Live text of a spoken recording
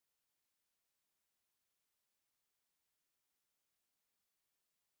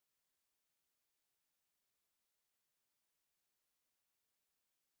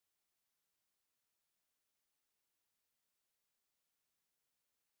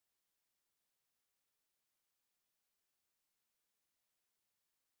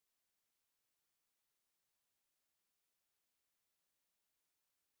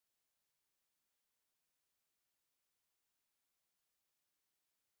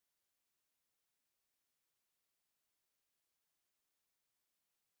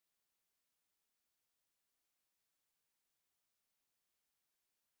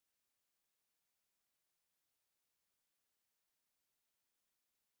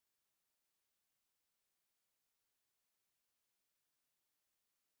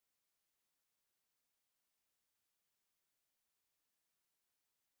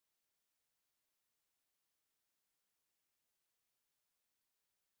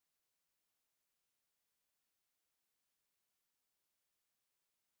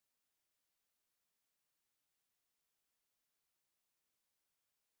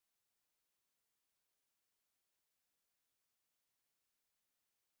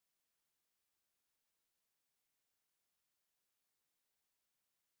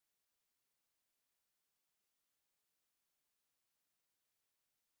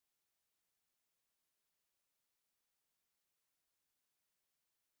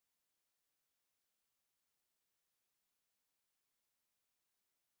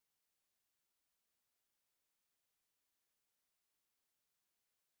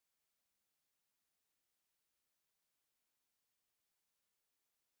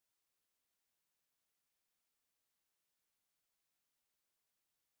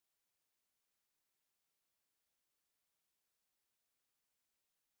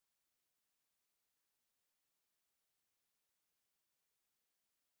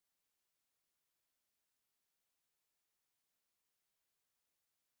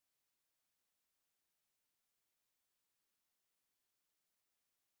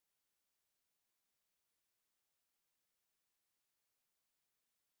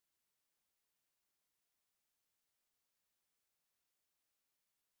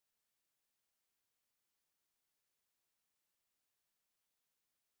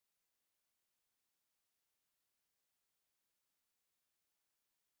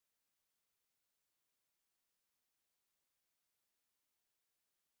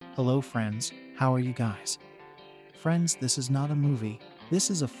Hello friends, how are you guys? Friends, this is not a movie, this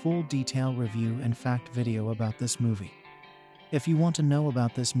is a full detail review and fact video about this movie. If you want to know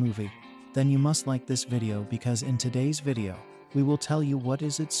about this movie, then you must like this video because in today's video, we will tell you what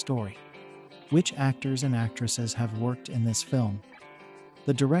is its story, which actors and actresses have worked in this film.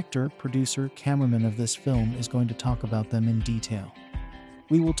 The director, producer, cameraman of this film is going to talk about them in detail.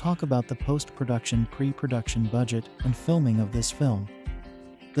 We will talk about the post-production, pre-production budget and filming of this film.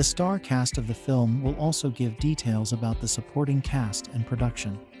 The star cast of the film will also give details about the supporting cast and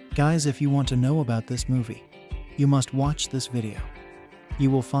production. Guys, if you want to know about this movie, you must watch this video. You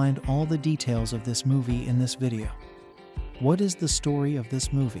will find all the details of this movie in this video. What is the story of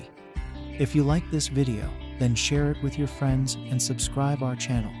this movie? If you like this video, then share it with your friends and subscribe our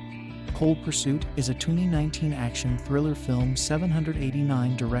channel. Cold Pursuit is a 2019 action thriller film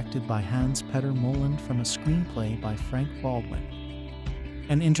 789 directed by Hans-Peter Moland from a screenplay by Frank Baldwin.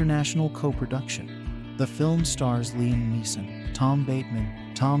 An international co-production. The film stars Liam Neeson, Tom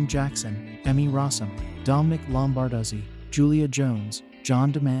Bateman, Tom Jackson, Emmy Rossum, Dominic Lombardozzi, Julia Jones,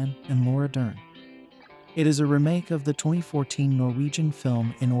 John DeMann, and Laura Dern. It is a remake of the 2014 Norwegian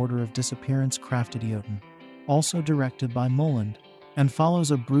film In Order of Disappearance 𝐿, also directed by Moland, and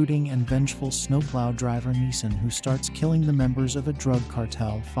follows a brooding and vengeful snowplow driver Neeson who starts killing the members of a drug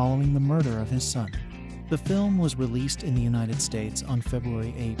cartel following the murder of his son. The film was released in the United States on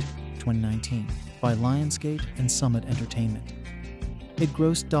February 8, 2019, by Lionsgate and Summit Entertainment. It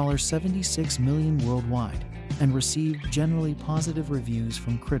grossed $76 million worldwide and received generally positive reviews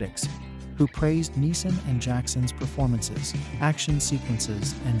from critics, who praised Neeson and Jackson's performances, action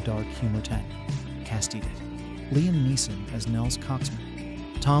sequences, and dark humor. Casted Liam Neeson as Nels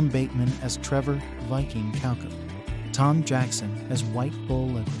Coxman, Tom Bateman as Trevor 𝐌𝐸𝐴, Tom Jackson as White Bull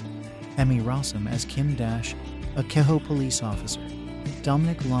Leopard, Emmy Rossum as Kim-, a Kehoe police officer,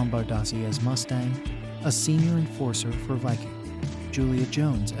 Dominic Lombardozzi as Mustang, a senior enforcer for Viking, Julia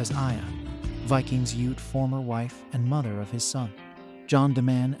Jones as Aya, Viking's former wife and mother of his son, John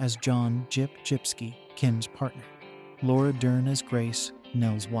DeMann as John 𝐺𝐺𝐸, Kim's partner, Laura Dern as Grace,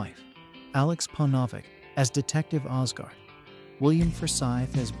 Nell's wife, Alex Paunovic as Detective Osgard, William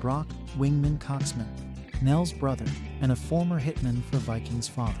Forsythe as Brock Wingman Coxman, Nell's brother and a former hitman for Viking's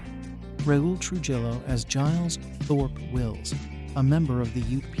father, Raul Trujillo as Giles Thorpe Wills, a member of the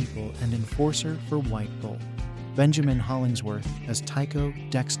Ute people and enforcer for White Bull, Benjamin Hollingsworth as Tycho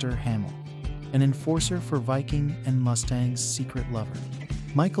Dexter Hamill, an enforcer for Viking and Mustang's secret lover,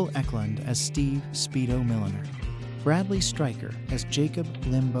 Michael Eklund as Steve Speedo Milliner, Bradley Stryker as Jacob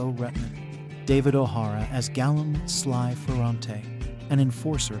Limbo Retman, David O'Hara as Gallum Sly Ferrante, an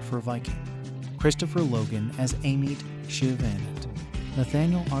enforcer for Viking, Christopher Logan as Amit Shivanand,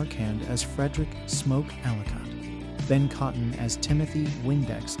 Nathaniel Arcand as Frederick Smoke Ellicott, Ben Cotton as Timothy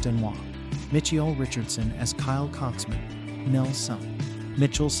Windex Denois, Mitchell Richardson as Kyle Coxman, Nell's son,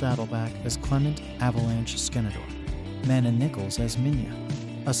 Mitchell Saddleback as Clement Avalanche Skenador, Manna Nichols as Minya,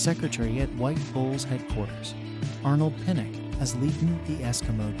 a secretary at White Bull's headquarters, Arnold Pinnock as Leighton the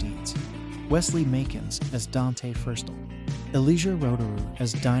Eskimo Deeds, Wesley Makins as Dante Firstel, Elijah Roderu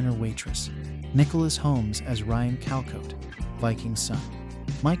as diner waitress, Nicholas Holmes as Ryan Calcote, Viking's son,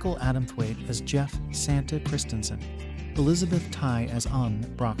 Michael Adamthwaite as Jeff Santa Christensen, Elizabeth Ty as Ann,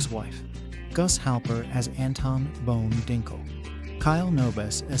 Brock's wife, Gus Halper as Anton Bone Dinkle, Kyle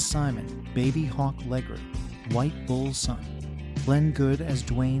Nobes as Simon, Baby Hawk Legru, White Bull's son, Glenn Good as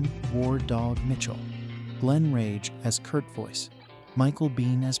Dwayne War Dog Mitchell, Glenn Rage as Kurt Voice, Michael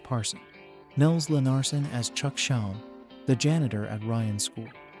Bean as Parson, Nels Lenarson as Chuck Schaum, the janitor at Ryan's school.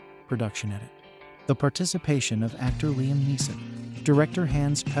 Production edit. The participation of actor Liam Neeson, director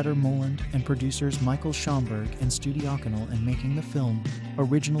Hans-Peter Moland, and producers Michael Schomburg and Studi Ockenel in making the film,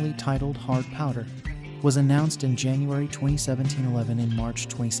 originally titled Hard Powder, was announced in January 2017-11 in March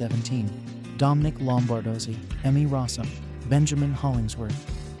 2017. Dominic Lombardozzi, Emmy Rossum, Benjamin Hollingsworth,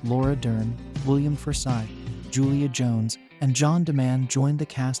 Laura Dern, William Forsythe, Julia Jones, and John DeMann joined the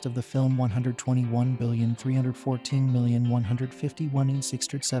cast of the film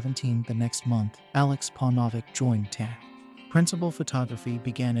 121,314,151,617 the next month. Alex Paunovic joined TAN. Principal photography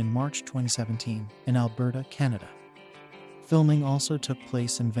began in March 2017 in Alberta, Canada. Filming also took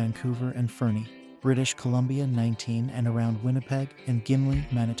place in Vancouver and Fernie, British Columbia 19 and around Winnipeg and Gimli,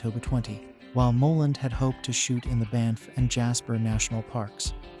 Manitoba 20, while Moland had hoped to shoot in the Banff and Jasper National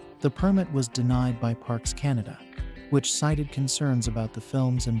Parks. The permit was denied by Parks Canada, which cited concerns about the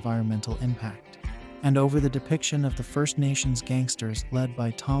film's environmental impact, and over the depiction of the First Nations gangsters led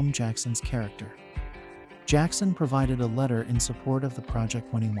by Tom Jackson's character. Jackson provided a letter in support of the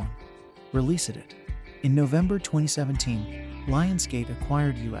project when he released it. In November 2017, Lionsgate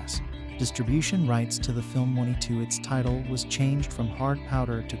acquired U.S. distribution rights to the film 22. Its title was changed from Hard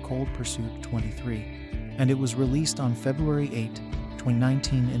Powder to Cold Pursuit 23, and it was released on February 8,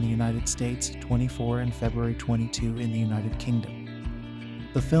 2019 in the United States, 24 and February 22 in the United Kingdom.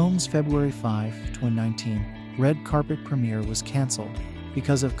 The film's February 5, 2019 red carpet premiere was cancelled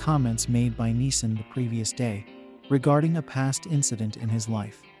because of comments made by Neeson the previous day regarding a past incident in his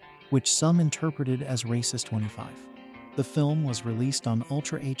life, which some interpreted as racist. 25. The film was released on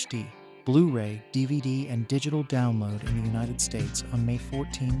Ultra HD, Blu-ray, DVD, and digital download in the United States on May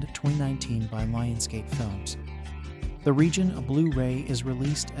 14, 2019 by Lionsgate Films. The region of Blu-ray is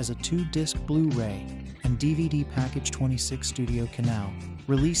released as a 2-disc Blu-ray and DVD package. 26 Studio Canal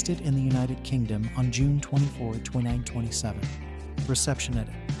released it in the United Kingdom on June 24, 2027. Reception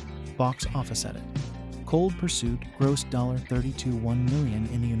edit. Box office edit. Cold Pursuit grossed $32.1 million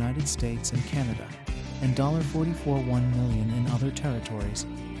in the United States and Canada, and $44.1 million in other territories,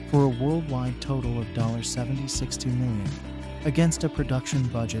 for a worldwide total of $76.2 million, against a production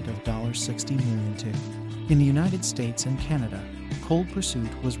budget of $60 million too. In the United States and Canada, Cold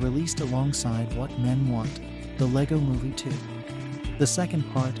Pursuit was released alongside What Men Want, the Lego Movie 2, the second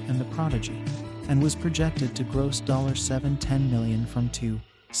part, and The Prodigy, and was projected to gross $710 million from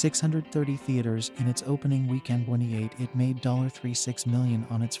 630 theaters in its opening weekend. 28 It made $36 million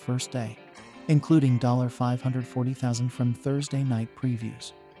on its first day, including $540,000 from Thursday night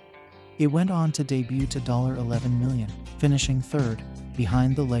previews. It went on to debut to $11 million, finishing third,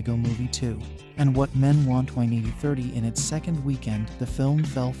 behind the Lego Movie 2, and What Men Want. 30 in its second weekend, the film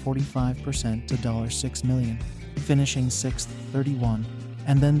fell 45% to $6 million, finishing sixth, 31,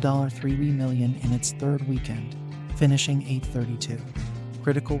 and then $3 million in its third weekend, finishing 832.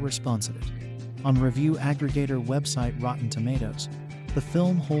 Critical response edit. On review aggregator website Rotten Tomatoes, the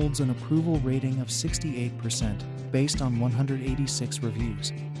film holds an approval rating of 68% based on 186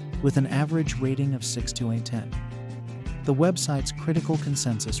 reviews, with an average rating of 6/10. The website's critical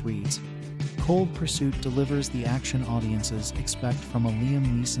consensus reads, Cold Pursuit delivers the action audiences expect from a Liam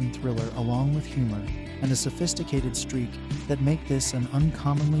Neeson thriller along with humor and a sophisticated streak that make this an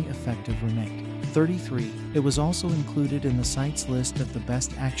uncommonly effective remake. 33. It was also included in the site's list of the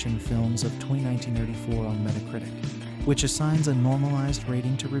best action films of 2019-34 on Metacritic, which assigns a normalized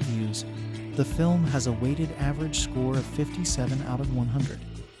rating to reviews. The film has a weighted average score of 57 out of 100,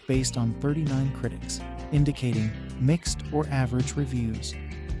 based on 39 critics, indicating mixed or average reviews.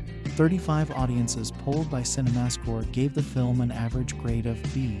 35 audiences polled by CinemaScore gave the film an average grade of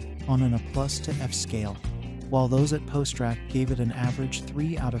B on an A+ to F scale, while those at PostRack gave it an average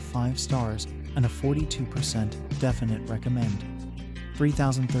 3 out of 5 stars and a 42% definite recommend.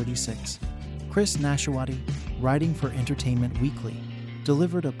 3036. Chris Nashawati, writing for Entertainment Weekly,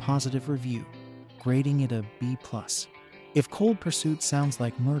 delivered a positive review, grading it a B+. If Cold Pursuit sounds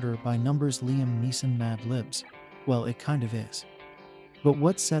like Murder by Numbers Liam Neeson Mad Libs, well, it kind of is. But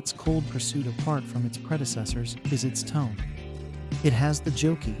what sets Cold Pursuit apart from its predecessors is its tone. It has the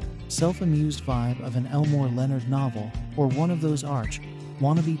jokey, self-amused vibe of an Elmore Leonard novel or one of those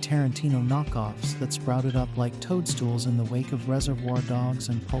wannabe Tarantino knockoffs that sprouted up like toadstools in the wake of Reservoir Dogs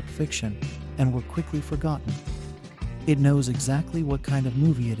and Pulp Fiction and were quickly forgotten. It knows exactly what kind of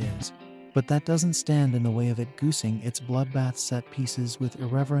movie it is, but that doesn't stand in the way of it goosing its bloodbath set pieces with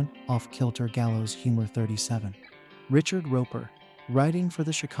irreverent, off-kilter gallows humor. 37. Richard Roper, writing for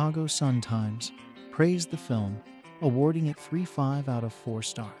the Chicago Sun-Times, praised the film, awarding it 3.5 out of 4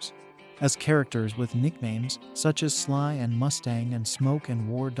 stars. As characters with nicknames such as Sly and Mustang and Smoke and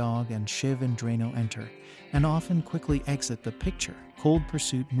War Dog and Shiv and Drano enter, and often quickly exit the picture, Cold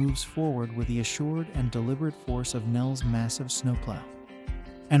Pursuit moves forward with the assured and deliberate force of Nell's massive snowplow.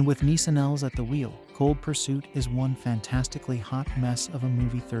 And with Neeson at the wheel, Cold Pursuit is one fantastically hot mess of a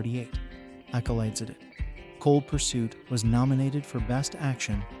movie. 38. Accolades it. Cold Pursuit was nominated for Best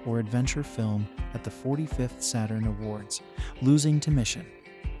Action or Adventure Film at the 45th Saturn Awards, losing to Mission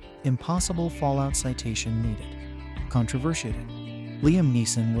Impossible Fallout citation needed. Controversial. Liam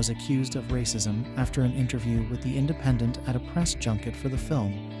Neeson was accused of racism after an interview with The Independent at a press junket for the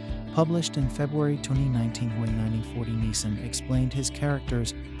film, published in February 2019. When 1940 Neeson explained his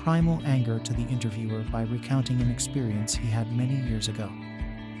character's primal anger to the interviewer by recounting an experience he had many years ago.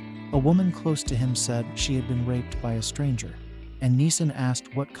 A woman close to him said she had been raped by a stranger, and Neeson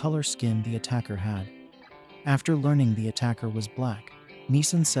asked what color skin the attacker had. After learning the attacker was black,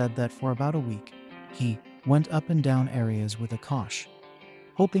 Neeson said that for about a week, he went up and down areas with a 𝐭𝐲,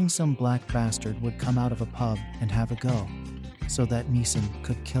 hoping some black bastard would come out of a pub and have a go, so that Neeson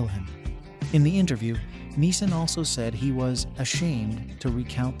could kill him. In the interview, Neeson also said he was ashamed to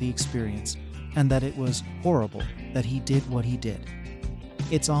recount the experience, and that it was horrible that he did what he did.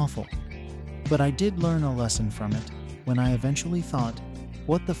 It's awful. But I did learn a lesson from it when I eventually thought,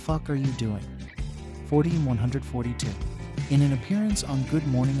 what the fuck are you doing? 142. In an appearance on Good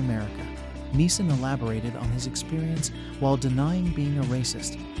Morning America, Neeson elaborated on his experience while denying being a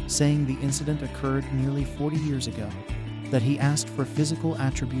racist, saying the incident occurred nearly 40 years ago, that he asked for physical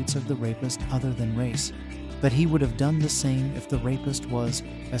attributes of the rapist other than race, that he would have done the same if the rapist was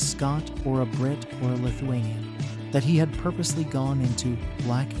a Scot or a Brit or a Lithuanian, that he had purposely gone into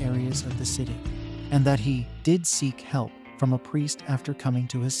black areas of the city, and that he did seek help from a priest after coming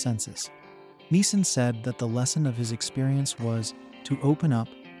to his senses. Neeson said that the lesson of his experience was to open up,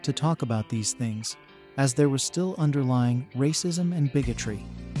 to talk about these things, as there was still underlying racism and bigotry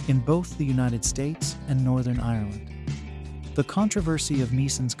in both the United States and Northern Ireland. The controversy of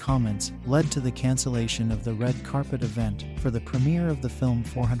Neeson's comments led to the cancellation of the red carpet event for the premiere of the film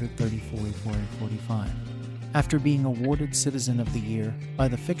 434-45, after being awarded Citizen of the Year by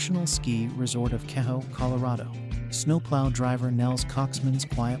the fictional ski resort of 𝐾𝐬, Colorado. Snowplow driver Nels Coxman's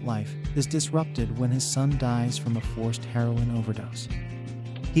quiet life is disrupted when his son dies from a forced heroin overdose.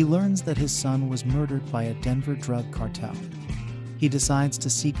 He learns that his son was murdered by a Denver drug cartel. He decides to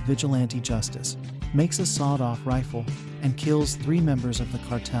seek vigilante justice, makes a sawed-off rifle, and kills 3 members of the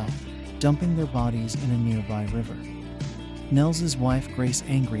cartel, dumping their bodies in a nearby river. Nels's wife Grace,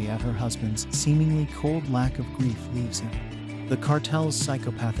 angry at her husband's seemingly cold lack of grief, leaves him. The cartel's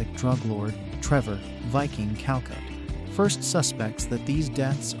psychopathic drug lord, Trevor Viking Calcott, first suspects that these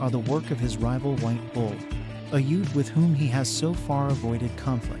deaths are the work of his rival White Bull, a youth with whom he has so far avoided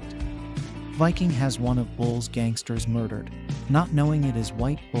conflict. Viking has one of Bull's gangsters murdered, not knowing it is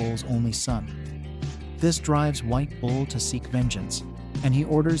White Bull's only son. This drives White Bull to seek vengeance, and he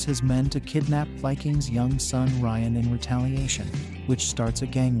orders his men to kidnap Viking's young son Ryan in retaliation, which starts a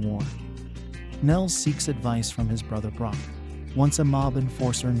gang war. Nels seeks advice from his brother Brock, once a mob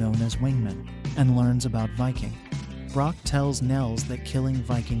enforcer known as Wingman, and learns about Viking. Brock tells Nels that killing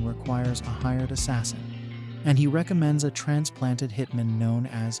Viking requires a hired assassin, and he recommends a transplanted hitman known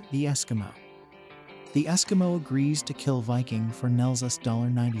as the Eskimo. The Eskimo agrees to kill Viking for Nels'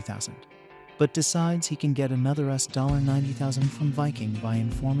 $90,000, but decides he can get another $90,000 from Viking by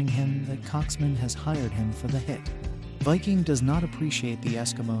informing him that Coxman has hired him for the hit. Viking does not appreciate the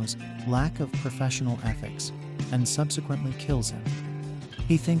Eskimo's lack of professional ethics and subsequently kills him.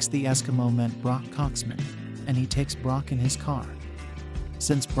 He thinks the Eskimo meant Brock Coxman, and he takes Brock in his car.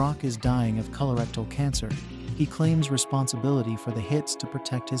 Since Brock is dying of colorectal cancer, he claims responsibility for the hits to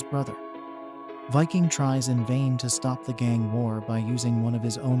protect his brother. Viking tries in vain to stop the gang war by using one of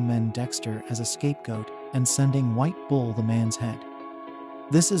his own men, Dexter, as a scapegoat and sending White Bull the man's head.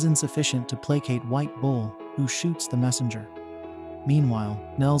 This is insufficient to placate White Bull, who shoots the messenger. Meanwhile,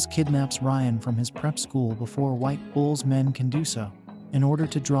 Nels kidnaps Ryan from his prep school before White Bull's men can do so, in order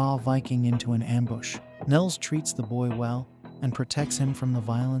to draw Viking into an ambush. Nels treats the boy well and protects him from the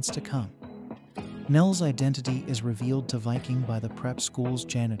violence to come. Nels' identity is revealed to Viking by the prep school's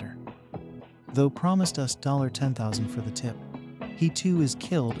janitor. Though promised us $10,000 for the tip, he too is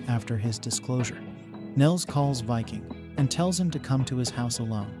killed after his disclosure. Nels calls Viking and tells him to come to his house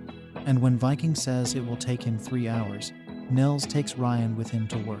alone, and when Viking says it will take him 3 hours, Nels takes Ryan with him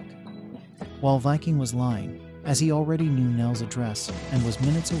to work. While Viking was lying, as he already knew Nels' address and was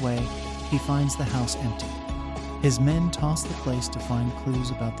minutes away, he finds the house empty. His men toss the place to find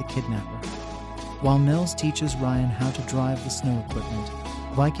clues about the kidnapper. While Nels teaches Ryan how to drive the snow equipment,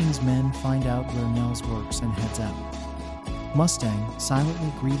 Viking's men find out where Nels works and heads out. Mustang,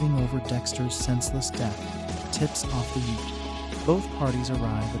 silently grieving over Dexter's senseless death, tips off the ute. Both parties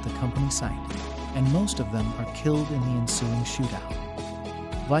arrive at the company site, and most of them are killed in the ensuing shootout.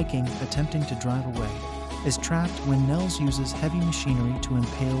 Viking, attempting to drive away, is trapped when Nels uses heavy machinery to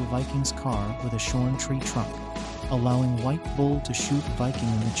impale Viking's car with a shorn tree trunk, allowing White Bull to shoot Viking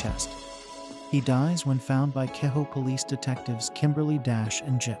in the chest. He dies when found by 𝐾𝐬 police detectives Kimberly Dash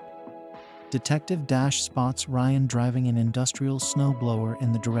and Jip. Detective Dash spots Ryan driving an industrial snowblower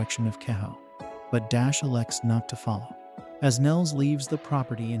in the direction of 𝐾𝐬, but Dash elects not to follow. As Nels leaves the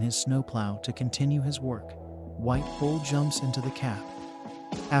property in his snowplow to continue his work, White Bull jumps into the cab.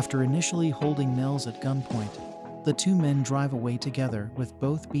 After initially holding Nels at gunpoint, the two men drive away together, with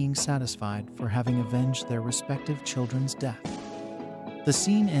both being satisfied for having avenged their respective children's death. The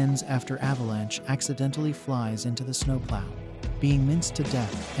scene ends after Avalanche accidentally flies into the snowplow, being minced to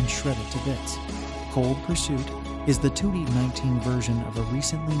death and shredded to bits. Cold Pursuit is the 2019 version of a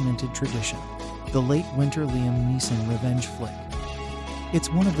recently minted tradition, the late winter Liam Neeson revenge flick. It's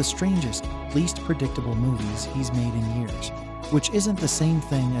one of the strangest, least predictable movies he's made in years. which isn't the same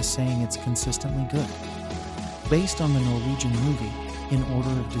thing as saying it's consistently good. Based on the Norwegian movie In Order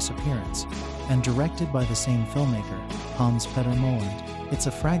of Disappearance, and directed by the same filmmaker, Hans Petter Moland, it's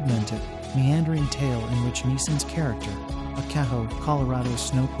a fragmented, meandering tale in which Neeson's character, a Cajo, Colorado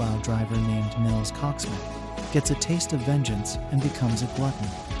snowplow driver named Nels Coxman, gets a taste of vengeance and becomes a glutton.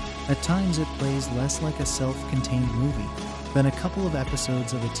 At times it plays less like a self-contained movie than a couple of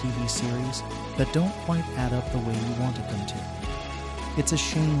episodes of a TV series that don't quite add up the way you wanted them to. It's a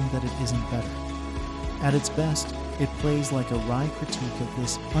shame that it isn't better. At its best, it plays like a wry critique of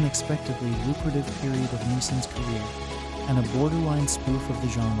this unexpectedly lucrative period of Neeson's career and a borderline spoof of the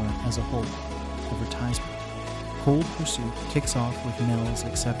genre as a whole. Advertisement. Cold Pursuit kicks off with Nels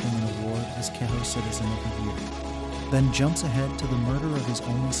accepting an award as Keho Citizen of the Year, then jumps ahead to the murder of his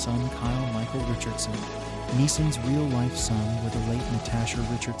only son Kyle Michael Richardson, Neeson's real-life son with the late Natasha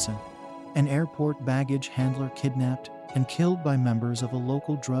Richardson, an airport baggage handler kidnapped and killed by members of a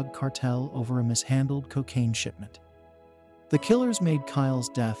local drug cartel over a mishandled cocaine shipment. The killers made Kyle's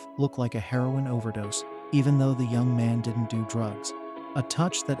death look like a heroin overdose, even though the young man didn't do drugs, a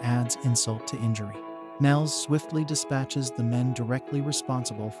touch that adds insult to injury. Nels swiftly dispatches the men directly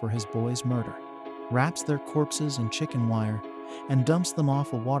responsible for his boy's murder, wraps their corpses in chicken wire, and dumps them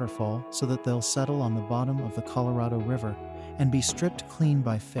off a waterfall so that they'll settle on the bottom of the Colorado River and be stripped clean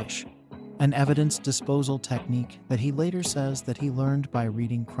by fish, an evidence disposal technique that he later says that he learned by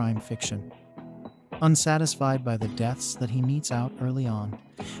reading crime fiction. Unsatisfied by the deaths that he metes out early on,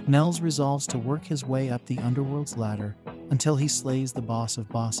 Nels resolves to work his way up the underworld's ladder until he slays the boss of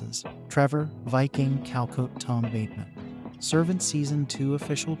bosses, Trevor Viking Calcote Tom Bateman. Servant Season 2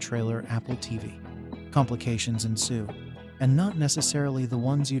 official trailer Apple TV. Complications ensue, and not necessarily the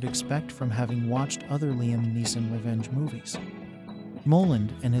ones you'd expect from having watched other Liam Neeson revenge movies.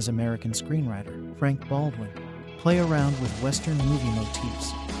 Moland and his American screenwriter, Frank Baldwin, play around with Western movie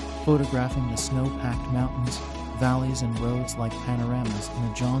motifs, photographing the snow-packed mountains, valleys, and roads like panoramas in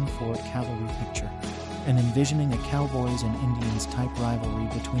a John Ford cavalry picture, and envisioning a cowboys and Indians type rivalry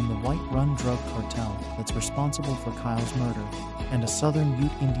between the White Run drug cartel that's responsible for Kyle's murder and a southern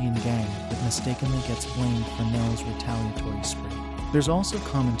Ute Indian gang that mistakenly gets blamed for Nels' retaliatory spree. There's also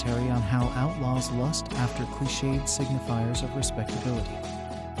commentary on how outlaws lust after cliched signifiers of respectability.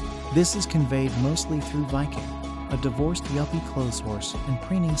 This is conveyed mostly through Viking, a divorced yuppie clothes horse and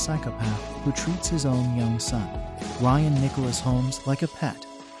preening psychopath who treats his own young son, Ryan Nicholas Holmes, like a pet,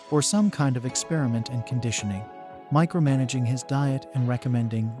 or some kind of experiment in conditioning, micromanaging his diet and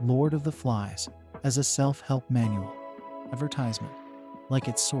recommending Lord of the Flies as a self-help manual. Advertisement. Like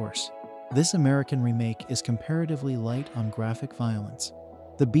its source, this American remake is comparatively light on graphic violence.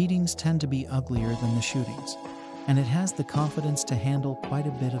 The beatings tend to be uglier than the shootings, and it has the confidence to handle quite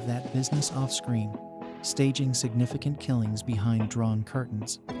a bit of that business off-screen, staging significant killings behind drawn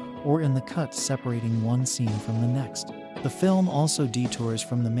curtains, or in the cuts separating one scene from the next. The film also detours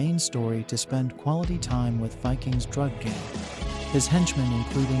from the main story to spend quality time with Viking's drug gang, his henchmen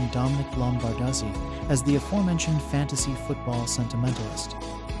including Dominic Lombardozzi as the aforementioned fantasy football sentimentalist,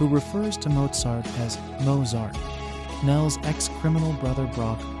 who refers to Mozart as Mozart, Nels' ex-criminal brother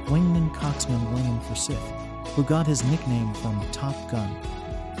Brock Wingman Coxman William Forsyth, who got his nickname from Top Gun,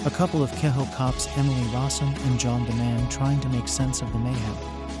 a couple of Keho cops Emily Rossum and John DeMann trying to make sense of the mayhem,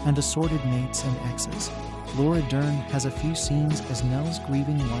 and assorted mates and exes. Laura Dern has a few scenes as Nels'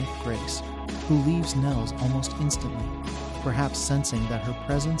 grieving wife Grace, who leaves Nels almost instantly, perhaps sensing that her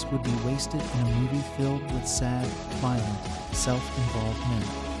presence would be wasted in a movie filled with sad, violent, self-involved men.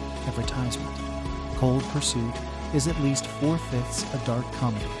 Advertisement. Cold Pursuit is at least 4/5 a dark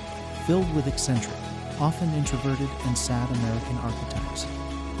comedy, filled with eccentric, often introverted and sad American archetypes.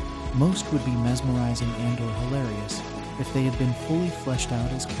 Most would be mesmerizing and/or hilarious if they had been fully fleshed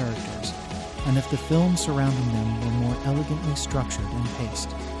out as characters, and if the film surrounding them were more elegantly structured and paced.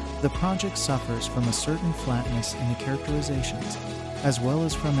 The project suffers from a certain flatness in the characterizations, as well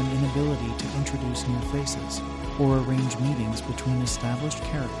as from an inability to introduce new faces or arrange meetings between established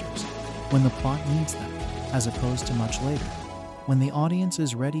characters when the plot needs them, as opposed to much later, when the audience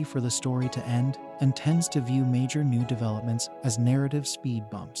is ready for the story to end and tends to view major new developments as narrative speed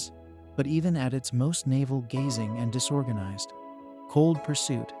bumps. But even at its most navel-gazing and disorganized, Cold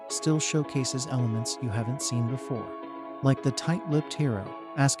Pursuit still showcases elements you haven't seen before, like the tight-lipped hero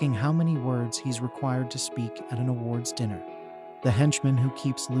asking how many words he's required to speak at an awards dinner, the henchman who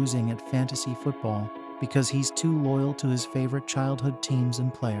keeps losing at fantasy football because he's too loyal to his favorite childhood teams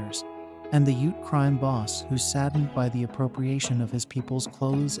and players, and the Ute crime boss who's saddened by the appropriation of his people's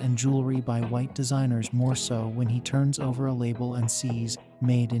clothes and jewelry by white designers more so when he turns over a label and sees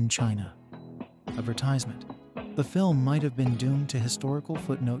 "Made in China." Advertisement. The the film might have been doomed to historical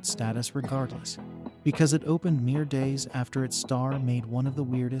footnote status regardless, because it opened mere days after its star made one of the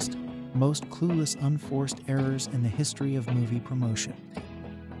weirdest, most clueless unforced errors in the history of movie promotion.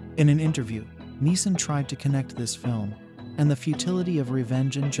 In an interview, Neeson tried to connect this film, and the futility of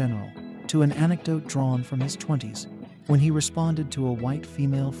revenge in general, to an anecdote drawn from his 20s, when he responded to a white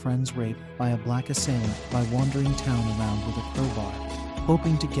female friend's rape by a black assailant by wandering town around with a crowbar,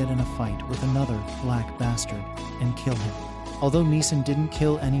 hoping to get in a fight with another black bastard and kill him. Although Neeson didn't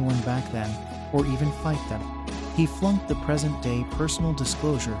kill anyone back then, or even fight them, he flunked the present-day personal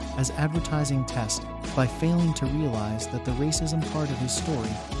disclosure as advertising test by failing to realize that the racism part of his story,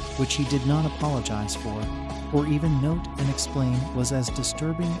 which he did not apologize for, or even note and explain, was as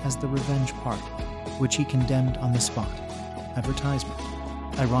disturbing as the revenge part, which he condemned on the spot. Advertisement.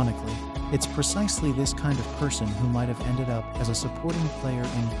 Ironically, it's precisely this kind of person who might have ended up as a supporting player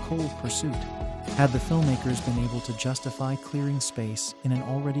in Cold Pursuit, had the filmmakers been able to justify clearing space in an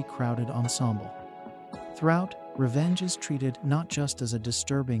already crowded ensemble. Throughout, revenge is treated not just as a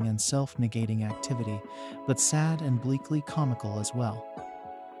disturbing and self-negating activity, but sad and bleakly comical as well.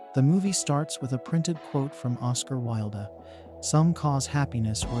 The movie starts with a printed quote from Oscar Wilde: "Some cause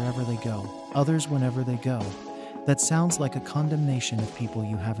happiness wherever they go, others whenever they go." That sounds like a condemnation of people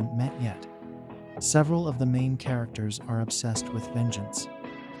you haven't met yet. Several of the main characters are obsessed with vengeance.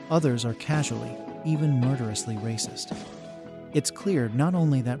 Others are casually, even murderously racist. It's clear not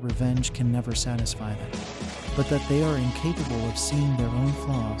only that revenge can never satisfy them, but that they are incapable of seeing their own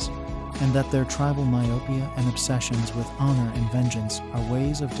flaws, and that their tribal myopia and obsessions with honor and vengeance are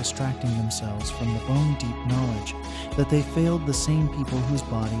ways of distracting themselves from the bone-deep knowledge that they failed the same people whose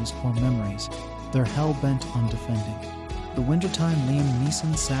bodies or memories they're hell-bent on defending. The wintertime Liam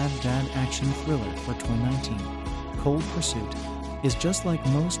Neeson sad dad action thriller for 2019, Cold Pursuit, is just like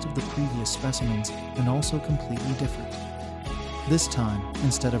most of the previous specimens and also completely different. This time,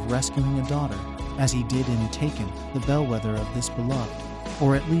 instead of rescuing a daughter, as he did in Taken, the bellwether of this beloved,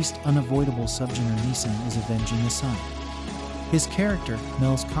 or at least unavoidable subgenre, Neeson is avenging a son. His character,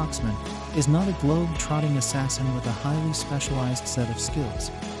 Nels Coxman, is not a globe-trotting assassin with a highly specialized set of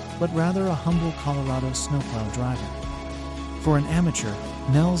skills, but rather a humble Colorado snowplow driver. For an amateur,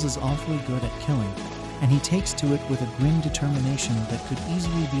 Nels is awfully good at killing, and he takes to it with a grim determination that could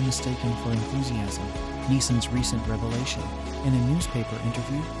easily be mistaken for enthusiasm. Neeson's recent revelation, in a newspaper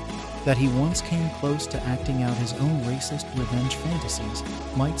interview, that he once came close to acting out his own racist revenge fantasies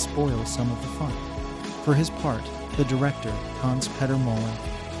might spoil some of the fun. For his part, the director, Hans-Peter Molen,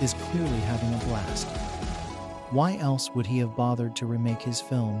 is clearly having a blast. Why else would he have bothered to remake his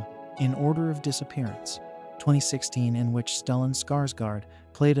film, In Order of Disappearance, 2016, in which Stellan Skarsgård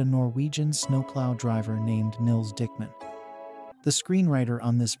played a Norwegian snowplow driver named Nils Dickman? The screenwriter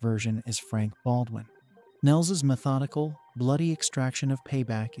on this version is Frank Baldwin. Nels's methodical, bloody extraction of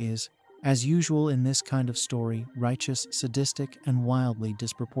payback is, as usual in this kind of story, righteous, sadistic, and wildly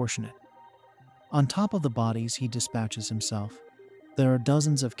disproportionate. On top of the bodies he dispatches himself, there are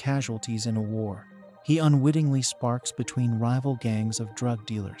dozens of casualties in a war he unwittingly sparks between rival gangs of drug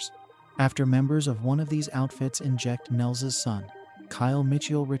dealers. After members of one of these outfits inject Nels's son, Kyle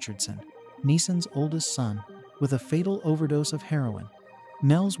Mitchell Richardson, Neeson's oldest son, with a fatal overdose of heroin,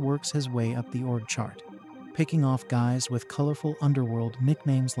 Nels works his way up the org chart, picking off guys with colorful underworld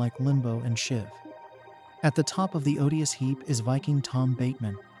nicknames like Limbo and Shiv. At the top of the odious heap is Viking Tom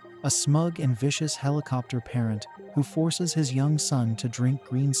Bateman, a smug and vicious helicopter parent who forces his young son to drink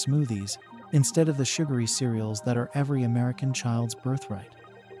green smoothies instead of the sugary cereals that are every American child's birthright.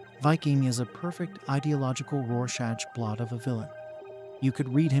 Viking is a perfect ideological Rorschach blot of a villain. You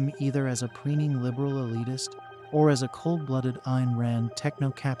could read him either as a preening liberal elitist or as a cold-blooded Ayn Rand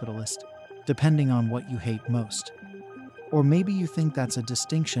techno-capitalist, depending on what you hate most. Or maybe you think that's a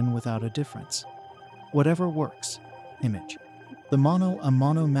distinction without a difference. Whatever works. Image. The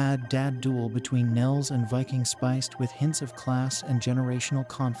mono-mad dad duel between Nels and Viking, spiced with hints of class and generational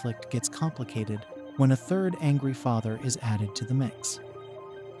conflict, gets complicated when a third angry father is added to the mix.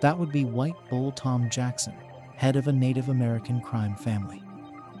 That would be White Bull Tom Jackson, head of a Native American crime family.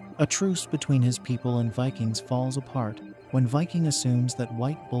 A truce between his people and Viking's falls apart when Viking assumes that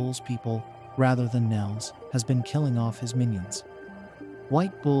White Bull's people, rather than Nels, has been killing off his minions.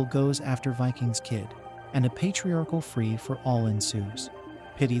 White Bull goes after Viking's kid, and a patriarchal free for all ensues.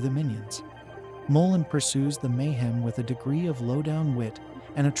 Pity the minions. Molen pursues the mayhem with a degree of low-down wit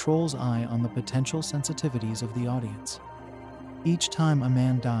and a troll's eye on the potential sensitivities of the audience. Each time a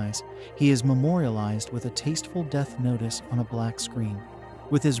man dies, he is memorialized with a tasteful death notice on a black screen,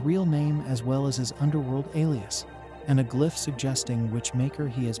 with his real name as well as his underworld alias, and a glyph suggesting which maker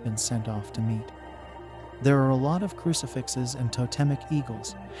he has been sent off to meet. There are a lot of crucifixes and totemic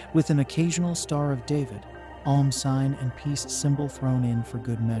eagles, with an occasional Star of David, alms sign and peace symbol thrown in for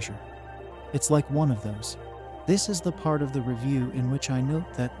good measure. It's like one of those. This is the part of the review in which I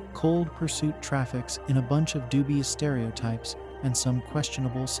note that Cold Pursuit traffics in a bunch of dubious stereotypes and some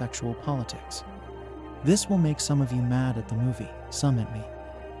questionable sexual politics. This will make some of you mad at the movie, some at me.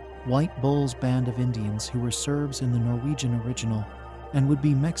 White Bull's band of Indians who were Serbs in the Norwegian original and would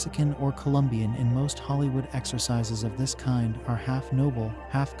be Mexican or Colombian in most Hollywood exercises of this kind are half noble,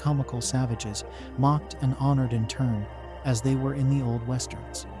 half comical savages, mocked and honored in turn, as they were in the old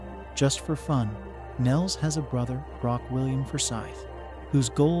westerns. Just for fun, Nels has a brother, Brock William Forsyth, whose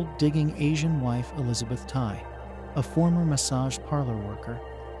gold-digging Asian wife Elizabeth Ty, a former massage parlor worker,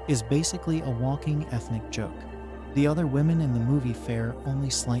 is basically a walking ethnic joke. The other women in the movie fare only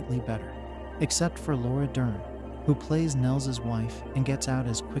slightly better, except for Laura Dern, who plays Nels's wife and gets out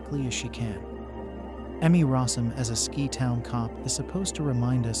as quickly as she can. Emmy Rossum as a ski-town cop is supposed to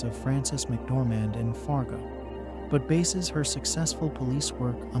remind us of Frances McDormand in Fargo, but bases her successful police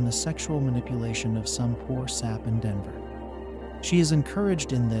work on the sexual manipulation of some poor sap in Denver. She is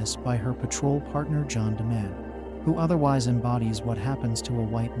encouraged in this by her patrol partner John DeMann, who otherwise embodies what happens to a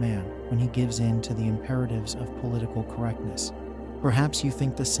white man when he gives in to the imperatives of political correctness. Perhaps you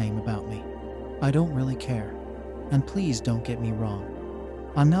think the same about me. I don't really care. And please don't get me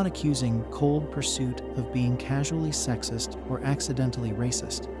wrong. I'm not accusing Cold Pursuit of being casually sexist or accidentally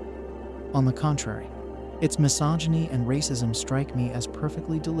racist. On the contrary, its misogyny and racism strike me as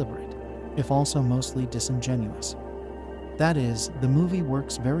perfectly deliberate, if also mostly disingenuous. That is, the movie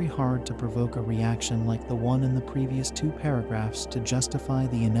works very hard to provoke a reaction like the one in the previous 2 paragraphs to justify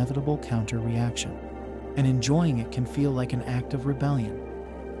the inevitable counter-reaction, and enjoying it can feel like an act of rebellion,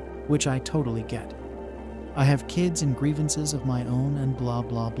 which I totally get. I have kids and grievances of my own and blah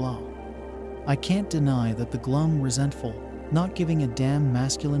blah blah. I can't deny that the glum, resentful, not giving a damn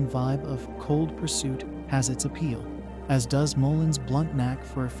masculine vibe of Cold Pursuit has its appeal, as does Molin's blunt knack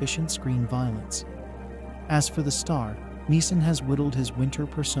for efficient screen violence. As for the star, Neeson has whittled his winter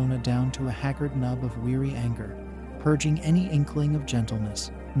persona down to a haggard nub of weary anger, purging any inkling of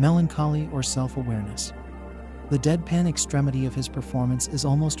gentleness, melancholy, or self-awareness. The deadpan extremity of his performance is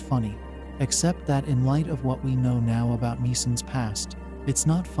almost funny, except that in light of what we know now about Neeson's past, it's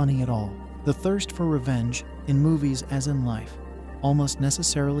not funny at all. The thirst for revenge, in movies as in life, almost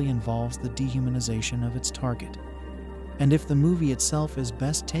necessarily involves the dehumanization of its target. And if the movie itself is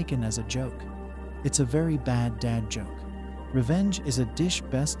best taken as a joke, it's a very bad dad joke. Revenge is a dish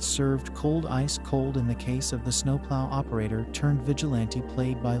best served cold ice cold in the case of the snowplow operator turned vigilante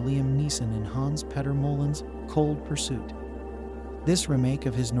played by Liam Neeson in Hans Petter Molin's Cold Pursuit. This remake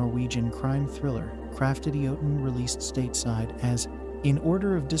of his Norwegian crime thriller, Kraftet Jotun, released stateside as In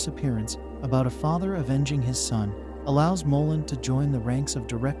Order of Disappearance, about a father avenging his son, allows Molin to join the ranks of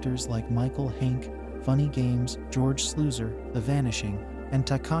directors like Michael Hanke, Funny Games, George Sluizer, The Vanishing, and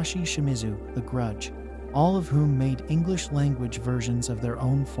Takashi Shimizu, The Grudge, all of whom made English-language versions of their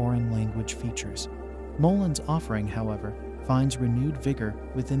own foreign-language features. Molin's offering, however, finds renewed vigor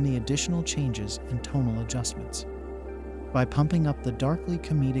within the additional changes and tonal adjustments. By pumping up the darkly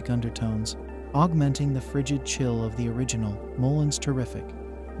comedic undertones, augmenting the frigid chill of the original, Molin's terrific,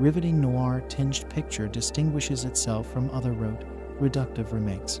 riveting noir-tinged picture distinguishes itself from other rote, reductive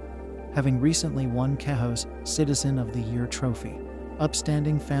remakes. Having recently won Kehoe's Citizen of the Year trophy,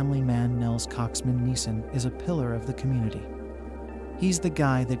 upstanding family man Nels Coxman Neeson is a pillar of the community. He's the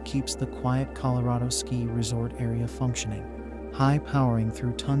guy that keeps the quiet Colorado ski resort area functioning, high-powering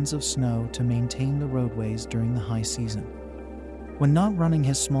through tons of snow to maintain the roadways during the high season. When not running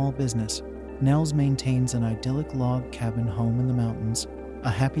his small business, Nels maintains an idyllic log cabin home in the mountains, a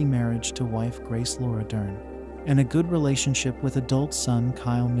happy marriage to wife Grace Laura Dern, and a good relationship with adult son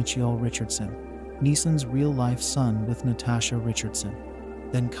Kyle Mitchell Richardson, Neeson's real-life son with Natasha Richardson.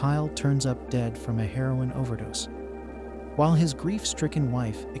 Then Kyle turns up dead from a heroin overdose. While his grief-stricken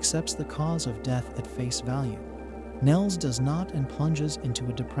wife accepts the cause of death at face value, Nels does not and plunges into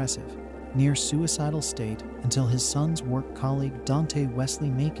a depressive, near-suicidal state until his son's work colleague Dante Wesley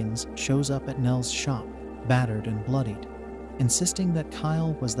Makins shows up at Nels' shop, battered and bloodied, insisting that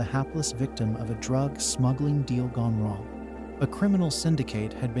Kyle was the hapless victim of a drug smuggling deal gone wrong. A criminal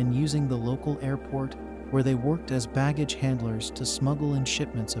syndicate had been using the local airport where they worked as baggage handlers to smuggle in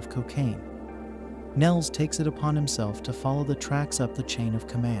shipments of cocaine. Nels takes it upon himself to follow the tracks up the chain of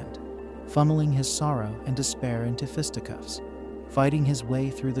command, funneling his sorrow and despair into fisticuffs, fighting his way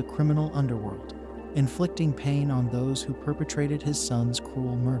through the criminal underworld, inflicting pain on those who perpetrated his son's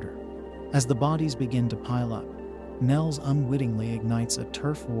cruel murder. As the bodies begin to pile up, Nels unwittingly ignites a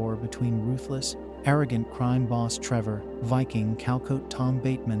turf war between ruthless, arrogant crime boss Trevor, Viking cowcoat Tom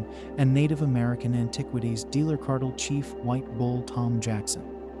Bateman, and Native American antiquities dealer cartel chief White Bull Tom Jackson.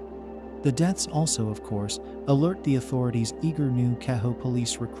 The deaths also, of course, alert the authorities' eager new 𝐾𝐢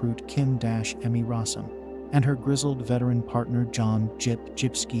police recruit Kim-Emmy Rossum and her grizzled veteran partner John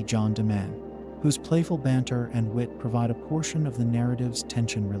Gypsy John DeMann, whose playful banter and wit provide a portion of the narrative's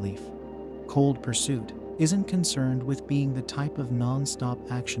tension relief. Cold Pursuit isn't concerned with being the type of non-stop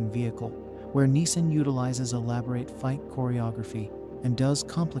action vehicle where Neeson utilizes elaborate fight choreography and does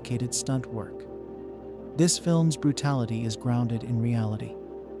complicated stunt work. This film's brutality is grounded in reality.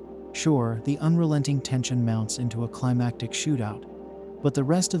 Sure, the unrelenting tension mounts into a climactic shootout, but the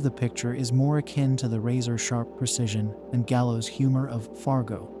rest of the picture is more akin to the razor-sharp precision and gallows humor of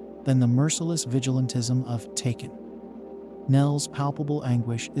Fargo than the merciless vigilantism of Taken. Nell's palpable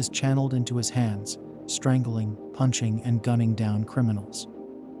anguish is channeled into his hands, strangling, punching, and gunning down criminals.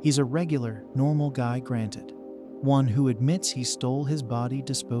 He's a regular, normal guy, granted, one who admits he stole his body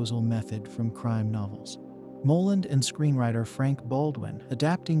disposal method from crime novels. Moland and screenwriter Frank Baldwin,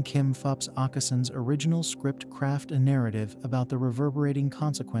 adapting Kim Phapps-Åkesson's original script, craft a narrative about the reverberating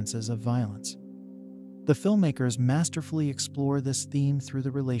consequences of violence. The filmmakers masterfully explore this theme through the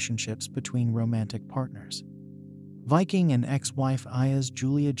relationships between romantic partners. Viking and ex-wife Aya's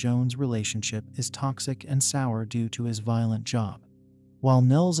Julia Jones' relationship is toxic and sour due to his violent job, while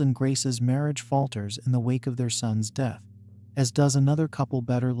Nell's and Grace's marriage falters in the wake of their son's death, as does another couple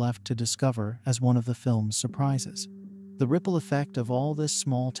better left to discover as one of the film's surprises. The ripple effect of all this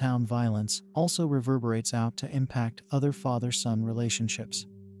small-town violence also reverberates out to impact other father-son relationships.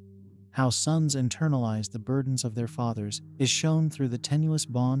 How sons internalize the burdens of their fathers is shown through the tenuous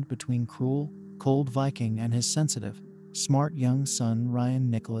bond between cruel, cold Viking and his sensitive, smart young son Ryan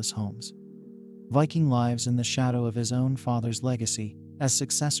Nicholas Holmes. Viking lives in the shadow of his own father's legacy as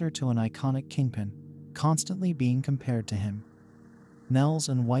successor to an iconic kingpin, constantly being compared to him. Nels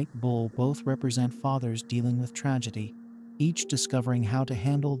and White Bull both represent fathers dealing with tragedy, each discovering how to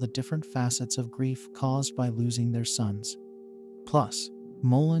handle the different facets of grief caused by losing their sons. Plus,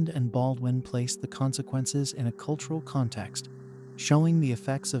 Moland and Baldwin place the consequences in a cultural context, showing the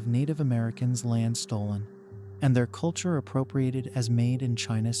effects of Native Americans' land stolen and their culture appropriated as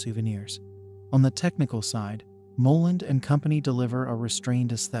made-in-China souvenirs. On the technical side, Moland and company deliver a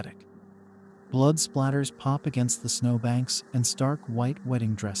restrained aesthetic. Blood splatters pop against the snowbanks and stark white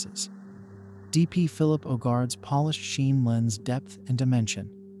wedding dresses. DP Philip Ogard's polished sheen lends depth and dimension,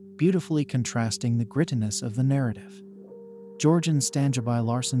 beautifully contrasting the grittiness of the narrative. Jorgen Stangeby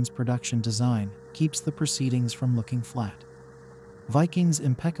Larsson's production design keeps the proceedings from looking flat. Viking's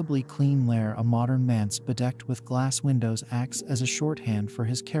impeccably clean lair, a modern manse bedecked with glass windows, acts as a shorthand for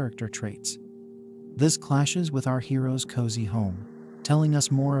his character traits. This clashes with our hero's cozy home, telling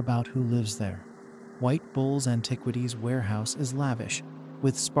us more about who lives there. White Bull's antiquities warehouse is lavish,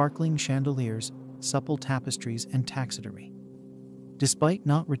 with sparkling chandeliers, supple tapestries, and taxidermy. Despite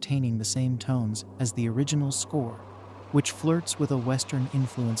not retaining the same tones as the original score, which flirts with a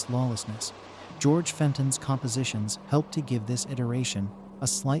Western-influenced lawlessness, George Fenton's compositions help to give this iteration a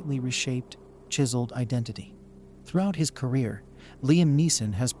slightly reshaped, chiseled identity. Throughout his career, Liam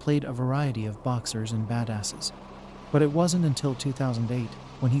Neeson has played a variety of boxers and badasses, but it wasn't until 2008,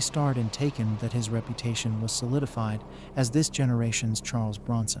 when he starred in Taken, that his reputation was solidified as this generation's Charles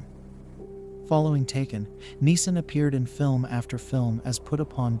Bronson. Following Taken, Neeson appeared in film after film as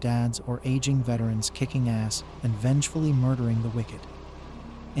put-upon dads or aging veterans kicking ass and vengefully murdering the wicked.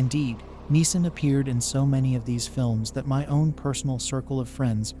 Indeed, Neeson appeared in so many of these films that my own personal circle of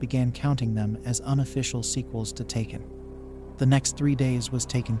friends began counting them as unofficial sequels to Taken. The Next 3 Days was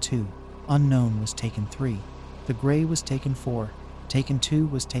Taken 2, Unknown was Taken 3, The Grey was Taken 4, Taken 2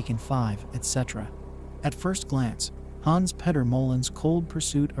 was Taken 5, etc. At first glance, Hans Petter Moland's Cold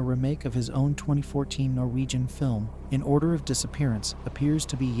Pursuit, a remake of his own 2014 Norwegian film In Order of Disappearance, appears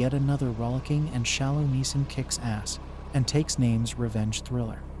to be yet another rollicking and shallow Neeson kicks ass and takes names revenge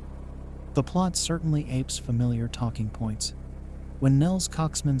thriller. The plot certainly apes familiar talking points. When Nels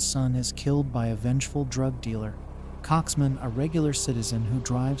Coxman's son is killed by a vengeful drug dealer, Coxman, a regular citizen who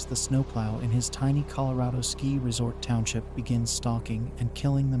drives the snowplow in his tiny Colorado ski resort township, begins stalking and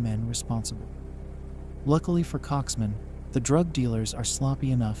killing the men responsible. Luckily for Coxman, the drug dealers are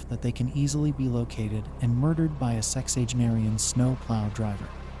sloppy enough that they can easily be located and murdered by a sexagenarian snowplow driver.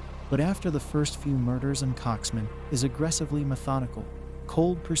 But after the first few murders and Coxman is aggressively methodical,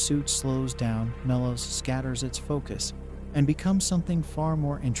 Cold Pursuit slows down, mellows, scatters its focus, and becomes something far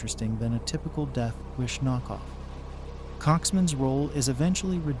more interesting than a typical Death Wish knockoff. 𝐾𝐈𝐴𝐺𝐸's role is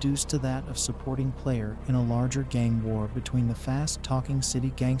eventually reduced to that of supporting player in a larger gang war between the fast-talking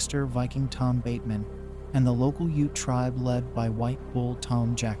city gangster Viking Tom Bateman and the local Ute tribe led by White Bull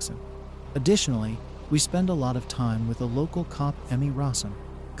Tom Jackson. Additionally, we spend a lot of time with a local cop Emmy Rossum,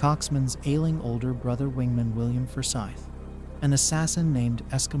 𝐾𝐈𝐴𝐺𝐸's ailing older brother wingman William Forsyth, an assassin named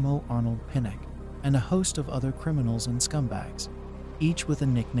Eskimo Arnold Pinnock, and a host of other criminals and scumbags, each with a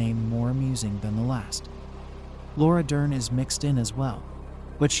nickname more amusing than the last. Laura Dern is mixed in as well,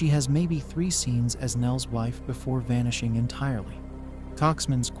 but she has maybe 3 scenes as Nell's wife before vanishing entirely.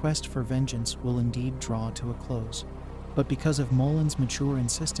 𝐾𝐈𝐴𝐺𝐸's quest for vengeance will indeed draw to a close, but because of Mullen's mature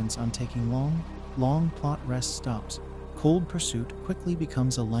insistence on taking long plot rest stops, Cold Pursuit quickly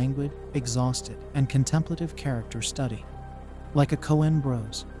becomes a languid, exhausted, and contemplative character study. Like a Coen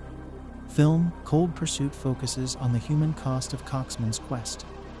Bros film, Cold Pursuit focuses on the human cost of 𝐾𝐈𝐴𝐺𝐸's quest,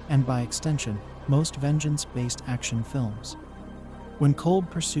 and by extension, most vengeance-based action films. When Cold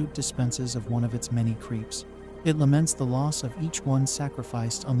Pursuit dispenses of one of its many creeps, it laments the loss of each one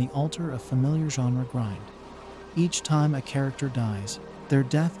sacrificed on the altar of familiar genre grind. Each time a character dies, their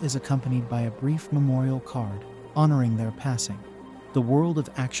death is accompanied by a brief memorial card honoring their passing. The world of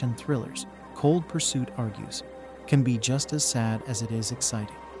action thrillers, Cold Pursuit argues, can be just as sad as it is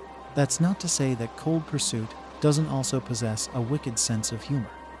exciting. That's not to say that Cold Pursuit doesn't also possess a wicked sense of humor.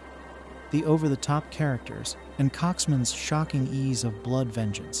 The over-the-top characters and 𝐾𝐈𝐴𝐺𝐸's shocking ease of blood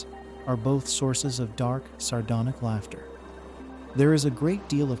vengeance are both sources of dark, sardonic laughter. There is a great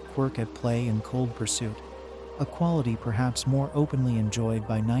deal of quirk at play in Cold Pursuit, a quality perhaps more openly enjoyed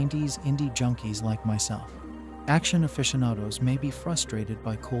by 90s indie junkies like myself. Action aficionados may be frustrated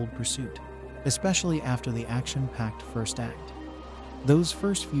by Cold Pursuit, especially after the action-packed first act. Those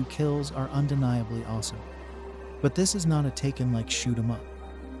first few kills are undeniably awesome, but this is not a Taken-like shoot-'em-up.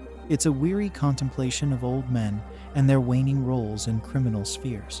 It's a weary contemplation of old men and their waning roles in criminal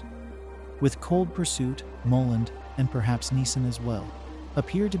spheres. With Cold Pursuit, Mullen, and perhaps Neeson as well,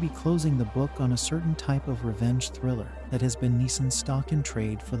 appear to be closing the book on a certain type of revenge thriller that has been Neeson's stock in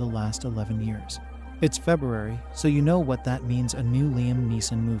trade for the last 11 years. It's February, so you know what that means: a new Liam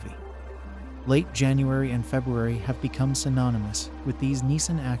Neeson movie. Late January and February have become synonymous with these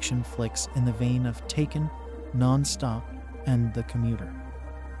Neeson action flicks in the vein of Taken, Non-Stop, and The Commuter.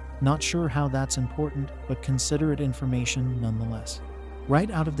 Not sure how that's important, but consider it information nonetheless. Right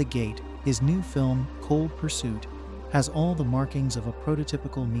out of the gate, his new film, Cold Pursuit, has all the markings of a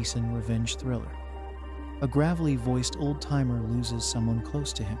prototypical Neeson revenge thriller. A gravelly voiced old-timer loses someone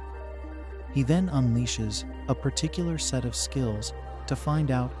close to him. He then unleashes a particular set of skills to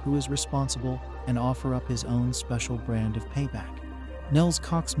find out who is responsible and offer up his own special brand of payback. Nels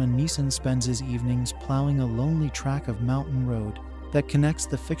𝐾𝐈𝐴𝐺𝐸 Neeson spends his evenings plowing a lonely track of mountain road that connects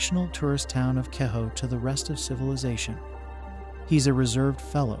the fictional tourist town of 𝐾𝐤 to the rest of civilization. He's a reserved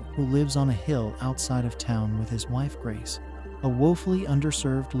fellow who lives on a hill outside of town with his wife Grace, a woefully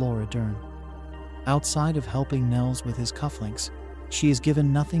underserved Laura Dern. Outside of helping Nels with his cufflinks, she is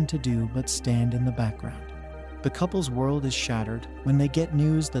given nothing to do but stand in the background. The couple's world is shattered when they get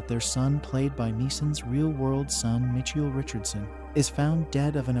news that their son, played by Neeson's real-world son Mitchell Richardson, is found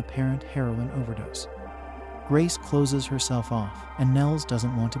dead of an apparent heroin overdose. Grace closes herself off, and Nels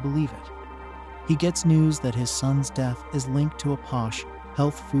doesn't want to believe it. He gets news that his son's death is linked to a posh,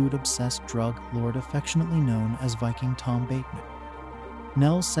 health-food-obsessed drug lord affectionately known as Viking Tom Bateman.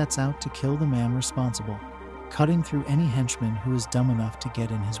 Nels sets out to kill the man responsible, cutting through any henchman who is dumb enough to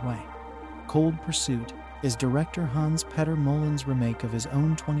get in his way. Cold Pursuit is director Hans Petter Mullen's remake of his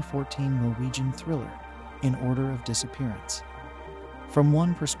own 2014 Norwegian thriller, In Order of Disappearance. From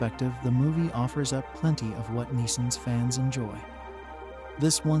one perspective, the movie offers up plenty of what Neeson's fans enjoy.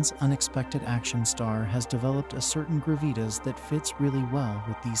 This once unexpected action star has developed a certain gravitas that fits really well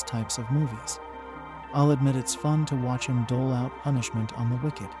with these types of movies. I'll admit it's fun to watch him dole out punishment on the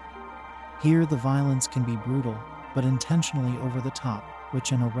wicked. Here the violence can be brutal, but intentionally over the top,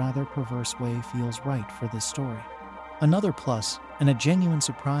 which in a rather perverse way feels right for this story. Another plus, and a genuine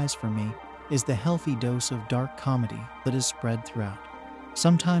surprise for me, is the healthy dose of dark comedy that is spread throughout,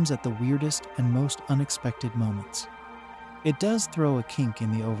 sometimes at the weirdest and most unexpected moments. It does throw a kink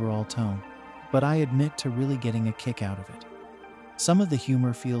in the overall tone, but I admit to really getting a kick out of it. Some of the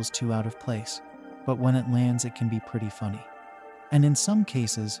humor feels too out of place, but when it lands it can be pretty funny. And in some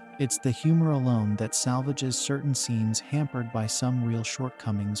cases, it's the humor alone that salvages certain scenes hampered by some real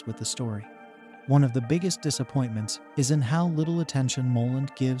shortcomings with the story. One of the biggest disappointments is in how little attention Mullen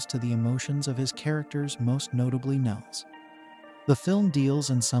gives to the emotions of his characters, most notably Nels. The film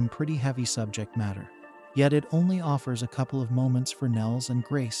deals in some pretty heavy subject matter, yet it only offers a couple of moments for Nels and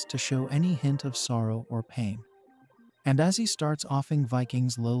Grace to show any hint of sorrow or pain. And as he starts offing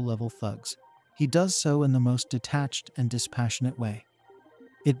Vikings low-level thugs, he does so in the most detached and dispassionate way.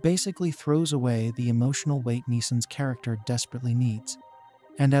 It basically throws away the emotional weight Neeson's character desperately needs.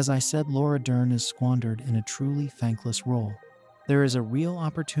 And as I said, Laura Dern is squandered in a truly thankless role. There is a real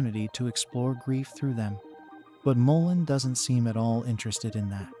opportunity to explore grief through them, but Moland doesn't seem at all interested in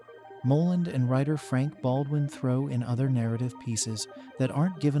that. Moland and writer Frank Baldwin throw in other narrative pieces that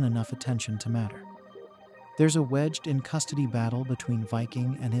aren't given enough attention to matter. There's a wedged in custody battle between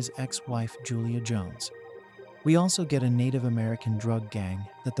Viking and his ex-wife Julia Jones. We also get a Native American drug gang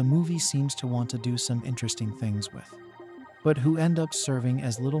that the movie seems to want to do some interesting things with, but who end up serving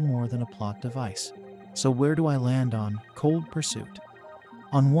as little more than a plot device. So where do I land on Cold Pursuit?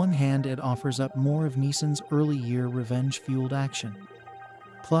 On one hand, it offers up more of Neeson's early year revenge-fueled action.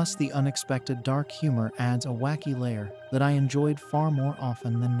 Plus, the unexpected dark humor adds a wacky layer that I enjoyed far more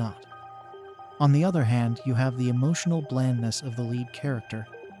often than not. On the other hand, you have the emotional blandness of the lead character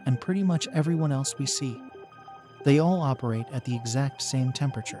and pretty much everyone else we see. They all operate at the exact same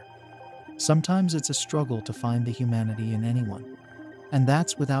temperature. Sometimes it's a struggle to find the humanity in anyone, and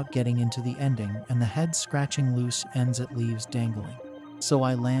that's without getting into the ending and the head-scratching loose ends it leaves dangling. So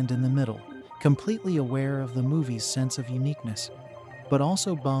I land in the middle, completely aware of the movie's sense of uniqueness, but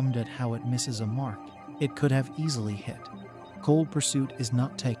also bummed at how it misses a mark it could have easily hit. Cold Pursuit is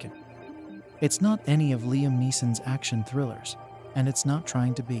not taken. It's not any of Liam Neeson's action thrillers, and it's not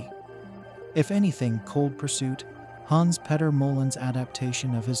trying to be. If anything, Cold Pursuit, Hans Petter Moland's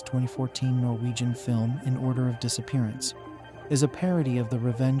adaptation of his 2014 Norwegian film In Order of Disappearance, is a parody of the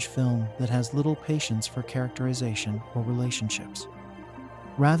revenge film that has little patience for characterization or relationships.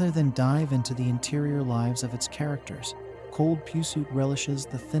 Rather than dive into the interior lives of its characters, Cold Pursuit relishes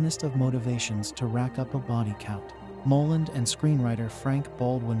the thinnest of motivations to rack up a body count. Moland and screenwriter Frank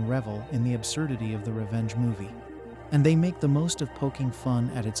Baldwin revel in the absurdity of the revenge movie, and they make the most of poking fun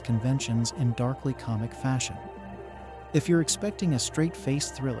at its conventions in darkly comic fashion. If you're expecting a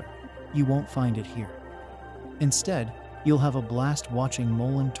straight-faced thriller, you won't find it here. Instead, you'll have a blast watching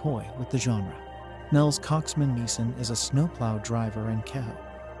Moland toy with the genre. Nels Coxman Neeson is a snowplow driver and 𝐾𝐤,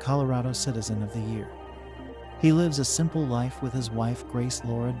 Colorado Citizen of the Year. He lives a simple life with his wife Grace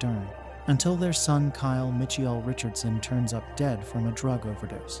Laura Dern, until their son Kyle Mitchell Richardson turns up dead from a drug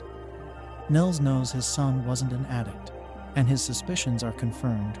overdose. Nels knows his son wasn't an addict, and his suspicions are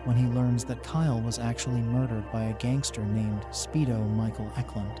confirmed when he learns that Kyle was actually murdered by a gangster named Speedo Michael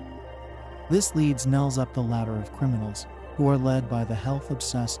Eklund. This leads Nels up the ladder of criminals, who are led by the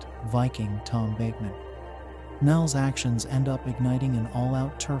health-obsessed Viking Tom Bateman. Nels' actions end up igniting an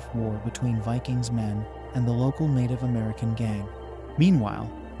all-out turf war between Vikings men and the local Native American gang. Meanwhile,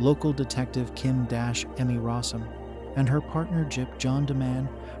 local detective Kim-Emmy Rossum and her partner Jip John DeMann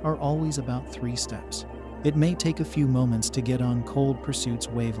are always about 3 steps. It may take a few moments to get on Cold Pursuit's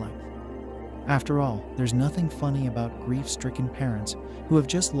wavelength. After all, there's nothing funny about grief-stricken parents who have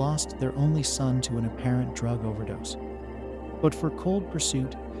just lost their only son to an apparent drug overdose. But for Cold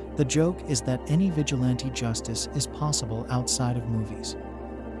Pursuit, the joke is that any vigilante justice is possible outside of movies.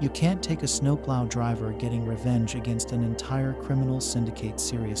 You can't take a snowplow driver getting revenge against an entire criminal syndicate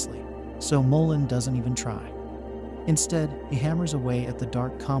seriously, so Moland doesn't even try. Instead, he hammers away at the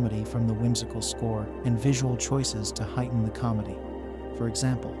dark comedy from the whimsical score and visual choices to heighten the comedy. For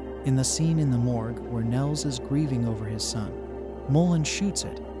example, in the scene in the morgue where Nels is grieving over his son, Moland shoots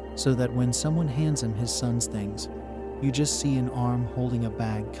it so that when someone hands him his son's things, you just see an arm holding a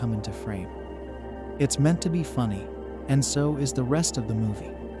bag come into frame. It's meant to be funny, and so is the rest of the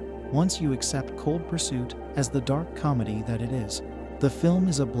movie. Once you accept Cold Pursuit as the dark comedy that it is, the film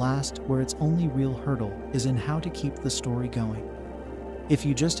is a blast where its only real hurdle is in how to keep the story going. If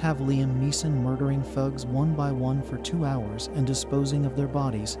you just have Liam Neeson murdering thugs one by one for 2 hours and disposing of their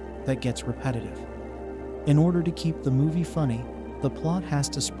bodies, that gets repetitive. In order to keep the movie funny, the plot has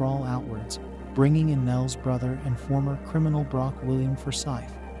to sprawl outwards, bringing in Nels' brother and former criminal Brock William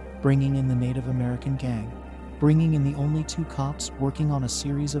Forsyth, bringing in the Native American gang, bringing in the only 2 cops working on a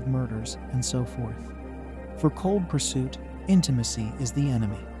series of murders, and so forth. For Cold Pursuit, intimacy is the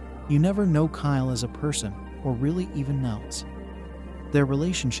enemy. You never know Kyle as a person, or really even Nels. Their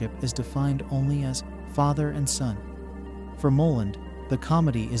relationship is defined only as father and son. For Moland, the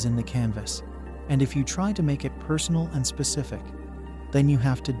comedy is in the canvas, and if you try to make it personal and specific, then you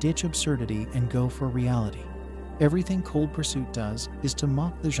have to ditch absurdity and go for reality. Everything Cold Pursuit does is to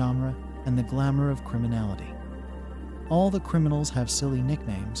mock the genre and the glamour of criminality. All the criminals have silly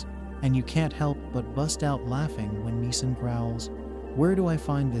nicknames, and you can't help but bust out laughing when Neeson growls, "Where do I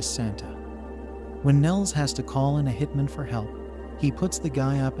find this Santa?" When Nels has to call in a hitman for help, he puts the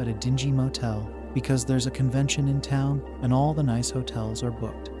guy up at a dingy motel because there's a convention in town and all the nice hotels are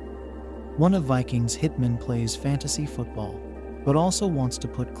booked. One of Vikings' hitmen plays fantasy football, but also wants to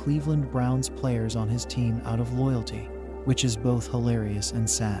put Cleveland Browns players on his team out of loyalty, which is both hilarious and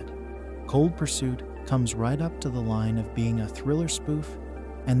sad. Cold Pursuit comes right up to the line of being a thriller spoof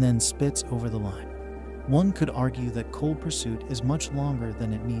and then spits over the line. One could argue that Cold Pursuit is much longer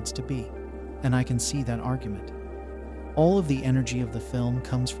than it needs to be, and I can see that argument. All of the energy of the film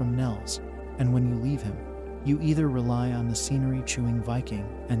comes from Nels, and when you leave him, you either rely on the scenery-chewing Viking,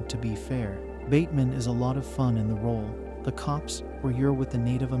 and to be fair, Bateman is a lot of fun in the role, the cops, or you're with the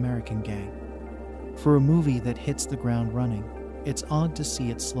Native American gang. For a movie that hits the ground running, it's odd to see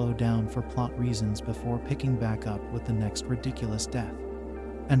it slow down for plot reasons before picking back up with the next ridiculous death.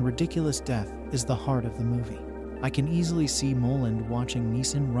 And ridiculous death is the heart of the movie. I can easily see Moland watching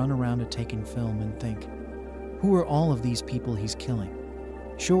Neeson run around a taken film and think, who are all of these people he's killing?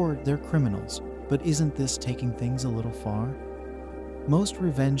 Sure, they're criminals, but isn't this taking things a little far? Most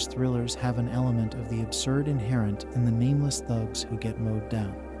revenge thrillers have an element of the absurd inherent in the nameless thugs who get mowed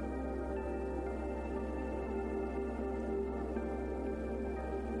down.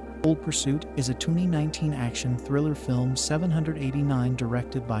 Cold Pursuit is a 2019 action thriller film 789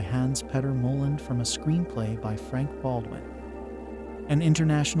 directed by Hans-Petter Moland from a screenplay by Frank Baldwin. An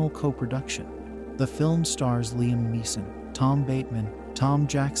international co-production. The film stars Liam Neeson, Tom Bateman, Tom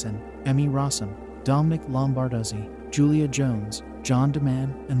Jackson, Emmy Rossum, Dominic Lombardozzi, Julia Jones, John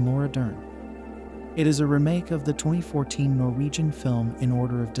DeMann, and Laura Dern. It is a remake of the 2014 Norwegian film In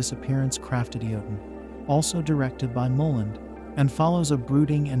Order of Disappearance 𝐼𝐺, also directed by Moland, and follows a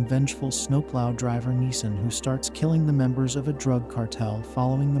brooding and vengeful snowplow driver Neeson who starts killing the members of a drug cartel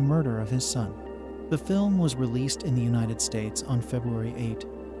following the murder of his son. The film was released in the United States on February 8,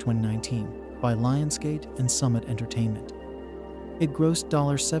 2019 by Lionsgate and Summit Entertainment. It grossed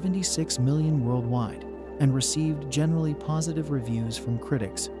 $76 million worldwide and received generally positive reviews from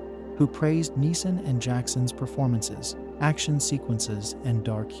critics, who praised Neeson and Jackson's performances, action sequences, and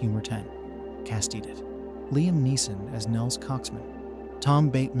dark humor. Casted it. Liam Neeson as Nels Coxman, Tom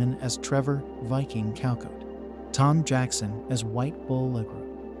Bateman as Trevor Viking 𝐾𝐢𝐿, Tom Jackson as White Bull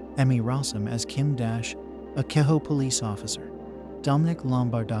𝐿egru, Emmy Rossum as Kim-, a Kehoe police officer, Dominic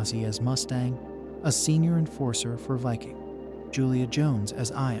Lombardozzi as Mustang, a senior enforcer for Viking, Julia Jones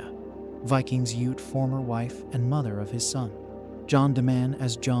as Aya, Viking's Ute former wife and mother of his son, John DeMann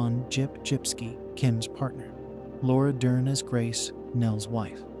as John Gypsky, Kim's partner, Laura Dern as Grace, Nels'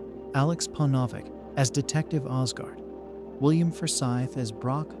 wife, Alex Paunovic as Detective Osgard, William Forsythe as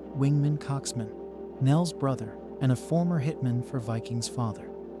Brock Wingman Coxman, Nels' brother and a former hitman for Viking's father,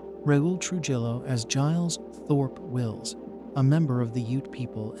 Raul Trujillo as Giles Thorpe Wills, a member of the Ute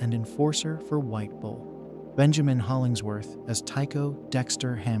people and enforcer for White Bull, Benjamin Hollingsworth as Tycho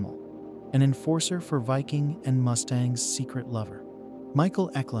Dexter Hamill, an enforcer for Viking and Mustang's secret lover,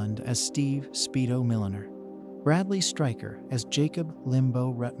 Michael Eklund as Steve Speedo Milliner, Bradley Stryker as Jacob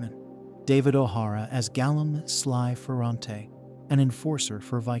Limbo Retman, David O'Hara as Gallum Sly Ferrante, an enforcer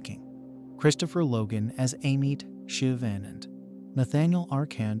for Viking, Christopher Logan as Amit Shivanand, Nathaniel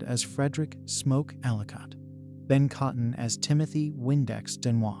Arcand as Frederick Smoke Ellicott, Ben Cotton as Timothy Windex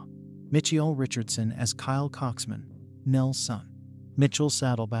Denois, Mitchell Richardson as Kyle Coxman, Nels' son, Mitchell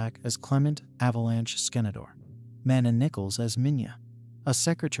Saddleback as Clement Avalanche Skenador, Manna Nichols as Minya, a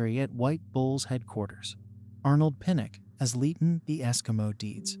secretary at White Bull's headquarters, Arnold Pinnock as Leighton the Eskimo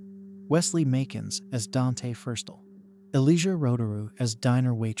Deeds, Wesley Makins as Dante Firstel, Elijah Roderu as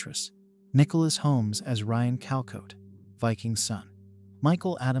diner waitress, Nicholas Holmes as Ryan Calcote, Viking's son,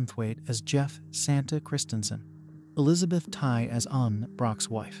 Michael Adamthwaite as Jeff Santa Christensen, Elizabeth Ty as Ann, Brock's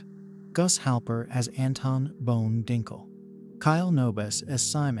wife, Gus Halper as Anton Bone Dinkle, Kyle Nobes as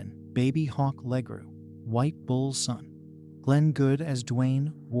Simon, Baby Hawk 𝐿egru, White Bull's son, Glenn Good as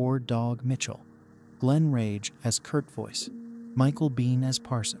Dwayne War Dog Mitchell, Glenn Rage as Kurt Voice, Michael Bean as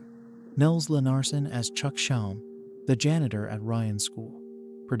Parson, Nels Lenarson as Chuck Schaum, the janitor at Ryan's school.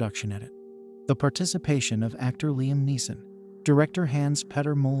 Production edit. The participation of actor Liam Neeson, director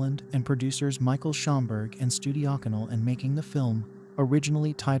Hans-Petter Moland, and producers Michael Schomburg and Studi Ockenel in making the film,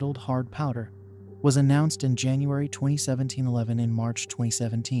 originally titled Hard Powder, was announced in January 2017-11 in March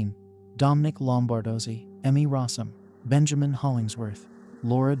 2017. Dominic Lombardozzi, Emmy Rossum, Benjamin Hollingsworth,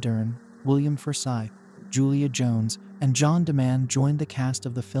 Laura Dern, William Forsythe, Julia Jones, and John DeMann joined the cast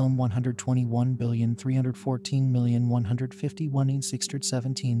of the film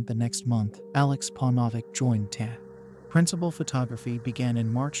 121,314,151,617 the next month. Alex Paunovic joined TAN. Principal photography began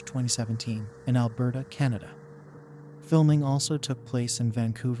in March 2017 in Alberta, Canada. Filming also took place in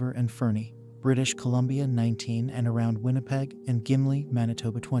Vancouver and Fernie, British Columbia 19 and around Winnipeg and Gimli,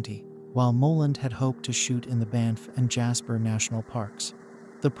 Manitoba 20. while Moland had hoped to shoot in the Banff and Jasper National Parks.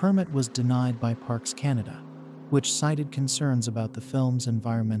 The permit was denied by Parks Canada, which cited concerns about the film's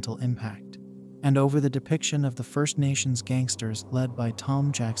environmental impact and over the depiction of the First Nations gangsters led by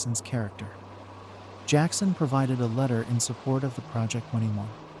Tom Jackson's character. Jackson provided a letter in support of the project when he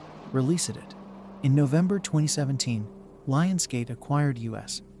released it. In November 2017, Lionsgate acquired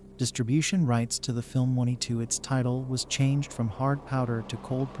U.S. distribution rights to the film 22. Its title was changed from Hard Powder to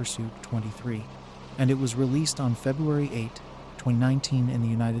Cold Pursuit 23, and it was released on February 8, 2019 in the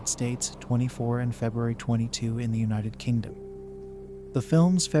United States, 24 and February 22 in the United Kingdom. The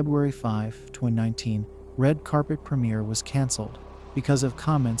film's February 5, 2019 red carpet premiere was cancelled because of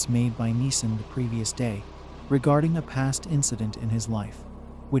comments made by Neeson the previous day regarding a past incident in his life,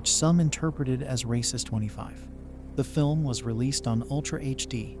 which some interpreted as racist. 25. The film was released on Ultra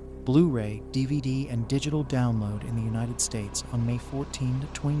HD, Blu-ray, DVD, and digital download in the United States on May 14,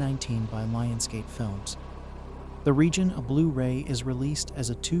 2019 by Lionsgate Films. The region of Blu-ray is released as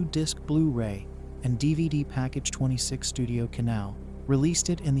a 2-disc Blu-ray and DVD package. 26 Studio Canal released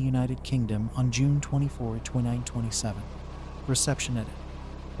it in the United Kingdom on June 24, 2027. Reception edit.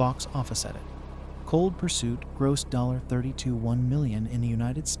 Box office edit. Cold Pursuit grossed $32.1 million in the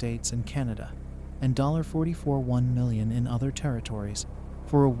United States and Canada and $44.1 million in other territories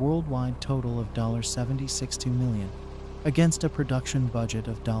for a worldwide total of $76.2 million against a production budget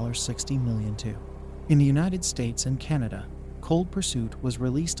of $60 million too. In the United States and Canada, Cold Pursuit was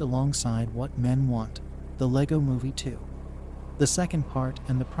released alongside What Men Want, the Lego Movie 2, the second part,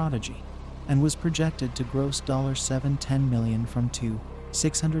 and The Prodigy, and was projected to gross $710 million from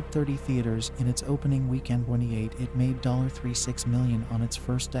 630 theaters in its opening weekend. 28 It made $36 million on its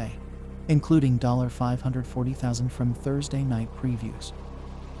first day, including $540,000 from Thursday night previews.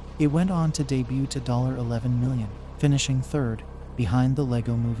 It went on to debut to $11 million, finishing third, behind the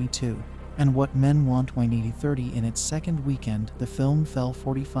Lego Movie 2 and What Men Want. 30 in its second weekend, the film fell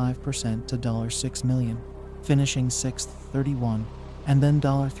 45% to $6 million, finishing sixth, 31, and then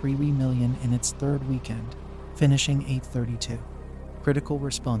 $3 million in its third weekend, finishing 832. Critical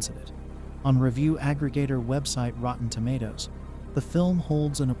response to it. On review aggregator website Rotten Tomatoes, the film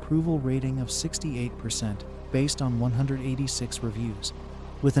holds an approval rating of 68% based on 186 reviews,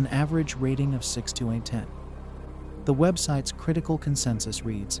 with an average rating of 6/10. The website's critical consensus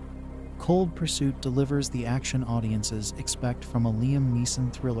reads, Cold Pursuit delivers the action audiences expect from a Liam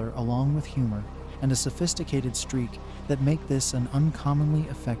Neeson thriller along with humor and a sophisticated streak that make this an uncommonly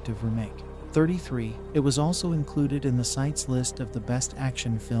effective remake. 33. It was also included in the site's list of the best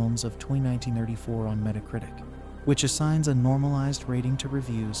action films of 1934 on Metacritic, which assigns a normalized rating to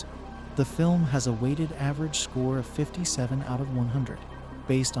reviews. The film has a weighted average score of 57 out of 100,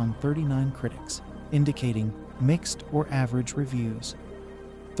 based on 39 critics, indicating mixed or average reviews.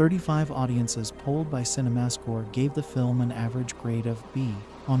 35 audiences polled by CinemaScore gave the film an average grade of B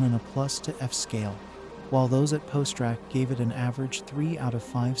on an A+ to F scale, while those at PostRac gave it an average 3 out of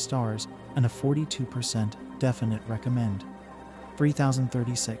 5 stars and a 42% definite recommend.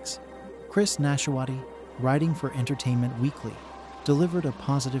 3036. Chris Nashawati, writing for Entertainment Weekly, delivered a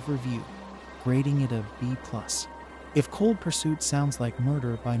positive review, grading it a B+. If Cold Pursuit sounds like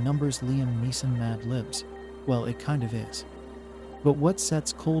Murder by Numbers Liam Neeson Mad Libs, well, it kind of is. But what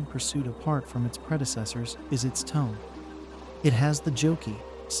sets Cold Pursuit apart from its predecessors is its tone. It has the jokey,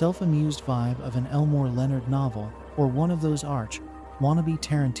 self-amused vibe of an Elmore Leonard novel or one of those wannabe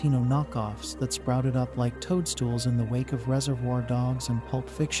Tarantino knockoffs that sprouted up like toadstools in the wake of Reservoir Dogs and Pulp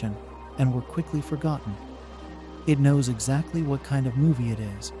Fiction and were quickly forgotten. It knows exactly what kind of movie it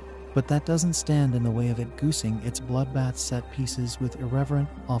is, but that doesn't stand in the way of it goosing its bloodbath set pieces with irreverent,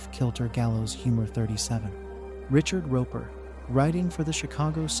 off-kilter gallows humor. 37. Richard Roper, writing for the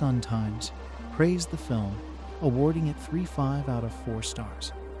Chicago Sun-Times, praised the film, awarding it 3/5 out of 4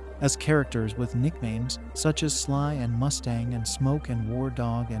 stars. As characters with nicknames such as Sly and Mustang and Smoke and War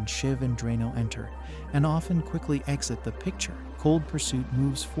Dog and Shiv and Drano enter, and often quickly exit the picture, Cold Pursuit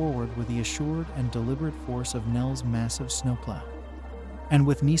moves forward with the assured and deliberate force of Nell's massive snowplow. And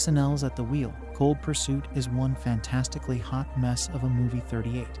with Neeson at the wheel, Cold Pursuit is one fantastically hot mess of a movie.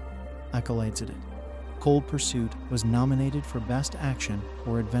 38. Accolades it. Cold Pursuit was nominated for Best Action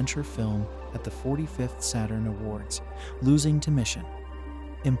or Adventure Film at the 45th Saturn Awards, losing to Mission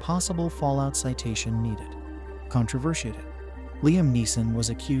Impossible. Fallout citation needed. Controversy. Liam Neeson was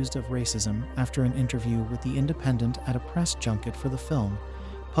accused of racism after an interview with The Independent at a press junket for the film,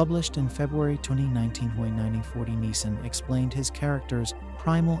 published in February 2019. 1940 Neeson explained his character's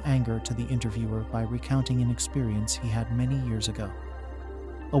primal anger to the interviewer by recounting an experience he had many years ago.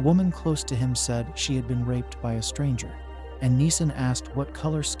 A woman close to him said she had been raped by a stranger, and Neeson asked what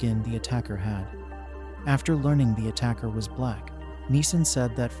color skin the attacker had. After learning the attacker was black, Neeson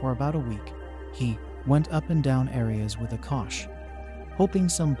said that for about a week, he went up and down areas with 𝐿𝐵𝐾𝐲, hoping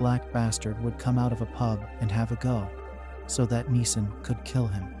some black bastard would come out of a pub and have a go, so that Neeson could kill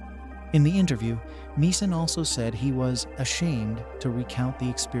him. In the interview, Neeson also said he was ashamed to recount the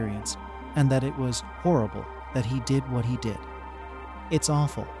experience and that it was horrible that he did what he did. It's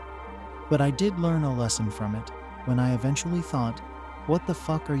awful. But I did learn a lesson from it when I eventually thought, what the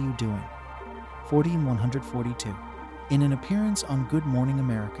fuck are you doing? 14142. In an appearance on Good Morning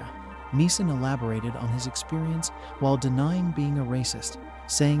America, Neeson elaborated on his experience while denying being a racist,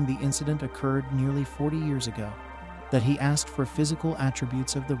 saying the incident occurred nearly 40 years ago, that he asked for physical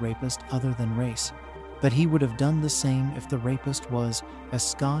attributes of the rapist other than race, that he would have done the same if the rapist was a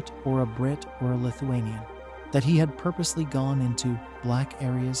Scot or a Brit or a Lithuanian, that he had purposely gone into black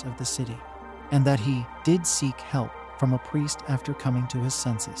areas of the city, and that he did seek help from a priest after coming to his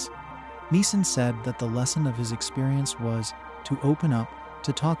senses. Neeson said that the lesson of his experience was to open up,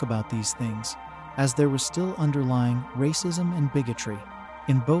 to talk about these things, as there was still underlying racism and bigotry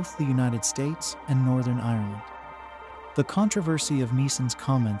in both the United States and Northern Ireland. The controversy of Neeson's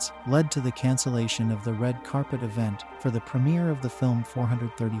comments led to the cancellation of the red carpet event for the premiere of the film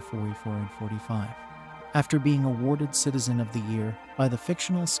 434-45. After being awarded Citizen of the Year by the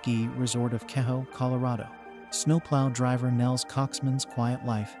fictional ski resort of 𝐾𝐬, Colorado, snowplow driver Nels Coxman's quiet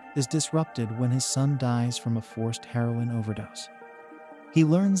life is disrupted when his son dies from a forced heroin overdose. He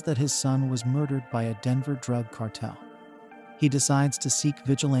learns that his son was murdered by a Denver drug cartel. He decides to seek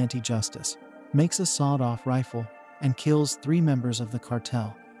vigilante justice, makes a sawed-off rifle, and kills 3 members of the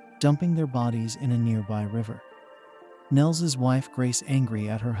cartel, dumping their bodies in a nearby river. Nels's wife Grace, angry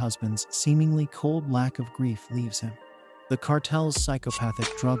at her husband's seemingly cold lack of grief, leaves him. The cartel's psychopathic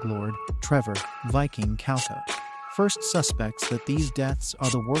drug lord, Trevor 𝐌𝐸𝐾𝐿 𝐂𝐫𝐢𝐞, first suspects that these deaths are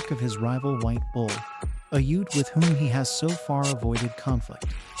the work of his rival White Bull, a youth with whom he has so far avoided conflict.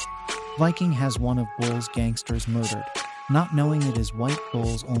 𝐌𝐸𝐾𝐿 has one of Bull's gangsters murdered, not knowing it is White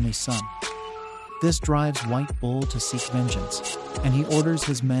Bull's only son. This drives White Bull to seek vengeance, and he orders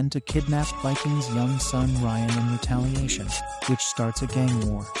his men to kidnap 𝐌𝐸𝐾𝐿's young son Ryan in retaliation, which starts a gang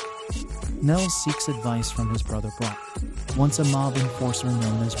war. Nels seeks advice from his brother Brock, once a mob enforcer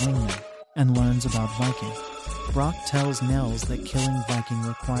known as Wingman, and learns about 𝐌𝐸𝐾𝐿. Brock tells Nels that killing 𝐌𝐸𝐾𝐿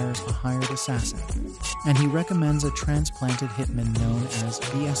requires a hired assassin, and he recommends a transplanted hitman known as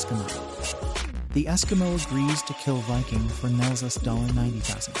the Eskimo. The Eskimo agrees to kill 𝐌𝐸𝐾𝐿 for Nels'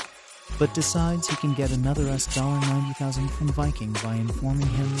 $90,000. But decides he can get another $90,000 from 𝐌𝐸𝐾𝐿 by informing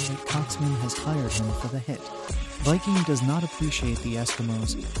him that Coxman has hired him for the hit. 𝐌𝐸𝐾𝐿 does not appreciate the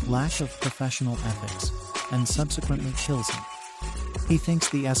Eskimos' lack of professional ethics and subsequently kills him. He thinks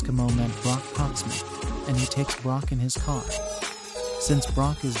the Eskimo meant Brock Coxman, and he takes Brock in his car. Since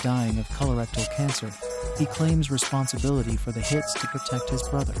Brock is dying of colorectal cancer, he claims responsibility for the hits to protect his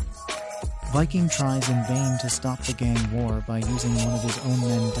brother. 𝐌𝐸𝐾𝐿 tries in vain to stop the gang war by using one of his own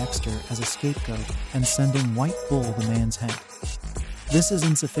men, Dexter, as a scapegoat and sending White Bull the man's head. This is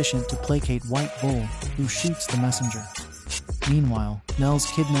insufficient to placate White Bull, who shoots the messenger. Meanwhile, Nels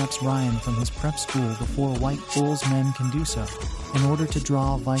kidnaps Ryan from his prep school before White Bull's men can do so, in order to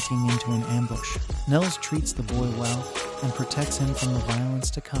draw 𝐌𝐸𝐾𝐿 into an ambush. Nels treats the boy well and protects him from the violence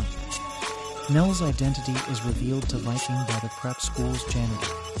to come. Nels' identity is revealed to 𝐌𝐸𝐾𝐿 by the prep school's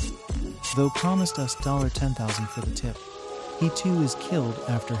janitor. Though promised us $10,000 for the tip, he too is killed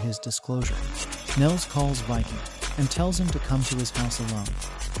after his disclosure. Nels calls 𝐌𝐸𝐾𝐿 and tells him to come to his house alone,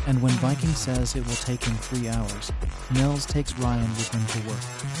 and when 𝐌𝐸𝐾𝐿 says it will take him 3 hours, Nels takes Ryan with him to work.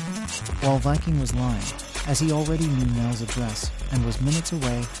 While 𝐌𝐸𝐾𝐿 was lying, as he already knew Nels' address and was minutes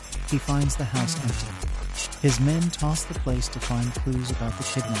away, he finds the house empty. His men toss the place to find clues about the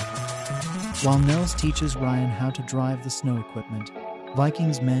kidnapping. While Nels teaches Ryan how to drive the snow equipment,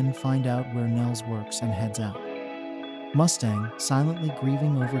 𝐌𝐸𝐾𝐿's men find out where Nels works and heads out. Mustang, silently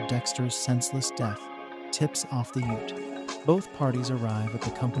grieving over Dexter's senseless death, tips off the ute. Both parties arrive at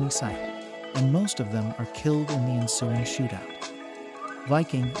the company site, and most of them are killed in the ensuing shootout.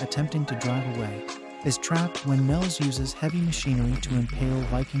 𝐷𝐸𝐾𝐿, attempting to drive away, is trapped when Nels uses heavy machinery to impale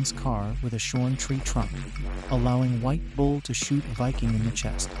𝐷𝐸𝐾𝐿's car with a shorn tree trunk, allowing White Bull to shoot 𝐷𝐸𝐾𝐿 in the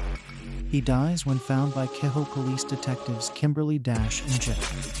chest. He dies when found by 𝐾𝐬 police detectives Kimberly Dash and Jet.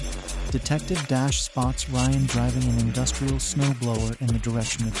 Detective Dash spots Ryan driving an industrial snowblower in the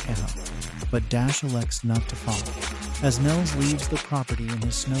direction of 𝐾𝐬, but Dash elects not to follow. As Nels leaves the property in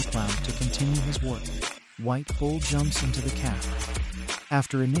his snowplow to continue his work, White Bull jumps into the cab.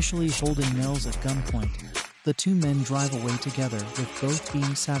 After initially holding Nels at gunpoint, The two men drive away together, with both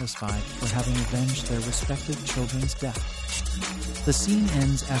being satisfied for having avenged their respective children's death. The scene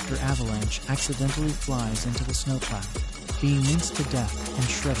ends after Avalanche accidentally flies into the snowplow, being minced to death and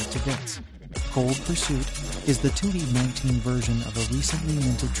shredded to bits. Cold Pursuit is the 2019 version of a recently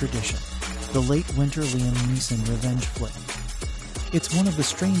minted tradition, the late winter Liam Neeson revenge flick. It's one of the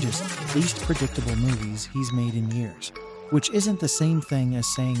strangest, least predictable movies he's made in years, which isn't the same thing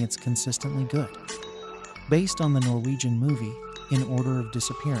as saying it's consistently good. Based on the Norwegian movie In Order of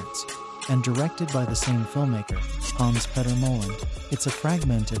Disappearance, and directed by the same filmmaker, Hans Petter Moland, it's a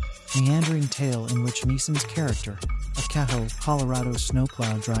fragmented, meandering tale in which Neeson's character, a Cajo, Colorado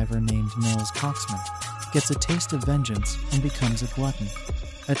snowplow driver named Nils Coxman, gets a taste of vengeance and becomes a glutton.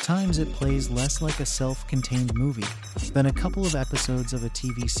 At times it plays less like a self-contained movie than a couple of episodes of a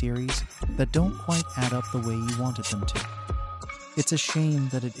TV series that don't quite add up the way you wanted them to. It's a shame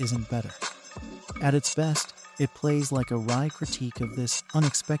that it isn't better. At its best, it plays like a wry critique of this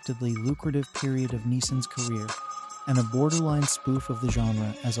unexpectedly lucrative period of Neeson's career and a borderline spoof of the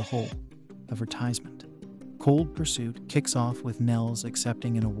genre as a whole. Advertisement. Cold Pursuit kicks off with Nels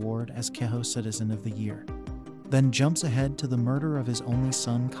accepting an award as Keho Citizen of the Year, then jumps ahead to the murder of his only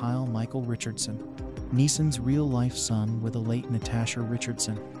son Kyle Michael Richardson, Neeson's real-life son with a late Natasha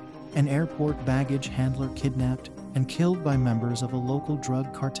Richardson, an airport baggage handler kidnapped and killed by members of a local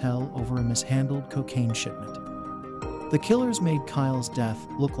drug cartel over a mishandled cocaine shipment. The killers made Kyle's death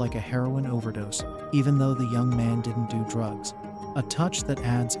look like a heroin overdose, even though the young man didn't do drugs, a touch that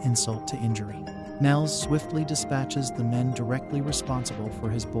adds insult to injury. Nels swiftly dispatches the men directly responsible for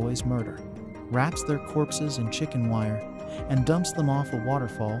his boy's murder, wraps their corpses in chicken wire, and dumps them off a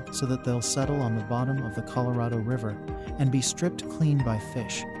waterfall so that they'll settle on the bottom of the Colorado River and be stripped clean by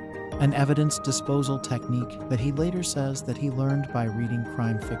fish, an evidence disposal technique that he later says that he learned by reading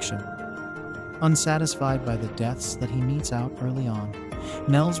crime fiction. Unsatisfied by the deaths that he meets out early on,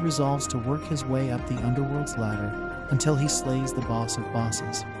 Nels resolves to work his way up the underworld's ladder until he slays the boss of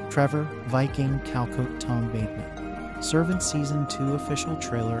bosses, Trevor Viking Calcote Tom Bateman. Servant Season 2 official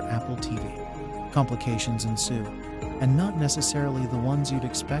trailer, Apple TV. Complications ensue, and not necessarily the ones you'd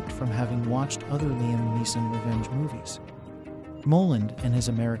expect from having watched other Liam Neeson revenge movies. Moland and his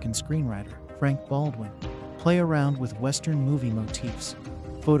American screenwriter, Frank Baldwin, play around with Western movie motifs,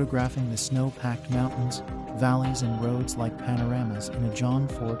 photographing the snow-packed mountains, valleys, and roads like panoramas in a John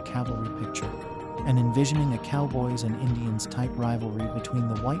Ford cavalry picture, and envisioning a cowboys and Indians type rivalry between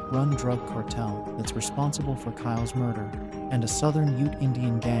the White Run drug cartel that's responsible for Kyle's murder and a southern Ute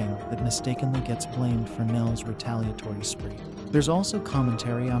Indian gang that mistakenly gets blamed for Nels' retaliatory spree. There's also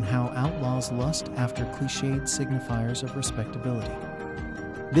commentary on how outlaws lust after cliched signifiers of respectability.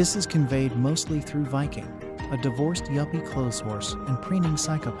 This is conveyed mostly through Viking, a divorced yuppie clothes horse and preening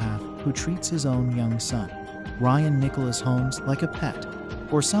psychopath who treats his own young son, Ryan Nicholas Holmes, like a pet,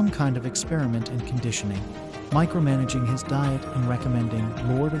 or some kind of experiment in conditioning, micromanaging his diet and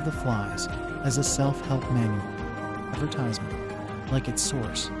recommending Lord of the Flies as a self-help manual. Advertisement. Like its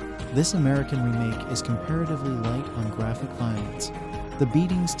source, this American remake is comparatively light on graphic violence. The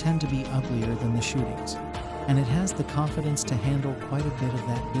beatings tend to be uglier than the shootings, and it has the confidence to handle quite a bit of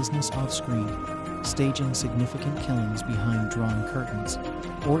that business off-screen, staging significant killings behind drawn curtains,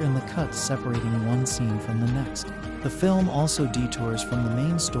 or in the cuts separating one scene from the next. The film also detours from the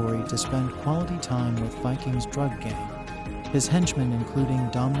main story to spend quality time with Viking's drug gang, his henchmen including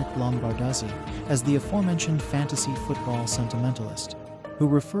Dominic Lombardozzi as the aforementioned fantasy football sentimentalist, who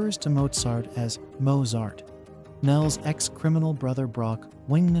refers to Mozart as Mozart, Nels' ex-criminal brother Brock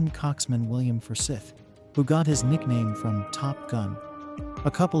Wingman Coxman William Forsyth, who got his nickname from Top Gun,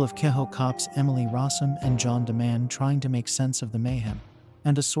 a couple of Keho cops Emily Rossum and John DeMann trying to make sense of the mayhem,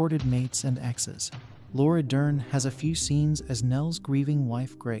 and assorted mates and exes. Laura Dern has a few scenes as Nels' grieving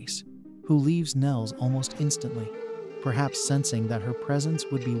wife Grace, who leaves Nels almost instantly, perhaps sensing that her presence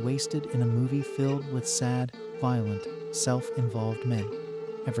would be wasted in a movie filled with sad, violent, self-involved men.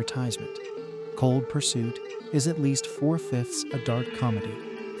 Advertisement. Cold Pursuit is at least 4/5 a dark comedy,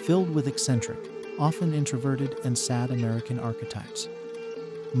 filled with eccentric, often introverted and sad American archetypes.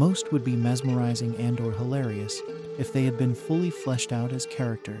 Most would be mesmerizing and/or hilarious if they had been fully fleshed out as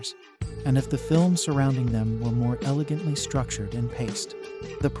characters, and if the film surrounding them were more elegantly structured and paced.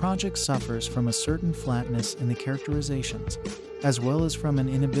 The project suffers from a certain flatness in the characterizations, as well as from an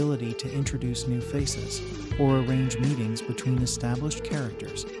inability to introduce new faces or arrange meetings between established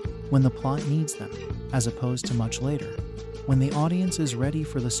characters when the plot needs them, as opposed to much later, when the audience is ready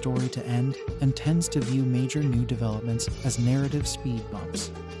for the story to end and tends to view major new developments as narrative speed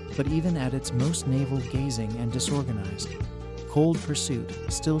bumps. But even at its most navel-gazing and disorganized, Cold Pursuit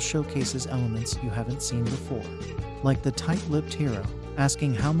still showcases elements you haven't seen before, like the tight-lipped hero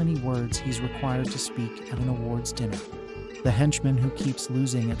asking how many words he's required to speak at an awards dinner, the henchman who keeps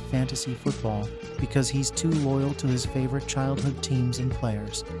losing at fantasy football because he's too loyal to his favorite childhood teams and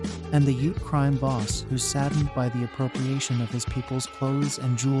players, and the Ute crime boss who's saddened by the appropriation of his people's clothes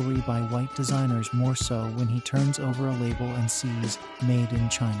and jewelry by white designers, more so when he turns over a label and sees "Made in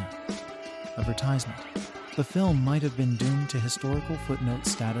China." Advertisement. The film might have been doomed to historical footnote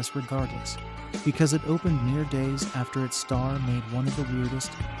status regardless, because it opened mere days after its star made one of the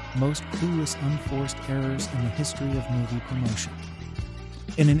weirdest, most clueless unforced errors in the history of movie promotion.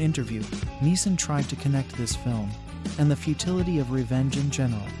 In an interview, Neeson tried to connect this film, and the futility of revenge in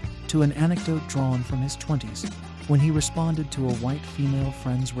general, to an anecdote drawn from his 20s, when he responded to a white female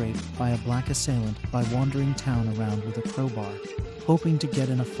friend's rape by a black assailant by wandering town around with a crowbar, hoping to get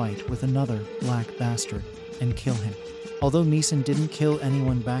in a fight with another black bastard and kill him. Although Neeson didn't kill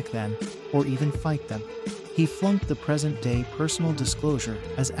anyone back then, or even fight them, he flunked the present-day personal disclosure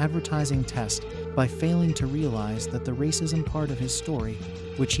as advertising test by failing to realize that the racism part of his story,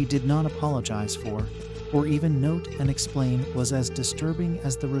 which he did not apologize for, or even note and explain, was as disturbing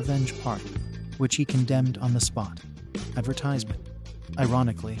as the revenge part, which he condemned on the spot. Advertisement.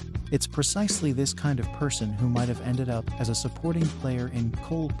 Ironically, it's precisely this kind of person who might have ended up as a supporting player in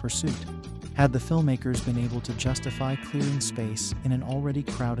Cold Pursuit, had the filmmakers been able to justify clearing space in an already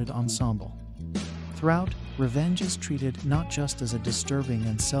crowded ensemble. Throughout, revenge is treated not just as a disturbing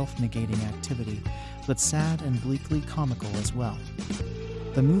and self-negating activity, but sad and bleakly comical as well.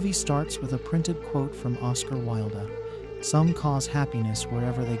 The movie starts with a printed quote from Oscar Wilde: "Some cause happiness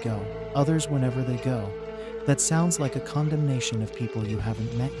wherever they go, others whenever they go." That sounds like a condemnation of people you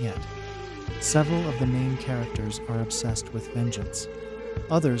haven't met yet. Several of the main characters are obsessed with vengeance.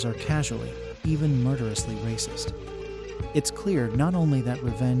 Others are casually, even murderously racist. It's clear not only that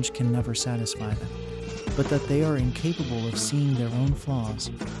revenge can never satisfy them, but that they are incapable of seeing their own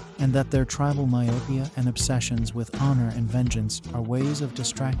flaws, and that their tribal myopia and obsessions with honor and vengeance are ways of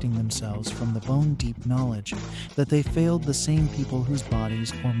distracting themselves from the bone-deep knowledge that they failed the same people whose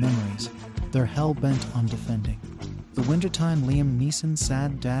bodies or memories they're hell-bent on defending. The wintertime Liam Neeson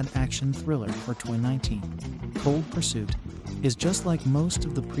sad dad action thriller for 2019, Cold Pursuit, is just like most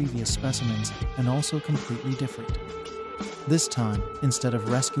of the previous specimens and also completely different. This time, instead of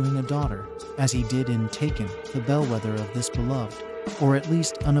rescuing a daughter, as he did in Taken, the bellwether of this beloved, or at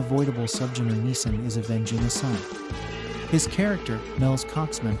least unavoidable subgenre, Neeson is avenging a son. His character, Nels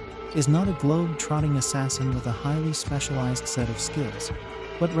Coxman, is not a globe-trotting assassin with a highly specialized set of skills,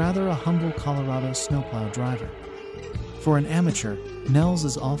 but rather a humble Colorado snowplow driver. For an amateur, Nels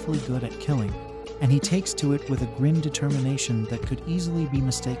is awfully good at killing, and he takes to it with a grim determination that could easily be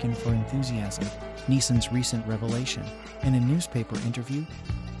mistaken for enthusiasm. Neeson's recent revelation, in a newspaper interview,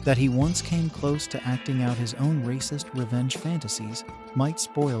 that he once came close to acting out his own racist revenge fantasies might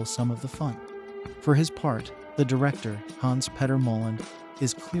spoil some of the fun. For his part, the director, Hans-Peter Molland,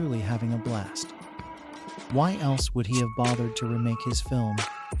 is clearly having a blast. Why else would he have bothered to remake his film,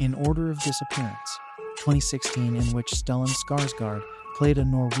 In Order of Disappearance, 2016, in which Stellan Skarsgård played a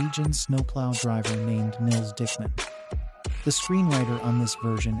Norwegian snowplow driver named Nils Dickman? The screenwriter on this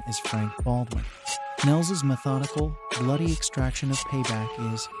version is Frank Baldwin. Nels's methodical, bloody extraction of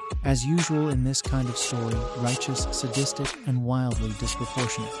payback is, as usual in this kind of story, righteous, sadistic, and wildly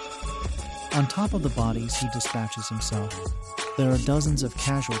disproportionate. On top of the bodies he dispatches himself, there are dozens of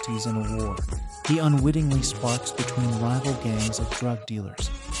casualties in a war he unwittingly sparks between rival gangs of drug dealers.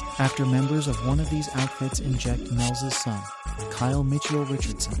 After members of one of these outfits inject Nels's son, Kyle Mitchell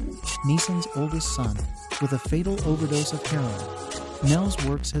Richardson, Neeson's oldest son, with a fatal overdose of heroin, Nels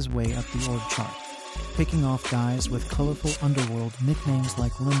works his way up the org chart, picking off guys with colorful underworld nicknames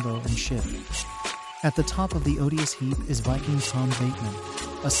like Limbo and Shiv. At the top of the odious heap is Viking Tom Bateman,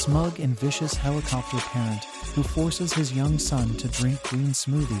 a smug and vicious helicopter parent who forces his young son to drink green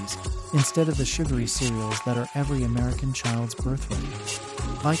smoothies instead of the sugary cereals that are every American child's birthright.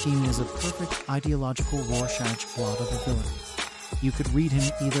 Viking is a perfect ideological Rorschach blot of a villain. You could read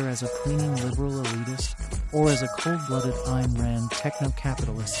him either as a preening liberal elitist or as a cold-blooded Ayn Rand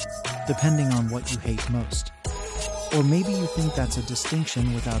techno-capitalist, depending on what you hate most. Or maybe you think that's a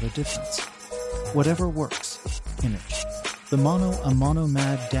distinction without a difference. Whatever works. Image. The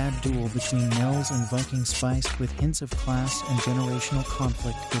mono-mad dad duel between Nels and Viking, spiced with hints of class and generational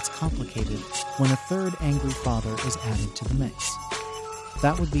conflict, gets complicated when a third angry father is added to the mix.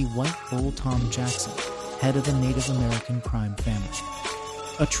 That would be White Bull Tom Jackson, head of the Native American crime family.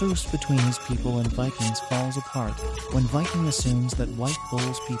 A truce between his people and Vikings falls apart when Viking assumes that White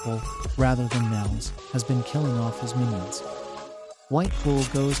Bull's people, rather than Nels, has been killing off his minions. White Bull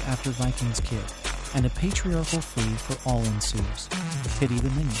goes after Viking's kid, and a patriarchal free for all ensues. Pity the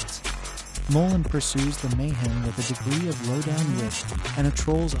minions. Mullen pursues the mayhem with a degree of low-down wit and a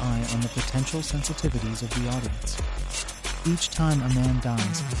troll's eye on the potential sensitivities of the audience. Each time a man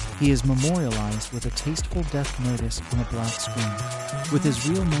dies, he is memorialized with a tasteful death notice on a black screen, with his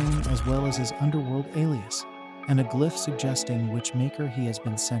real name as well as his underworld alias, and a glyph suggesting which maker he has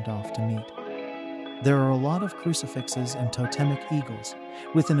been sent off to meet. There are a lot of crucifixes and totemic eagles,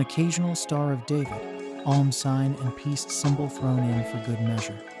 with an occasional Star of David, alms sign and peace symbol thrown in for good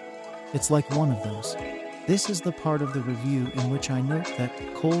measure. It's like one of those. This is the part of the review in which I note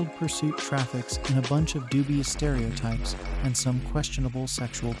that Cold Pursuit traffics in a bunch of dubious stereotypes and some questionable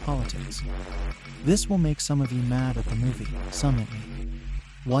sexual politics. This will make some of you mad at the movie, some at me.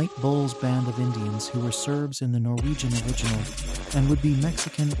 White Bull's band of Indians who were Serbs in the Norwegian original and would be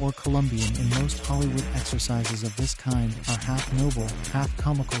Mexican or Colombian in most Hollywood exercises of this kind are half noble, half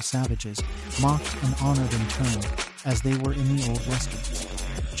comical savages, mocked and honored in turn, as they were in the old westerns.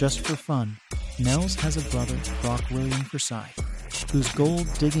 Just for fun, Nels has a brother, Brock William Forsyth, whose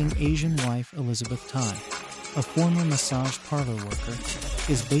gold-digging Asian wife, Elizabeth Ty, a former massage parlor worker,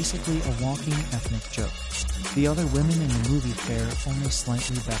 is basically a walking ethnic joke. The other women in the movie fare only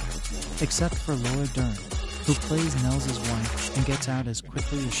slightly better, except for Laura Dern, who plays Nels' wife and gets out as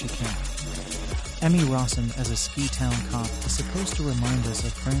quickly as she can. Emmy Rossum as a ski-town cop is supposed to remind us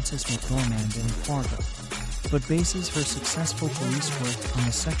of Frances McDormand in Fargo, but bases her successful police work on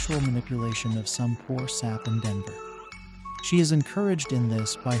the sexual manipulation of some poor sap in Denver. She is encouraged in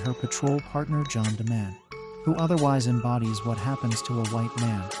this by her patrol partner John DeMann, who otherwise embodies what happens to a white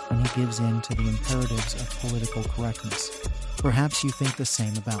man when he gives in to the imperatives of political correctness. Perhaps you think the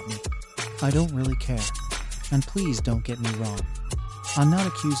same about me. I don't really care. And please don't get me wrong. I'm not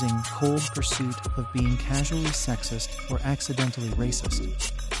accusing Cold Pursuit of being casually sexist or accidentally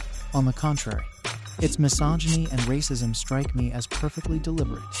racist. On the contrary, its misogyny and racism strike me as perfectly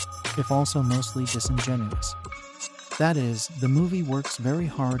deliberate, if also mostly disingenuous. That is, the movie works very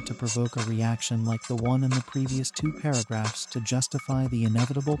hard to provoke a reaction like the one in the previous 2 paragraphs to justify the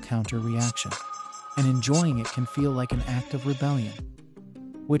inevitable counter-reaction, and enjoying it can feel like an act of rebellion,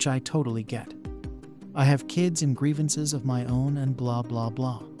 which I totally get. I have kids and grievances of my own and blah blah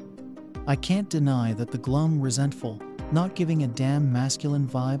blah. I can't deny that the glum, resentful, not giving a damn masculine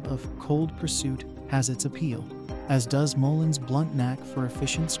vibe of Cold Pursuit has its appeal, as does Mullen's blunt knack for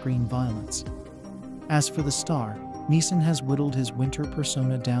efficient screen violence. As for the star, Neeson has whittled his winter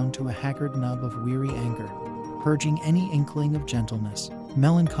persona down to a haggard nub of weary anger, purging any inkling of gentleness,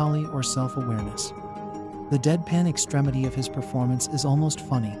 melancholy, or self-awareness. The deadpan extremity of his performance is almost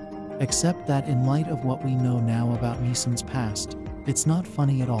funny, except that in light of what we know now about Neeson's past, it's not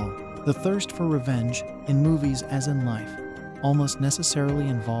funny at all. The thirst for revenge, in movies as in life, almost necessarily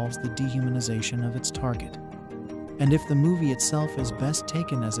involves the dehumanization of its target. And if the movie itself is best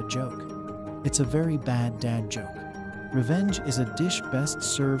taken as a joke, it's a very bad dad joke. Revenge is a dish best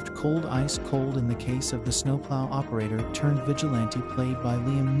served cold ice cold in the case of the snowplow operator turned vigilante played by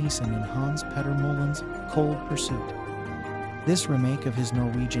Liam Neeson in Hans Petter Mullen's Cold Pursuit. This remake of his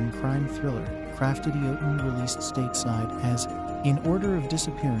Norwegian crime thriller, crafted Jotun released stateside as In Order of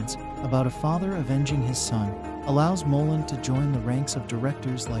Disappearance, about a father avenging his son, allows Mullen to join the ranks of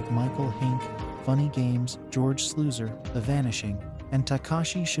directors like Michael Haneke, Funny Games, George Sluizer, The Vanishing, and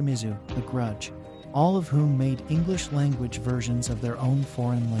Takashi Shimizu, The Grudge, all of whom made English-language versions of their own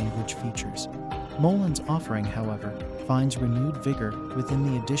foreign language features. Mullen's offering, however, finds renewed vigor within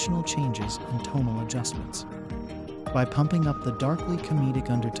the additional changes and tonal adjustments. By pumping up the darkly comedic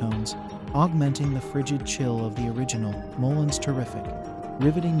undertones, augmenting the frigid chill of the original, Mullen's terrific,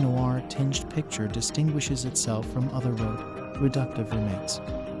 riveting noir-tinged picture distinguishes itself from other rote, reductive remakes.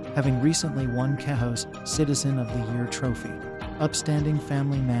 Having recently won Kehoe's Citizen of the Year trophy, upstanding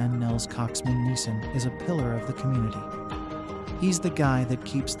family man Nels Coxman Neeson is a pillar of the community. He's the guy that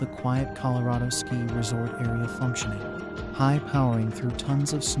keeps the quiet Colorado ski resort area functioning, high-powering through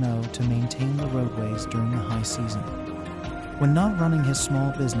tons of snow to maintain the roadways during the high season. When not running his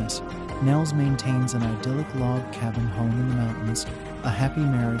small business, Nels maintains an idyllic log cabin home in the mountains, a happy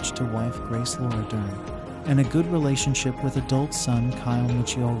marriage to wife Grace Laura Dern, and a good relationship with adult son Kyle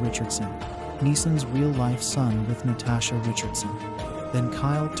Mitchell Richardson, Neeson's real-life son with Natasha Richardson. Then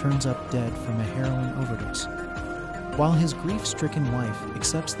Kyle turns up dead from a heroin overdose. While his grief-stricken wife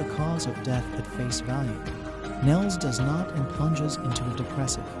accepts the cause of death at face value, Nels does not and plunges into a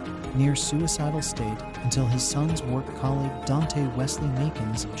depressive, near-suicidal state until his son's work colleague Dante Wesley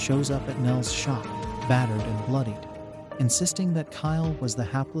Makins shows up at Nels' shop, battered and bloodied, insisting that Kyle was the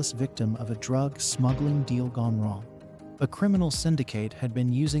hapless victim of a drug smuggling deal gone wrong. A criminal syndicate had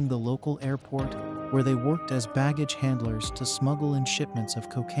been using the local airport where they worked as baggage handlers to smuggle in shipments of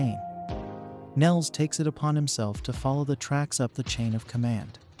cocaine. Nels takes it upon himself to follow the tracks up the chain of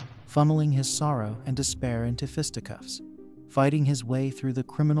command, funneling his sorrow and despair into fisticuffs, fighting his way through the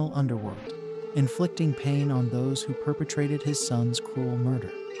criminal underworld, inflicting pain on those who perpetrated his son's cruel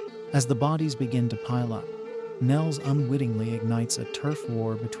murder. As the bodies begin to pile up, Nels unwittingly ignites a turf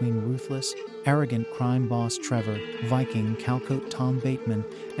war between ruthless, arrogant crime boss Trevor, Viking cowcoat Tom Bateman,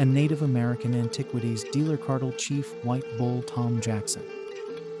 and Native American antiquities dealer cartel chief White Bull Tom Jackson.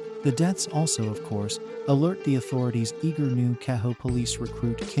 The deaths also, of course, alert the authorities' eager new 𝐾𝐢 police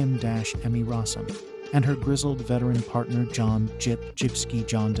recruit Kim-Emmy Rossum and her grizzled veteran partner John Gypsky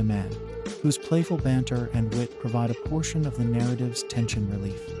John DeMann, whose playful banter and wit provide a portion of the narrative's tension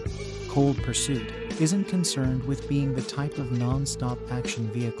relief. Cold Pursuit isn't concerned with being the type of non-stop action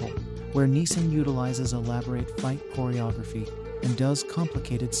vehicle where Neeson utilizes elaborate fight choreography and does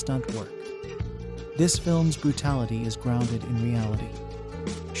complicated stunt work. This film's brutality is grounded in reality.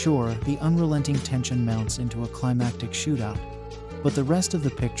 Sure, the unrelenting tension mounts into a climactic shootout, but the rest of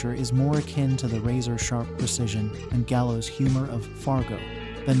the picture is more akin to the razor-sharp precision and gallows humor of Fargo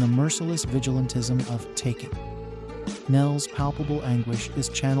than the merciless vigilantism of Taken. Nels' palpable anguish is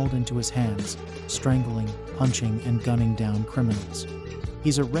channeled into his hands, strangling, punching, and gunning down criminals.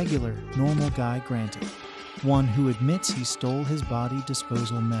 He's a regular, normal guy granted, one who admits he stole his body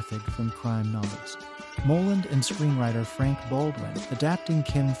disposal method from crime novels. Moland and screenwriter Frank Baldwin, adapting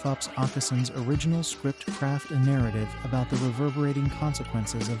Kim Phupps-Akeson's original script, craft a narrative about the reverberating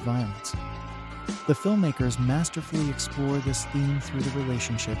consequences of violence. The filmmakers masterfully explore this theme through the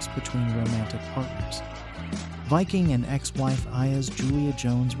relationships between romantic partners. Viking and ex-wife Aya's Julia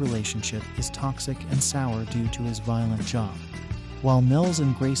Jones' relationship is toxic and sour due to his violent job, while Nels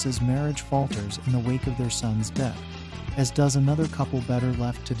and Grace's marriage falters in the wake of their son's death, as does another couple better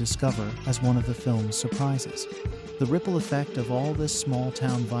left to discover as one of the film's surprises. The ripple effect of all this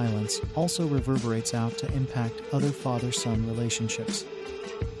small-town violence also reverberates out to impact other father-son relationships.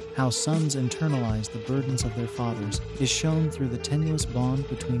 How sons internalize the burdens of their fathers is shown through the tenuous bond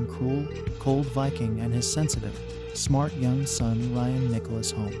between cruel, cold Viking and his sensitive, smart young son Ryan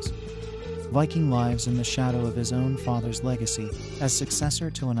Nicholas Holmes. Viking lives in the shadow of his own father's legacy as successor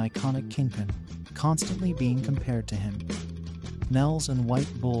to an iconic kingpin, constantly being compared to him. Nels and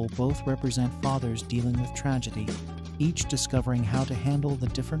White Bull both represent fathers dealing with tragedy, each discovering how to handle the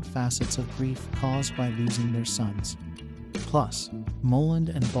different facets of grief caused by losing their sons. Plus, Moland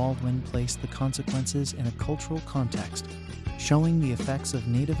and Baldwin place the consequences in a cultural context, showing the effects of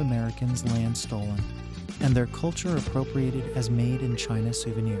Native Americans' land stolen, and their culture appropriated as made-in-China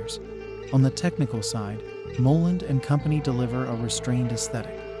souvenirs. On the technical side, Moland and company deliver a restrained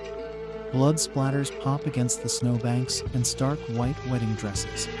aesthetic. Blood splatters pop against the snowbanks and stark white wedding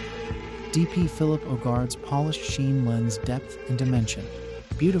dresses. DP Philip Ogard's polished sheen lends depth and dimension,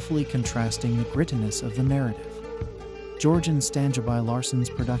 beautifully contrasting the grittiness of the narrative. Georgian Stanjaby Larson's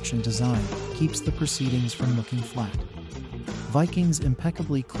production design keeps the proceedings from looking flat. Viking's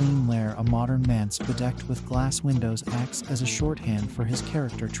impeccably clean lair, a modern manse bedecked with glass windows, acts as a shorthand for his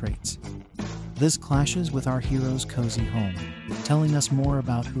character traits. This clashes with our hero's cozy home, telling us more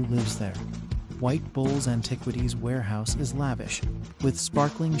about who lives there. White Bull's antiquities warehouse is lavish, with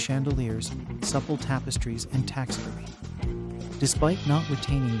sparkling chandeliers, supple tapestries, and taxidermy. Despite not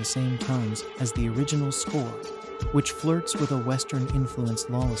retaining the same tones as the original score, which flirts with a Western-influenced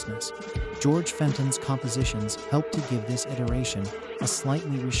lawlessness, George Fenton's compositions help to give this iteration a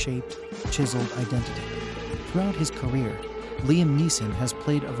slightly reshaped, chiseled identity. Throughout his career, Liam Neeson has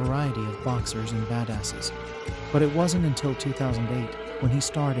played a variety of boxers and badasses, but it wasn't until 2008, when he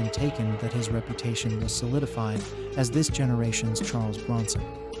starred in Taken, that his reputation was solidified as this generation's Charles Bronson.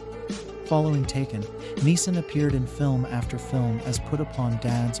 Following Taken, Neeson appeared in film after film as put-upon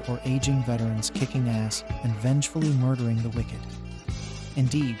dads or aging veterans kicking ass and vengefully murdering the wicked.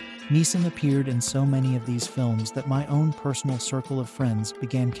 Indeed, Neeson appeared in so many of these films that my own personal circle of friends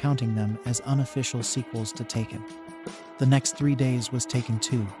began counting them as unofficial sequels to Taken. The Next 3 Days was Taken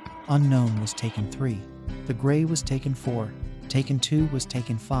 2, Unknown was Taken 3, The Grey was Taken 4, Taken 2 was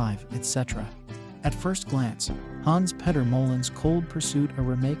Taken 5, etc. At first glance, Hans Petter Moland's Cold Pursuit, a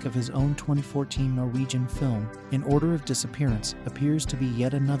remake of his own 2014 Norwegian film In Order of Disappearance, appears to be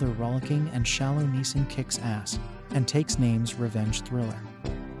yet another rollicking and shallow Neeson kicks ass and takes names revenge thriller.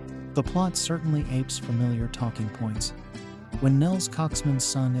 The plot certainly apes familiar talking points. When Nels Coxman's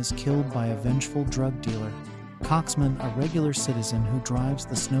son is killed by a vengeful drug dealer, Coxman, a regular citizen who drives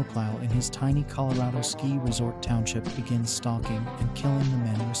the snowplow in his tiny Colorado ski resort township, begins stalking and killing the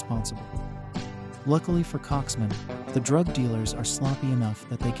men responsible. Luckily for Kovsman, the drug dealers are sloppy enough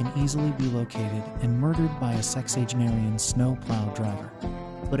that they can easily be located and murdered by a sexagenarian snowplow driver.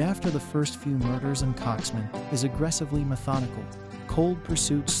 But after the first few murders and Kovsman is aggressively methodical, Cold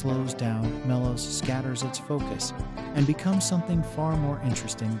Pursuit slows down, mellows, scatters its focus, and becomes something far more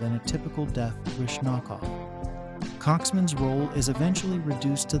interesting than a typical Death Wish knockoff. Kovsman's role is eventually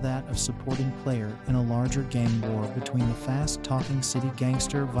reduced to that of supporting player in a larger gang war between the fast-talking city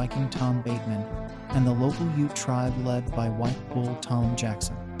gangster Viking Tom Bateman and the local Ute tribe led by White Bull Tom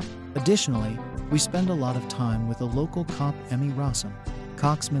Jackson. Additionally, we spend a lot of time with a local cop Emmy Rossum,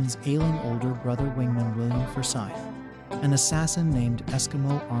 Kovsman's ailing older brother wingman William Forsyth, an assassin named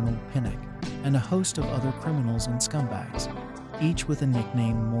Eskimo Arnold Pinnock, and a host of other criminals and scumbags, each with a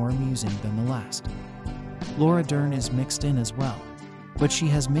nickname more amusing than the last. Laura Dern is mixed in as well, but she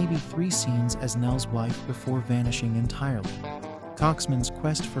has maybe 3 scenes as Nell's wife before vanishing entirely. Kovsman's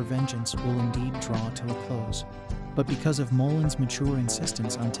quest for vengeance will indeed draw to a close, but because of Mullen's mature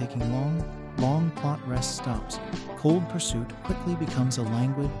insistence on taking long plot rest stops, Cold Pursuit quickly becomes a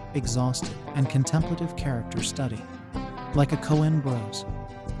languid, exhausted, and contemplative character study. Like a Coen Bros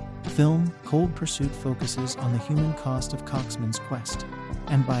film, Cold Pursuit focuses on the human cost of Kovsman's quest,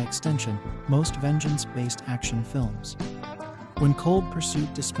 and by extension, most vengeance-based action films. When Cold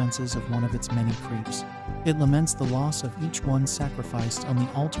Pursuit dispenses of one of its many creeps, it laments the loss of each one sacrificed on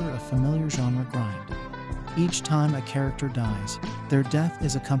the altar of familiar genre grind. Each time a character dies, their death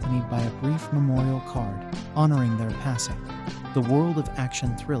is accompanied by a brief memorial card honoring their passing. The world of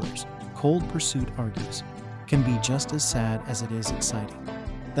action thrillers, Cold Pursuit argues, can be just as sad as it is exciting.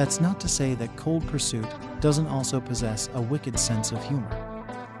 That's not to say that Cold Pursuit doesn't also possess a wicked sense of humor.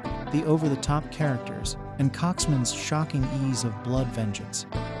 The over-the-top characters and Kovsman's shocking ease of blood vengeance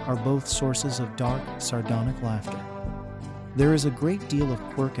are both sources of dark, sardonic laughter. There is a great deal of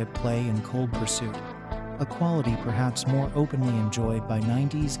quirk at play in Cold Pursuit, a quality perhaps more openly enjoyed by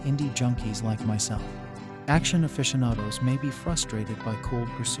 90s indie junkies like myself. Action aficionados may be frustrated by Cold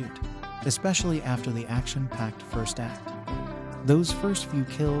Pursuit, especially after the action-packed first act. Those first few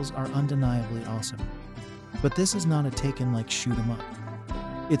kills are undeniably awesome, but this is not a Taken like shoot 'em up.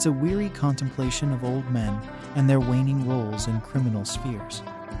 It's a weary contemplation of old men and their waning roles in criminal spheres.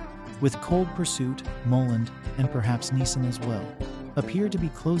 With Cold Pursuit, Mullen, and perhaps Neeson as well, appear to be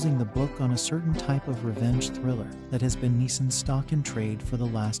closing the book on a certain type of revenge thriller that has been Neeson's stock in trade for the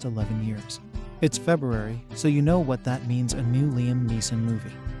last 11 years. It's February, so you know what that means: a new Liam Neeson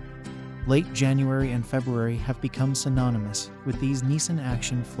movie. Late January and February have become synonymous with these Neeson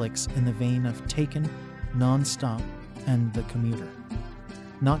action flicks in the vein of Taken, Non-Stop, and The Commuter.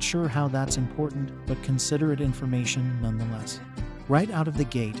 Not sure how that's important, but consider it information nonetheless. Right out of the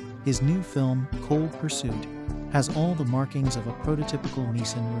gate, his new film, Cold Pursuit, has all the markings of a prototypical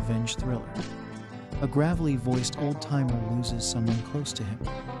Neeson revenge thriller. A gravelly voiced old-timer loses someone close to him.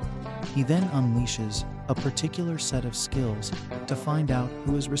 He then unleashes a particular set of skills to find out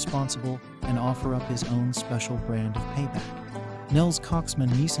who is responsible and offer up his own special brand of payback. Nels Kovsman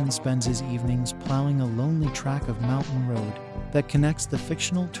Neeson spends his evenings plowing a lonely track of mountain road that connects the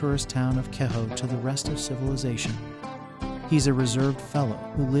fictional tourist town of 𝐾𝐲 to the rest of civilization. He's a reserved fellow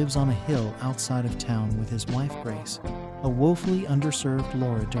who lives on a hill outside of town with his wife Grace, a woefully underserved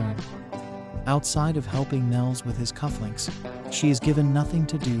Laura Dern. Outside of helping Nels with his cufflinks, she is given nothing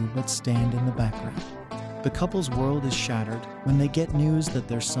to do but stand in the background. The couple's world is shattered when they get news that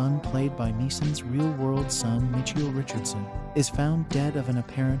their son, played by Neeson's real-world son Michael Richardson, is found dead of an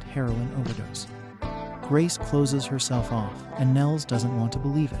apparent heroin overdose. Grace closes herself off, and Nels doesn't want to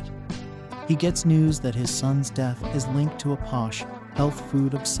believe it. He gets news that his son's death is linked to a posh, health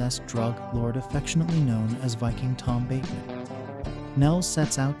food-obsessed drug lord affectionately known as Viking Tom Bateman. Nels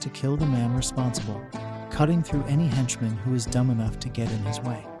sets out to kill the man responsible, cutting through any henchman who is dumb enough to get in his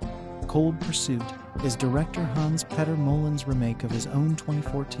way. Cold Pursuit is director Hans Petter Mullen's remake of his own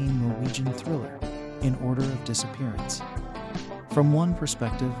 2014 Norwegian thriller, In Order of Disappearance. From one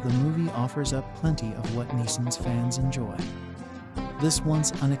perspective, the movie offers up plenty of what Neeson's fans enjoy. This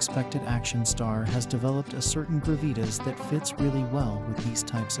once unexpected action star has developed a certain gravitas that fits really well with these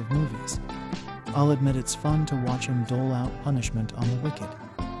types of movies. I'll admit it's fun to watch him dole out punishment on the wicked.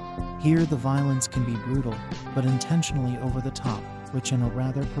 Here the violence can be brutal, but intentionally over the top, which in a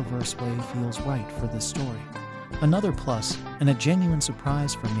rather perverse way feels right for this story. Another plus, and a genuine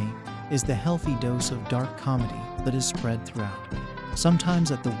surprise for me, is the healthy dose of dark comedy that is spread throughout,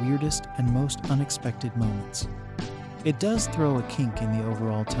 sometimes at the weirdest and most unexpected moments. It does throw a kink in the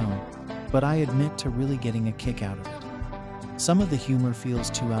overall tone, but I admit to really getting a kick out of it. Some of the humor feels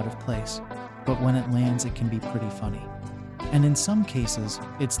too out of place, but when it lands it can be pretty funny. And in some cases,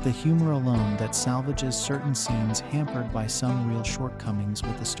 it's the humor alone that salvages certain scenes hampered by some real shortcomings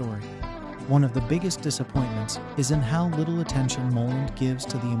with the story. One of the biggest disappointments is in how little attention Moland gives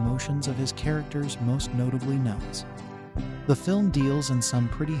to the emotions of his characters, most notably Nels. The film deals in some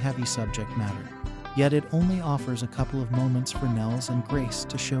pretty heavy subject matter, yet it only offers a couple of moments for Nels and Grace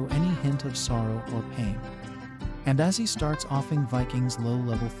to show any hint of sorrow or pain. And as he starts offing Vikings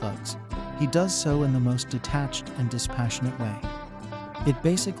low-level thugs, he does so in the most detached and dispassionate way. It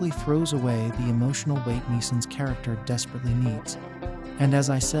basically throws away the emotional weight Neeson's character desperately needs. And as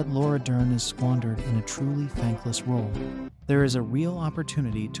I said, Laura Dern is squandered in a truly thankless role. There is a real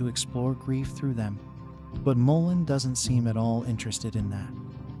opportunity to explore grief through them, but Moland doesn't seem at all interested in that.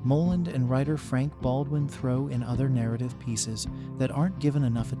 Moland and writer Frank Baldwin throw in other narrative pieces that aren't given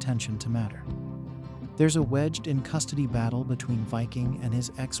enough attention to matter. There's a wedged-in-custody battle between Viking and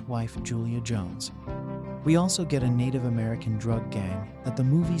his ex-wife Julia Jones. We also get a Native American drug gang that the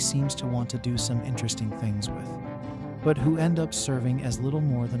movie seems to want to do some interesting things with, but who end up serving as little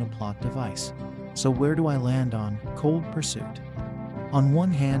more than a plot device. So where do I land on Cold Pursuit? On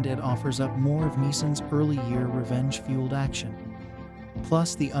one hand, it offers up more of Neeson's early-year revenge-fueled action.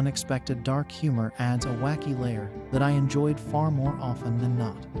 Plus, the unexpected dark humor adds a wacky layer that I enjoyed far more often than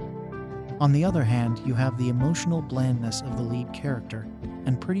not. On the other hand, you have the emotional blandness of the lead character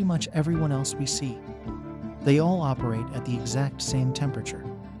and pretty much everyone else we see. They all operate at the exact same temperature.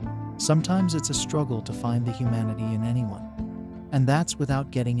 Sometimes it's a struggle to find the humanity in anyone. And that's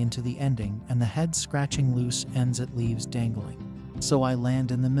without getting into the ending and the head-scratching loose ends it leaves dangling. So I land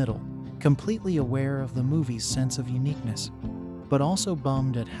in the middle, completely aware of the movie's sense of uniqueness, but also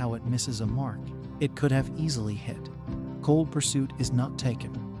bummed at how it misses a mark it could have easily hit. Cold Pursuit is not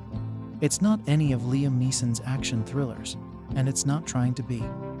taken. It's not any of Liam Neeson's action thrillers, and it's not trying to be.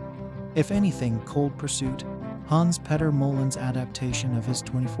 If anything, Cold Pursuit, Hans Petter Moland's adaptation of his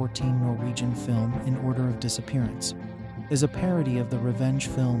 2014 Norwegian film In Order of Disappearance, is a parody of the revenge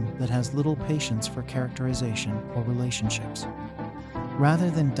film that has little patience for characterization or relationships.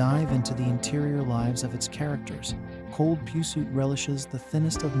 Rather than dive into the interior lives of its characters, Cold Pursuit relishes the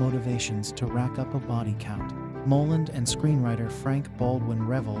thinnest of motivations to rack up a body count. Moland and screenwriter Frank Baldwin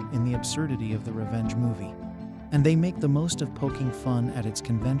revel in the absurdity of the revenge movie, and they make the most of poking fun at its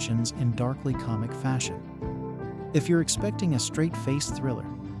conventions in darkly comic fashion. If you're expecting a straight-faced thriller,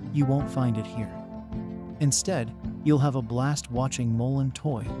 you won't find it here. Instead, you'll have a blast watching Moland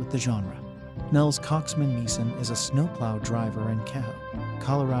toy with the genre. Nels Coxman Neeson is a snowplow driver and 𝐾𝐽,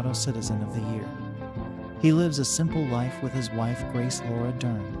 Colorado Citizen of the Year. He lives a simple life with his wife Grace Laura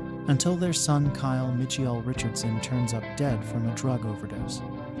Dern, until their son Kyle Mitchell Richardson turns up dead from a drug overdose.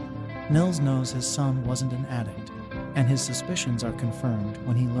 Nels knows his son wasn't an addict, and his suspicions are confirmed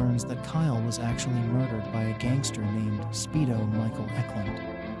when he learns that Kyle was actually murdered by a gangster named Speedo Michael Eklund.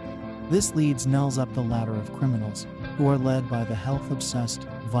 This leads Nels up the ladder of criminals, who are led by the health-obsessed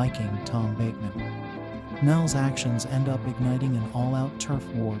Viking Tom Bateman. Nels' actions end up igniting an all-out turf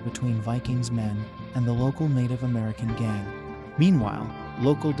war between Vikings men and the local Native American gang. Meanwhile,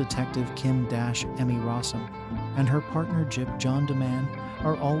 local detective Kim-Emmy Rossum and her partner Jip John DeMann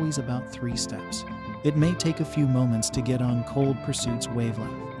are always about 3 steps. It may take a few moments to get on Cold Pursuit's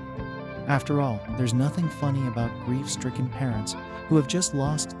wavelength. After all, there's nothing funny about grief-stricken parents who have just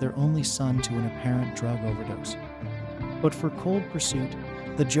lost their only son to an apparent drug overdose. But for Cold Pursuit,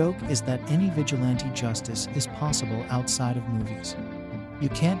 the joke is that any vigilante justice is possible outside of movies. You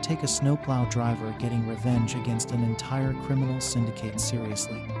can't take a snowplow driver getting revenge against an entire criminal syndicate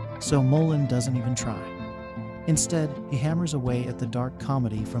seriously, so Moland doesn't even try. Instead, he hammers away at the dark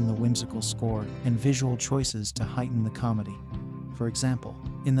comedy from the whimsical score and visual choices to heighten the comedy. For example,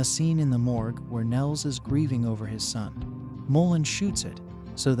 in the scene in the morgue where Nels is grieving over his son, Moland shoots it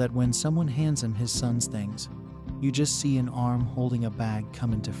so that when someone hands him his son's things, you just see an arm holding a bag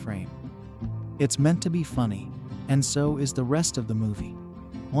come into frame. It's meant to be funny, and so is the rest of the movie.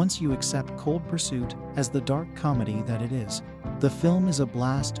 Once you accept Cold Pursuit as the dark comedy that it is, the film is a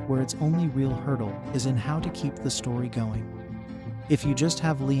blast where its only real hurdle is in how to keep the story going. If you just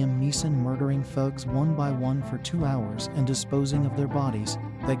have Liam Neeson murdering thugs one by one for 2 hours and disposing of their bodies,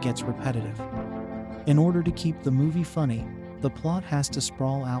 that gets repetitive. In order to keep the movie funny, the plot has to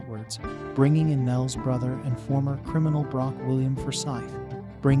sprawl outwards, bringing in Nels' brother and former criminal Brock William Forsyth,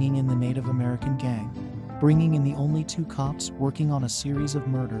 bringing in the Native American gang, bringing in the only 2 cops working on a series of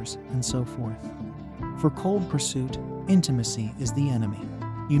murders, and so forth. For Cold Pursuit, intimacy is the enemy.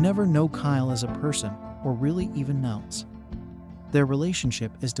 You never know Kyle as a person, or really even Nels. Their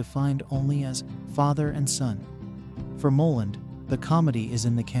relationship is defined only as father and son. For Moland, the comedy is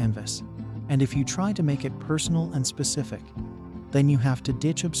in the canvas, And if you try to make it personal and specific, then you have to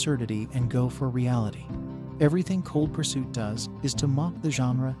ditch absurdity and go for reality. Everything Cold Pursuit does is to mock the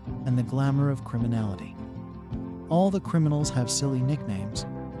genre and the glamour of criminality. All the criminals have silly nicknames,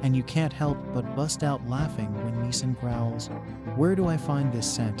 and you can't help but bust out laughing when Neeson growls, "Where do I find this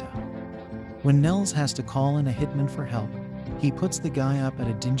Santa?" When Nels has to call in a hitman for help, he puts the guy up at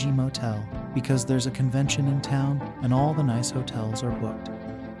a dingy motel because there's a convention in town and all the nice hotels are booked.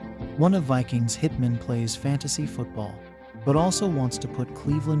 One of Vikings' hitmen plays fantasy football, but also wants to put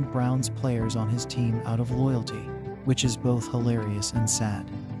Cleveland Browns players on his team out of loyalty, which is both hilarious and sad.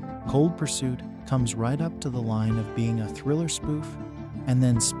 Cold Pursuit comes right up to the line of being a thriller spoof and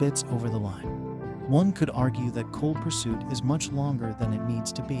then spits over the line. One could argue that Cold Pursuit is much longer than it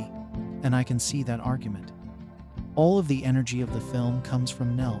needs to be, and I can see that argument. All of the energy of the film comes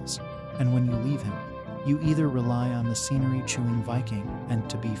from Nels, and when you leave him, you either rely on the scenery-chewing Viking, and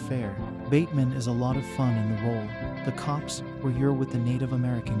to be fair, Bateman is a lot of fun in the role, the cops, or you're with the Native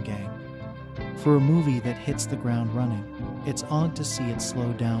American gang. For a movie that hits the ground running, it's odd to see it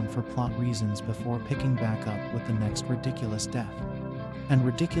slow down for plot reasons before picking back up with the next ridiculous death. And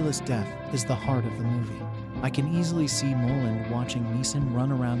ridiculous death is the heart of the movie. I can easily see Moland watching Neeson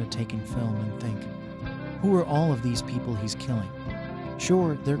run around a taken film and think, who are all of these people he's killing?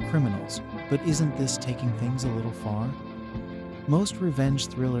 Sure, they're criminals, but isn't this taking things a little far? Most revenge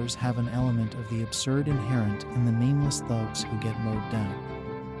thrillers have an element of the absurd inherent in the nameless thugs who get mowed down.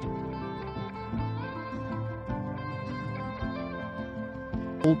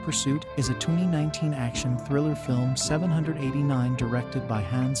 Cold Pursuit is a 2019 action thriller film 789 directed by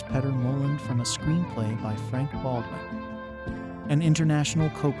Hans-Peter Moland from a screenplay by Frank Baldwin. An international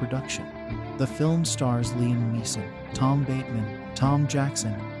co-production. The film stars Liam Neeson, Tom Bateman, Tom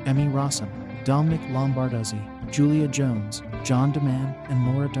Jackson, Emmy Rossum, Dominic Lombardozzi, Julia Jones, John DeMann, and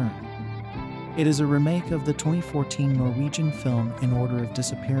Laura Dern. It is a remake of the 2014 Norwegian film In Order of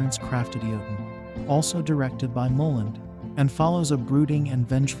Disappearance _𝐼𝐫𝐢𝐿, also directed by Moland, and follows a brooding and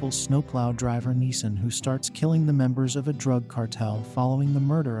vengeful snowplow driver Neeson who starts killing the members of a drug cartel following the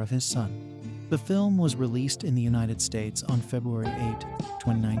murder of his son. The film was released in the United States on February 8,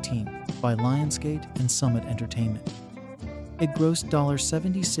 2019, by Lionsgate and Summit Entertainment. It grossed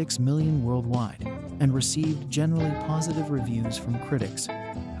 $76 million worldwide and received generally positive reviews from critics,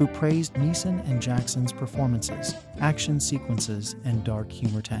 who praised Neeson and Jackson's performances, action sequences, and dark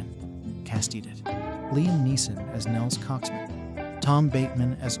humor. 10. Casted it. Liam Neeson as Nels Coxman, Tom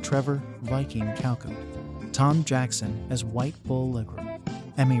Bateman as Trevor Viking 𝐾𝐢𝐿, Tom Jackson as White Bull Legro,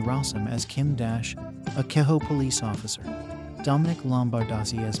 Emmy Rossum as Kim-a Kehoe police officer, Dominic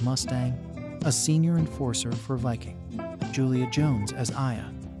Lombardozzi as Mustang, a senior enforcer for Viking, Julia Jones as Aya,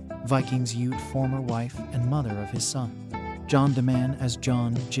 Viking's former wife and mother of his son, John DeMann as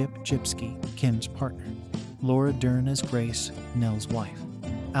John Gypsky, Kim's partner, Laura Dern as Grace, Nels' wife,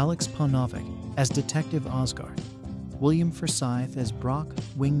 Alex Paunovic as Detective Osgard, William Forsythe as Brock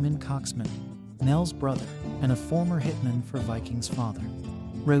Wingman Coxman, Nels' brother and a former hitman for Viking's father,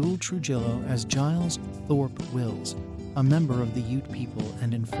 Raul Trujillo as Giles Thorpe Wills, a member of the Ute people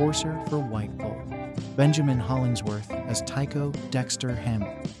and enforcer for White Bull, Benjamin Hollingsworth as Tycho Dexter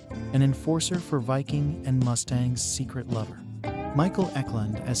Hamill, an enforcer for Viking and Mustang's secret lover, Michael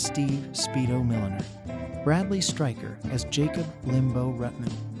Eklund as Steve Speedo Milliner, Bradley Stryker as Jacob Limbo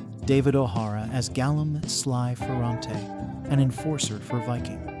Rutman, David O'Hara as Gallum Sly Ferrante, an enforcer for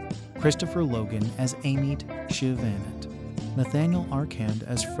Viking, Christopher Logan as Amit Shivanand, Nathaniel Arcand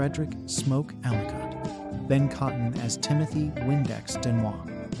as Frederick Smoke Allicott, Ben Cotton as Timothy Windex Denois,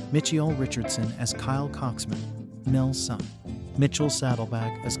 Mitchell Richardson as Kyle Coxman, Nels' son, Mitchell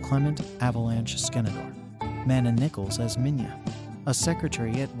Saddleback as Clement Avalanche Skenador, Manna Nichols as Minya, a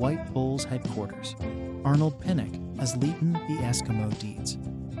secretary at White Bull's headquarters, Arnold Pinnock as Leighton the Eskimo Deeds,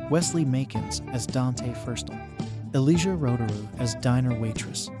 Wesley Makins as Dante Firstel, Elijah Roderu as diner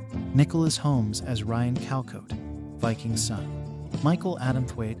waitress, Nicholas Holmes as Ryan Calcote, Viking's son, Michael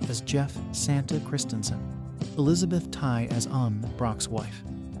Adamthwaite as Jeff Santa Christensen, Elizabeth Ty as Brock's wife,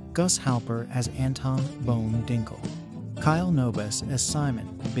 Gus Halper as Anton Bone Dinkle, Kyle Nobes as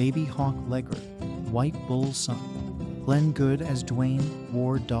Simon Baby Hawk Legger, White Bull's son, Glenn Good as Dwayne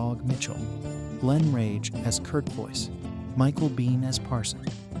War Dog Mitchell, Glenn Rage as Kurt Voice, Michael Bean as Parson,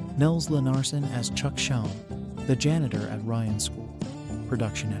 Nels Lenarson as Chuck Schaum, the janitor at Ryan's school.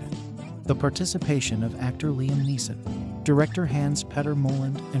 Production edit. The participation of actor Liam Neeson, director Hans-Peter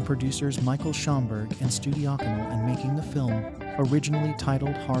Moland, and producers Michael Schomburg and Studi Ockenel in making the film, originally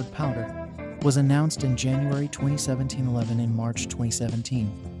titled Hard Powder, was announced in January 2017-11 in March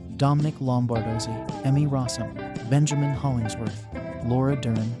 2017. Dominic Lombardozzi, Emmy Rossum, Benjamin Hollingsworth, Laura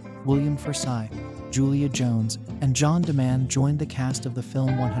Dern, William Forsythe, Julia Jones, and John DeMann joined the cast of the film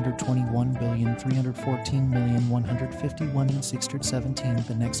 121,314,151,617.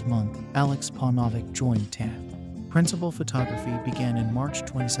 The next month, Alex Paunovic joined TAN. Principal photography began in March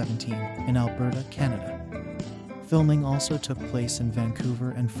 2017 in Alberta, Canada. Filming also took place in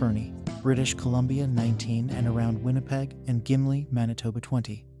Vancouver and Fernie, British Columbia 19 and around Winnipeg and Gimli, Manitoba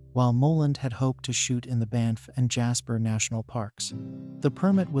 20, while Moland had hoped to shoot in the Banff and Jasper National Parks. The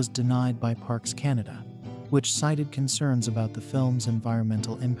permit was denied by Parks Canada, which cited concerns about the film's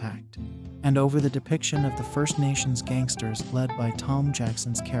environmental impact and over the depiction of the First Nations gangsters led by Tom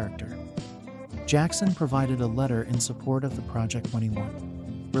Jackson's character. Jackson provided a letter in support of the project when he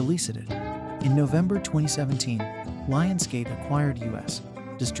released it. In November 2017, Lionsgate acquired U.S.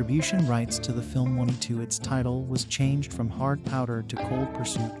 distribution rights to the film 22. Its title was changed from Hard Powder to Cold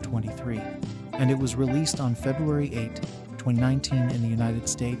Pursuit 23, and it was released on February 8, 2019 in the United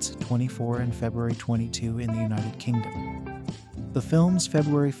States, 24 and February 22 in the United Kingdom. The film's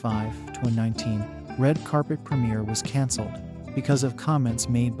February 5, 2019 red carpet premiere was cancelled because of comments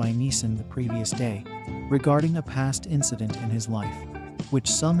made by Neeson the previous day regarding a past incident in his life, which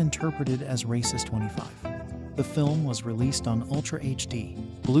some interpreted as racist. 25. The film was released on Ultra HD,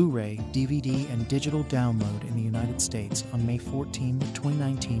 Blu-ray, DVD, and digital download in the United States on May 14,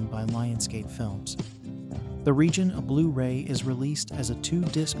 2019 by Lionsgate Films. The region of Blu-ray is released as a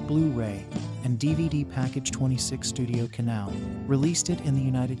 2-disc Blu-ray and DVD package. 26 Studio Canal released it in the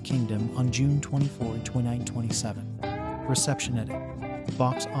United Kingdom on June 24, 2027. Reception edit.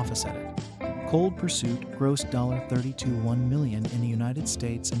 Box office edit. Cold Pursuit grossed $32.1 million in the United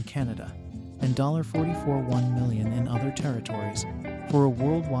States and Canada, and $44.1 million in other territories, for a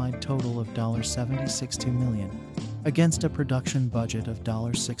worldwide total of $76.2 million, against a production budget of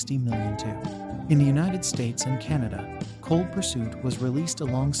 $60 million too. In the United States and Canada, Cold Pursuit was released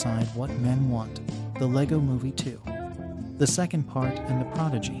alongside What Men Want, the Lego Movie 2, the second part, and The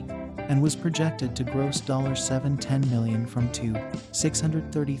Prodigy, and was projected to gross $710 million from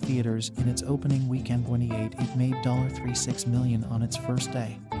 630 theaters in its opening weekend. 28. It made $36 million on its first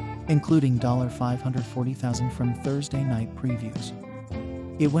day, including $540,000 from Thursday night previews.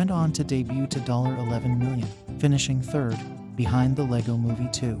 It went on to debut to $11 million, finishing third, behind the Lego Movie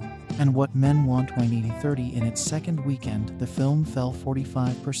 2, and What Men Want. 30 in its second weekend, the film fell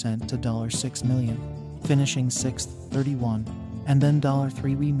 45% to $6 million, finishing sixth, 31, and then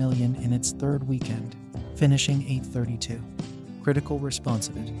 $3 million in its third weekend, finishing 832. Critical response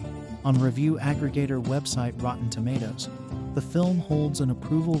of it. On review aggregator website Rotten Tomatoes, the film holds an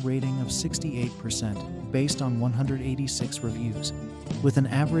approval rating of 68% based on 186 reviews, with an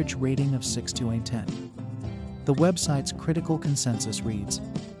average rating of 6 to a 10. The website's critical consensus reads,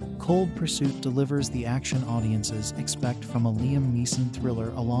 Cold Pursuit delivers the action audiences expect from a Liam Neeson thriller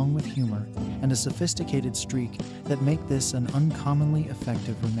along with humor and a sophisticated streak that make this an uncommonly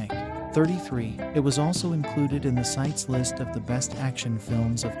effective remake. 33. It was also included in the site's list of the best action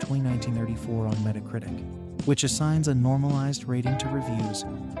films of 2019-34 on Metacritic, which assigns a normalized rating to reviews.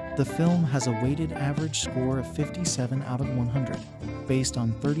 The film has a weighted average score of 57 out of 100, based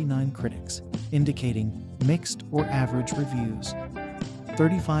on 39 critics, indicating mixed or average reviews.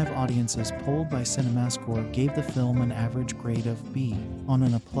 35 audiences polled by CinemaScore gave the film an average grade of B on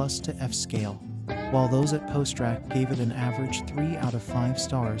an A+ to F scale, while those at PostRac gave it an average 3 out of 5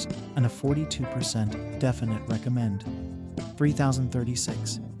 stars and a 42% definite recommend.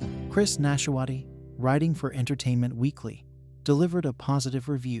 3036. Chris Nashawati, writing for Entertainment Weekly, delivered a positive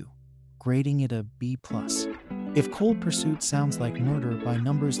review, grading it a B+. If Cold Pursuit sounds like Murder by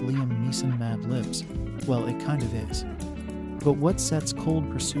Numbers Liam Neeson Mad Libs, well, it kind of is. But what sets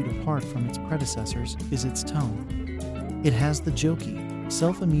Cold Pursuit apart from its predecessors is its tone. It has the jokey,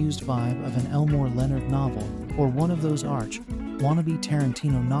 self-amused vibe of an Elmore Leonard novel or one of those arch, wannabe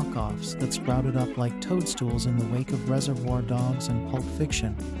Tarantino knockoffs that sprouted up like toadstools in the wake of Reservoir Dogs and Pulp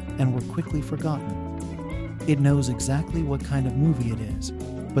Fiction and were quickly forgotten. It knows exactly what kind of movie it is,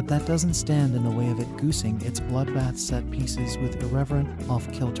 but that doesn't stand in the way of it goosing its bloodbath set pieces with irreverent,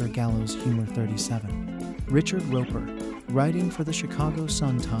 off-kilter gallows humor. 37. Richard Roper, writing for the Chicago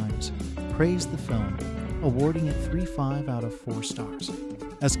Sun-Times, praised the film, awarding it 3.5 out of 4 stars.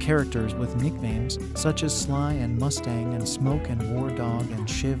 As characters with nicknames such as Sly and Mustang and Smoke and War Dog and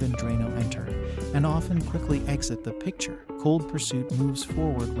Shiv and Drano enter, and often quickly exit the picture, Cold Pursuit moves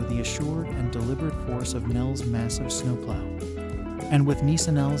forward with the assured and deliberate force of Nell's massive snowplow. And with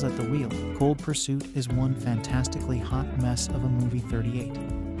Neeson Els at the wheel, Cold Pursuit is one fantastically hot mess of a movie. 38.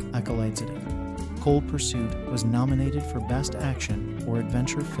 𝐏𝐤𝐴𝐺𝐸. Cold Pursuit was nominated for Best Action or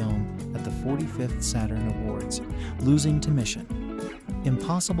Adventure Film at the 45th Saturn Awards, losing to Mission.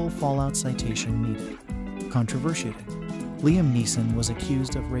 Impossible fallout citation needed. Controversial. Liam Neeson was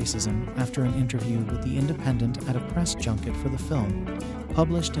accused of racism after an interview with The Independent at a press junket for the film.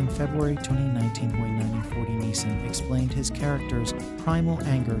 Published in February 2019, 𝐌𝐸 Neeson explained his character's primal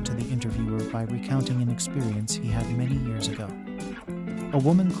anger to the interviewer by recounting an experience he had many years ago. A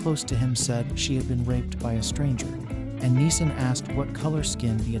woman close to him said she had been raped by a stranger, and Neeson asked what color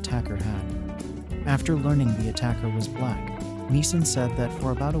skin the attacker had. After learning the attacker was black, Neeson said that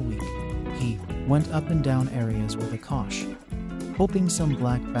for about a week, he went up and down areas with a 𝐭𝐫𝐲, hoping some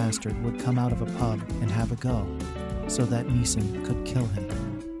black bastard would come out of a pub and have a go, so that Neeson could kill him.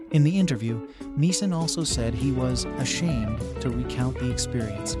 In the interview, Neeson also said he was ashamed to recount the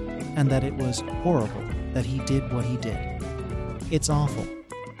experience, and that it was horrible that he did what he did. It's awful.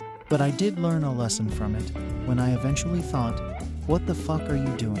 But I did learn a lesson from it when I eventually thought, what the fuck are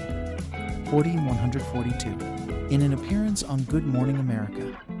you doing? 142. In an appearance on Good Morning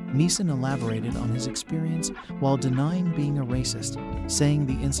America, Neeson elaborated on his experience while denying being a racist, saying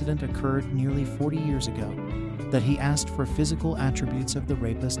the incident occurred nearly 40 years ago, that he asked for physical attributes of the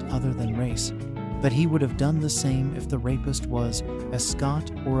rapist other than race, that he would have done the same if the rapist was a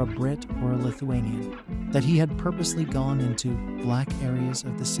Scot or a Brit or a Lithuanian, that he had purposely gone into black areas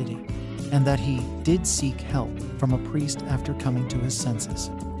of the city, and that he did seek help from a priest after coming to his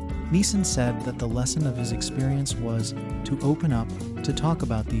senses. Neeson said that the lesson of his experience was to open up, to talk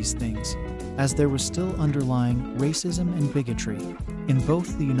about these things, as there was still underlying racism and bigotry in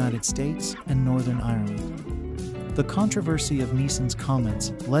both the United States and Northern Ireland. The controversy of Neeson's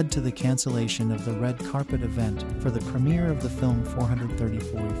comments led to the cancellation of the red carpet event for the premiere of the film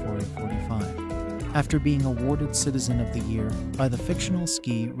 434-45. After being awarded Citizen of the Year by the fictional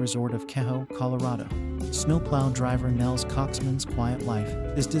ski resort of 𝐾𝐤, Colorado, snowplow driver Nels Coxman's quiet life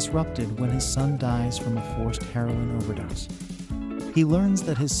is disrupted when his son dies from a forced heroin overdose. He learns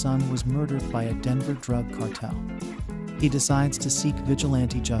that his son was murdered by a Denver drug cartel. He decides to seek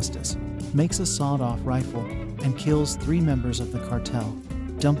vigilante justice, makes a sawed-off rifle, and kills 3 members of the cartel,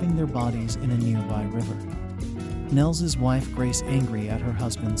 dumping their bodies in a nearby river. Nels's wife Grace, angry at her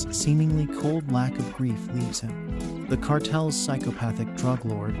husband's seemingly cold lack of grief, leaves him. The cartel's psychopathic drug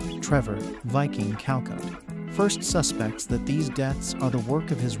lord, Trevor 𝐌𝐸𝐴 𝐂𝐫𝐢𝐴, first suspects that these deaths are the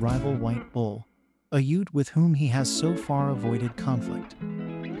work of his rival White Bull, a youth with whom he has so far avoided conflict.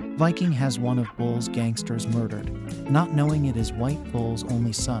 𝐌𝐸𝐴 has one of Bull's gangsters murdered, not knowing it is White Bull's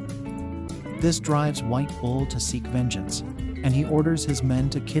only son. This drives White Bull to seek vengeance, and he orders his men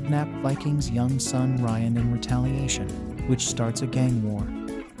to kidnap 𝐌𝐸𝐴's young son Ryan in retaliation, which starts a gang war.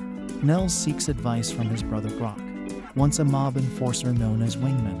 Nels seeks advice from his brother Brock, once a mob enforcer known as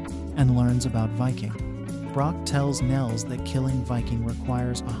Wingman, and learns about 𝐌𝐸𝐴. Brock tells Nels that killing 𝐌𝐸𝐴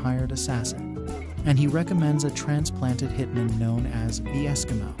requires a hired assassin, and he recommends a transplanted hitman known as the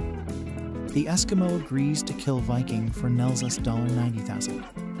Eskimo. The Eskimo agrees to kill 𝐌𝐸𝐴 for Nels' $90,000.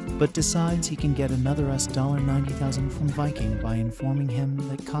 But decides he can get another $90,000 from 𝐌𝐸𝐴 by informing him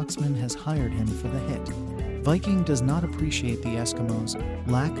that Coxman has hired him for the hit. 𝐌𝐸𝐴 does not appreciate the Eskimo's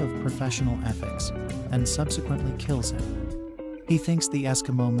lack of professional ethics and subsequently kills him. He thinks the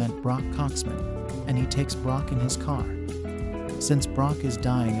Eskimo meant Brock Coxman, and he takes Brock in his car. Since Brock is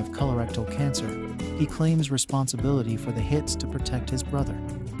dying of colorectal cancer, he claims responsibility for the hits to protect his brother.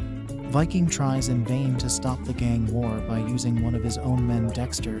 𝐌𝐸𝐴 tries in vain to stop the gang war by using one of his own men,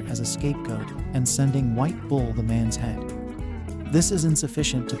 Dexter, as a scapegoat and sending White Bull the man's head. This is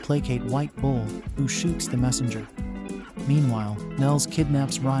insufficient to placate White Bull, who shoots the messenger. Meanwhile, Nels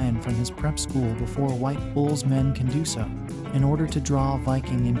kidnaps Ryan from his prep school before White Bull's men can do so, in order to draw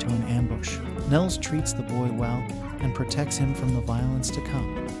𝐌𝐸𝐴 into an ambush. Nels treats the boy well and protects him from the violence to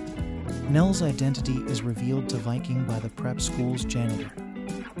come. Nels' identity is revealed to 𝐌𝐸𝐴 by the prep school's janitor.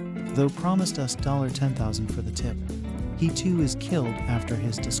 Though promised us $10,000 for the tip, he too is killed after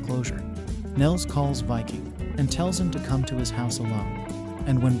his disclosure. Nels calls 𝐌𝐸𝐴 and tells him to come to his house alone,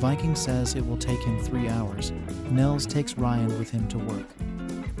 and when 𝐌𝐸𝐴 says it will take him 3 hours, Nels takes Ryan with him to work.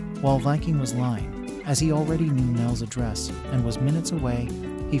 While 𝐌𝐸𝐴 was lying, as he already knew Nels' address and was minutes away,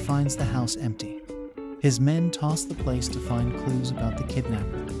 he finds the house empty. His men toss the place to find clues about the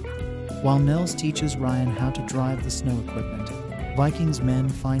kidnapper. While Nels teaches Ryan how to drive the snow equipment, 𝐌𝐸𝐴's men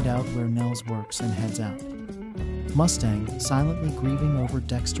find out where Nels works and heads out. Mustang, silently grieving over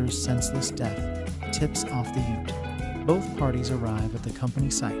Dexter's senseless death, tips off the ute. Both parties arrive at the company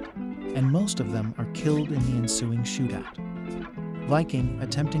site, and most of them are killed in the ensuing shootout. 𝐌𝐸𝐴,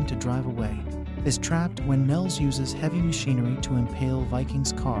 attempting to drive away, is trapped when Nels uses heavy machinery to impale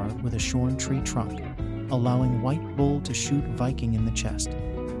𝐌𝐸𝐴's car with a shorn tree trunk, allowing White Bull to shoot 𝐌𝐸𝐴 in the chest.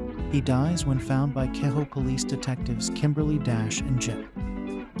 He dies when found by Kehoe police detectives Kimberly Dash and Jip.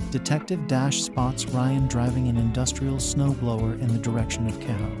 Detective Dash spots Ryan driving an industrial snowblower in the direction of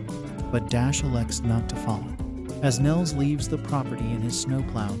Kehoe, but Dash elects not to follow. As Nels leaves the property in his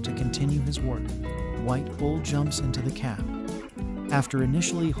snowplow to continue his work, White Bull jumps into the cab. After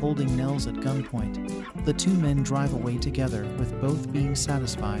initially holding Nels at gunpoint, the two men drive away together, with both being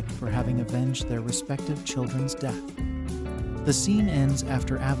satisfied for having avenged their respective children's death. The scene ends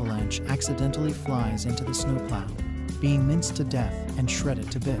after Avalanche accidentally flies into the snowplow, being minced to death and shredded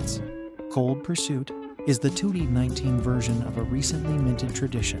to bits. Cold Pursuit is the 2019 version of a recently minted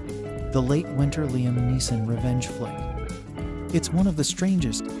tradition, the late winter Liam Neeson revenge flick. It's one of the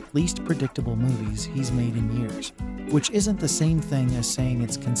strangest, least predictable movies he's made in years, which isn't the same thing as saying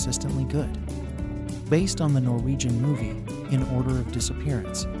it's consistently good. Based on the Norwegian movie In Order of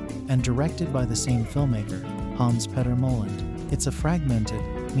Disappearance, and directed by the same filmmaker, Hans Petter Moland, it's a fragmented,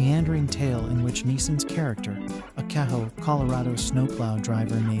 meandering tale in which Neeson's character, a Kehoe, Colorado snowplow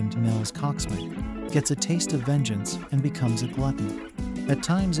driver named Nels Coxman, gets a taste of vengeance and becomes a glutton. At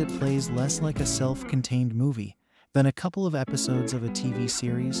times it plays less like a self-contained movie than a couple of episodes of a TV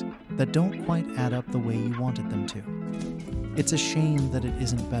series that don't quite add up the way you wanted them to. It's a shame that it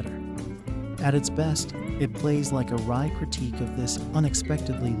isn't better. At its best, it plays like a wry critique of this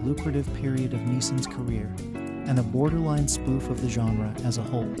unexpectedly lucrative period of Neeson's career, and a borderline spoof of the genre as a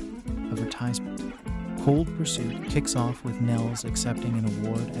whole. Advertisement. Cold Pursuit kicks off with Nels accepting an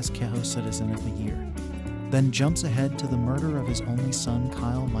award as Kehoe Citizen of the Year, then jumps ahead to the murder of his only son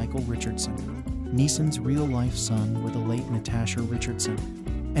Kyle Michael Richardson, Neeson's real-life son with the late Natasha Richardson,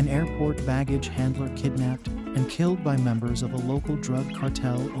 an airport baggage handler kidnapped and killed by members of a local drug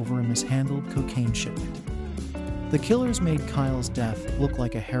cartel over a mishandled cocaine shipment. The killers made Kyle's death look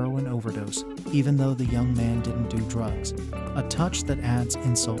like a heroin overdose, even though the young man didn't do drugs, a touch that adds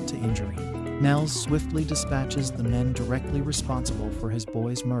insult to injury. Nels swiftly dispatches the men directly responsible for his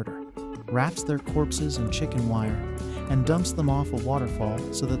boy's murder, wraps their corpses in chicken wire, and dumps them off a waterfall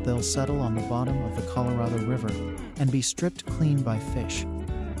so that they'll settle on the bottom of the Colorado River and be stripped clean by fish,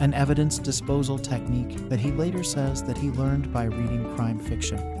 an evidence disposal technique that he later says that he learned by reading crime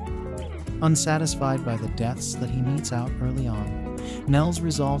fiction. Unsatisfied by the deaths that he meets out early on, Nels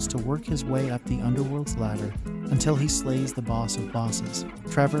resolves to work his way up the underworld's ladder until he slays the boss of bosses,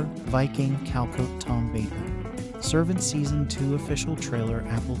 Trevor Viking Calcote Tom Bateman. Servant Season 2 official trailer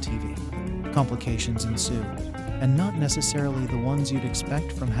Apple TV. Complications ensue, and not necessarily the ones you'd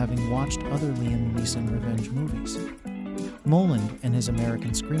expect from having watched other Liam Neeson revenge movies. Moland and his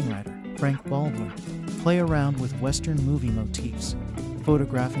American screenwriter, Frank Baldwin, play around with Western movie motifs,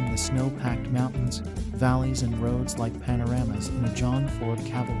 photographing the snow-packed mountains, valleys, and roads like panoramas in a John Ford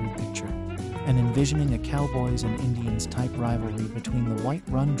cavalry picture, and envisioning a cowboys and Indians type rivalry between the White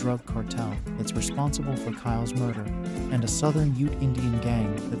Run drug cartel that's responsible for Kyle's murder and a southern Ute Indian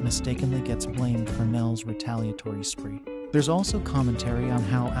gang that mistakenly gets blamed for Nels' retaliatory spree. There's also commentary on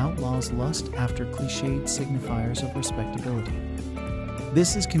how outlaws lust after cliched signifiers of respectability.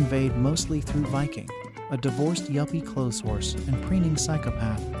 This is conveyed mostly through Viking, a divorced yuppie clothes horse and preening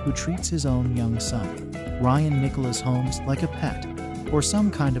psychopath who treats his own young son, Ryan Nicholas Holmes, like a pet, or some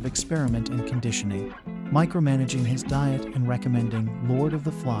kind of experiment in conditioning, micromanaging his diet and recommending Lord of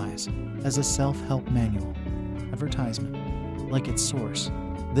the Flies as a self-help manual. Advertisement. Like its source,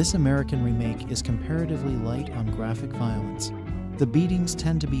 this American remake is comparatively light on graphic violence. The beatings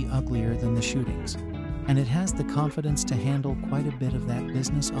tend to be uglier than the shootings, and it has the confidence to handle quite a bit of that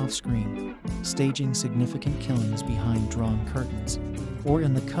business off-screen, staging significant killings behind drawn curtains, or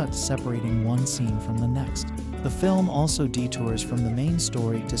in the cuts separating one scene from the next. The film also detours from the main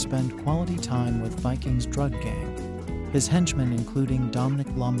story to spend quality time with Viking's drug gang, his henchmen including Dominic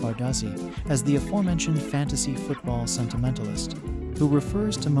Lombardozzi as the aforementioned fantasy football sentimentalist, who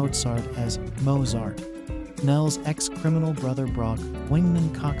refers to Mozart as Mozart, Nels' ex-criminal brother Brock, wingman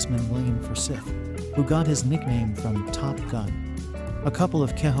coxman William Forsyth, who got his nickname from Top Gun, a couple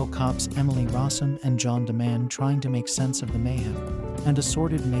of Kehoe cops Emily Rossum and John DeMann trying to make sense of the mayhem, and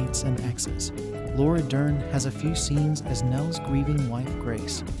assorted mates and exes. Laura Dern has a few scenes as Nels' grieving wife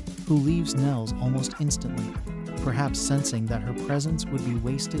Grace, who leaves Nels almost instantly, perhaps sensing that her presence would be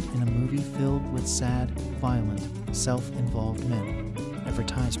wasted in a movie filled with sad, violent, self-involved men.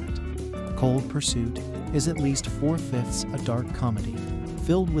 Advertisement. Cold Pursuit is at least 4/5 a dark comedy,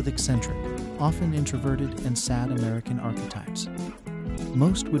 filled with eccentric, often introverted and sad American archetypes.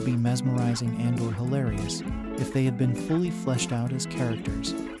 Most would be mesmerizing and/or hilarious if they had been fully fleshed out as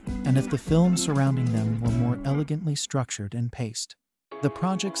characters, and if the film surrounding them were more elegantly structured and paced. The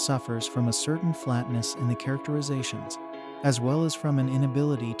project suffers from a certain flatness in the characterizations, as well as from an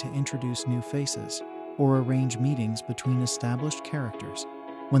inability to introduce new faces or arrange meetings between established characters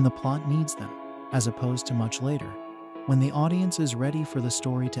when the plot needs them, as opposed to much later, when the audience is ready for the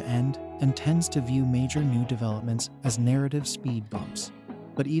story to end and tends to view major new developments as narrative speed bumps.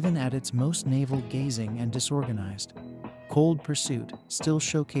 But even at its most navel-gazing and disorganized, Cold Pursuit still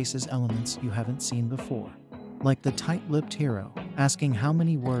showcases elements you haven't seen before, like the tight-lipped hero asking how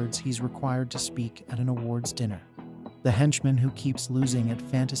many words he's required to speak at an awards dinner, the henchman who keeps losing at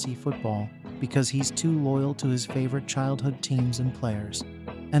fantasy football because he's too loyal to his favorite childhood teams and players,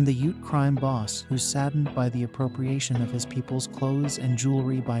 and the Ute crime boss who's saddened by the appropriation of his people's clothes and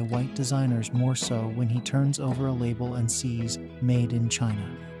jewelry by white designers, more so when he turns over a label and sees "Made in China"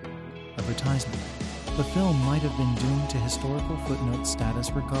 advertisement. The film might have been doomed to historical footnote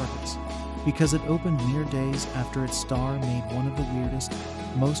status regardless, because it opened mere days after its star made one of the weirdest,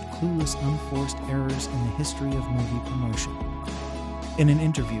 most clueless unforced errors in the history of movie promotion. In an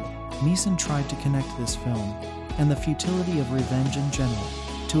interview, Neeson tried to connect this film and the futility of revenge in general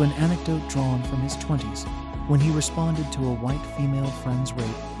to an anecdote drawn from his 20s, when he responded to a white female friend's rape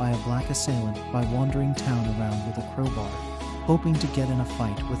by a black assailant by wandering town around with a crowbar, hoping to get in a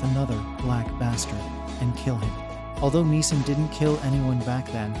fight with another black bastard and kill him. Although Neeson didn't kill anyone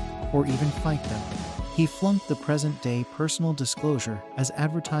back then, or even fight them, he flunked the present-day personal disclosure as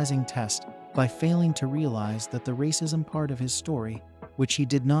advertising test by failing to realize that the racism part of his story, which he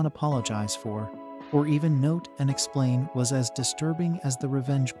did not apologize for, or even note and explain, was as disturbing as the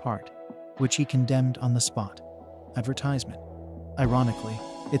revenge part, which he condemned on the spot. Advertisement. Ironically,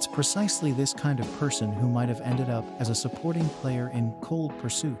 it's precisely this kind of person who might have ended up as a supporting player in Cold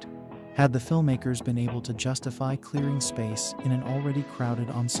Pursuit, had the filmmakers been able to justify clearing space in an already crowded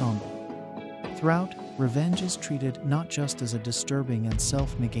ensemble. Throughout, revenge is treated not just as a disturbing and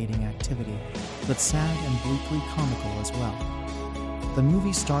self-negating activity, but sad and bleakly comical as well. The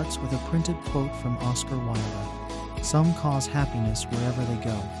movie starts with a printed quote from Oscar Wilde: "Some cause happiness wherever they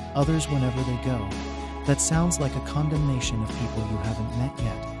go, others whenever they go." That sounds like a condemnation of people you haven't met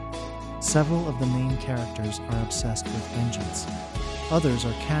yet. Several of the main characters are obsessed with vengeance. Others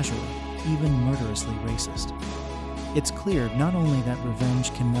are casually, even murderously racist. It's clear not only that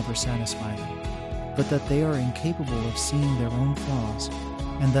revenge can never satisfy them, but that they are incapable of seeing their own flaws,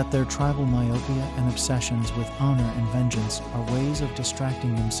 and that their tribal myopia and obsessions with honor and vengeance are ways of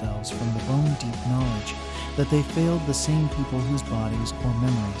distracting themselves from the bone-deep knowledge that they failed the same people whose bodies or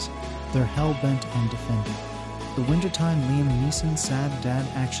memories they're hell-bent on defending. The wintertime Liam Neeson sad dad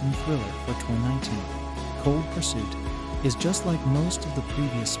action thriller for 2019, Cold Pursuit, is just like most of the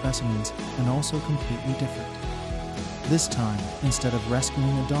previous specimens and also completely different. This time, instead of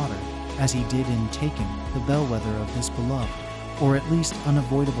rescuing a daughter, as he did in Taken, the bellwether of this beloved, or at least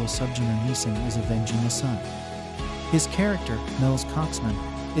unavoidable subgenre, Neeson is avenging a son. His character, Nels Coxman,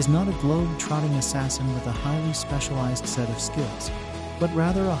 is not a globe-trotting assassin with a highly specialized set of skills, but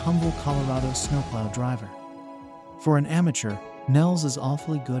rather a humble Colorado snowplow driver. For an amateur, Nels is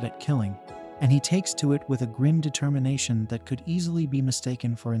awfully good at killing, and he takes to it with a grim determination that could easily be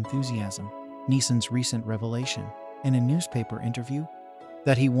mistaken for enthusiasm. Neeson's recent revelation, in a newspaper interview,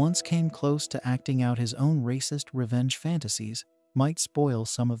 that he once came close to acting out his own racist revenge fantasies, might spoil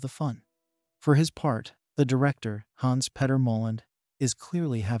some of the fun. For his part, the director, Hans-Peter Moland, is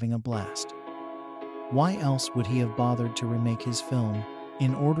clearly having a blast. Why else would he have bothered to remake his film,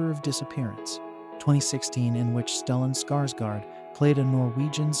 In Order of Disappearance, 2016, in which Stellan Skarsgård played a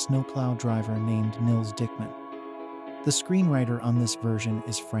Norwegian snowplow driver named Nils Dickman? The screenwriter on this version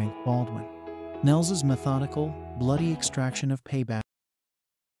is Frank Baldwin. Nels's methodical, bloody extraction of payback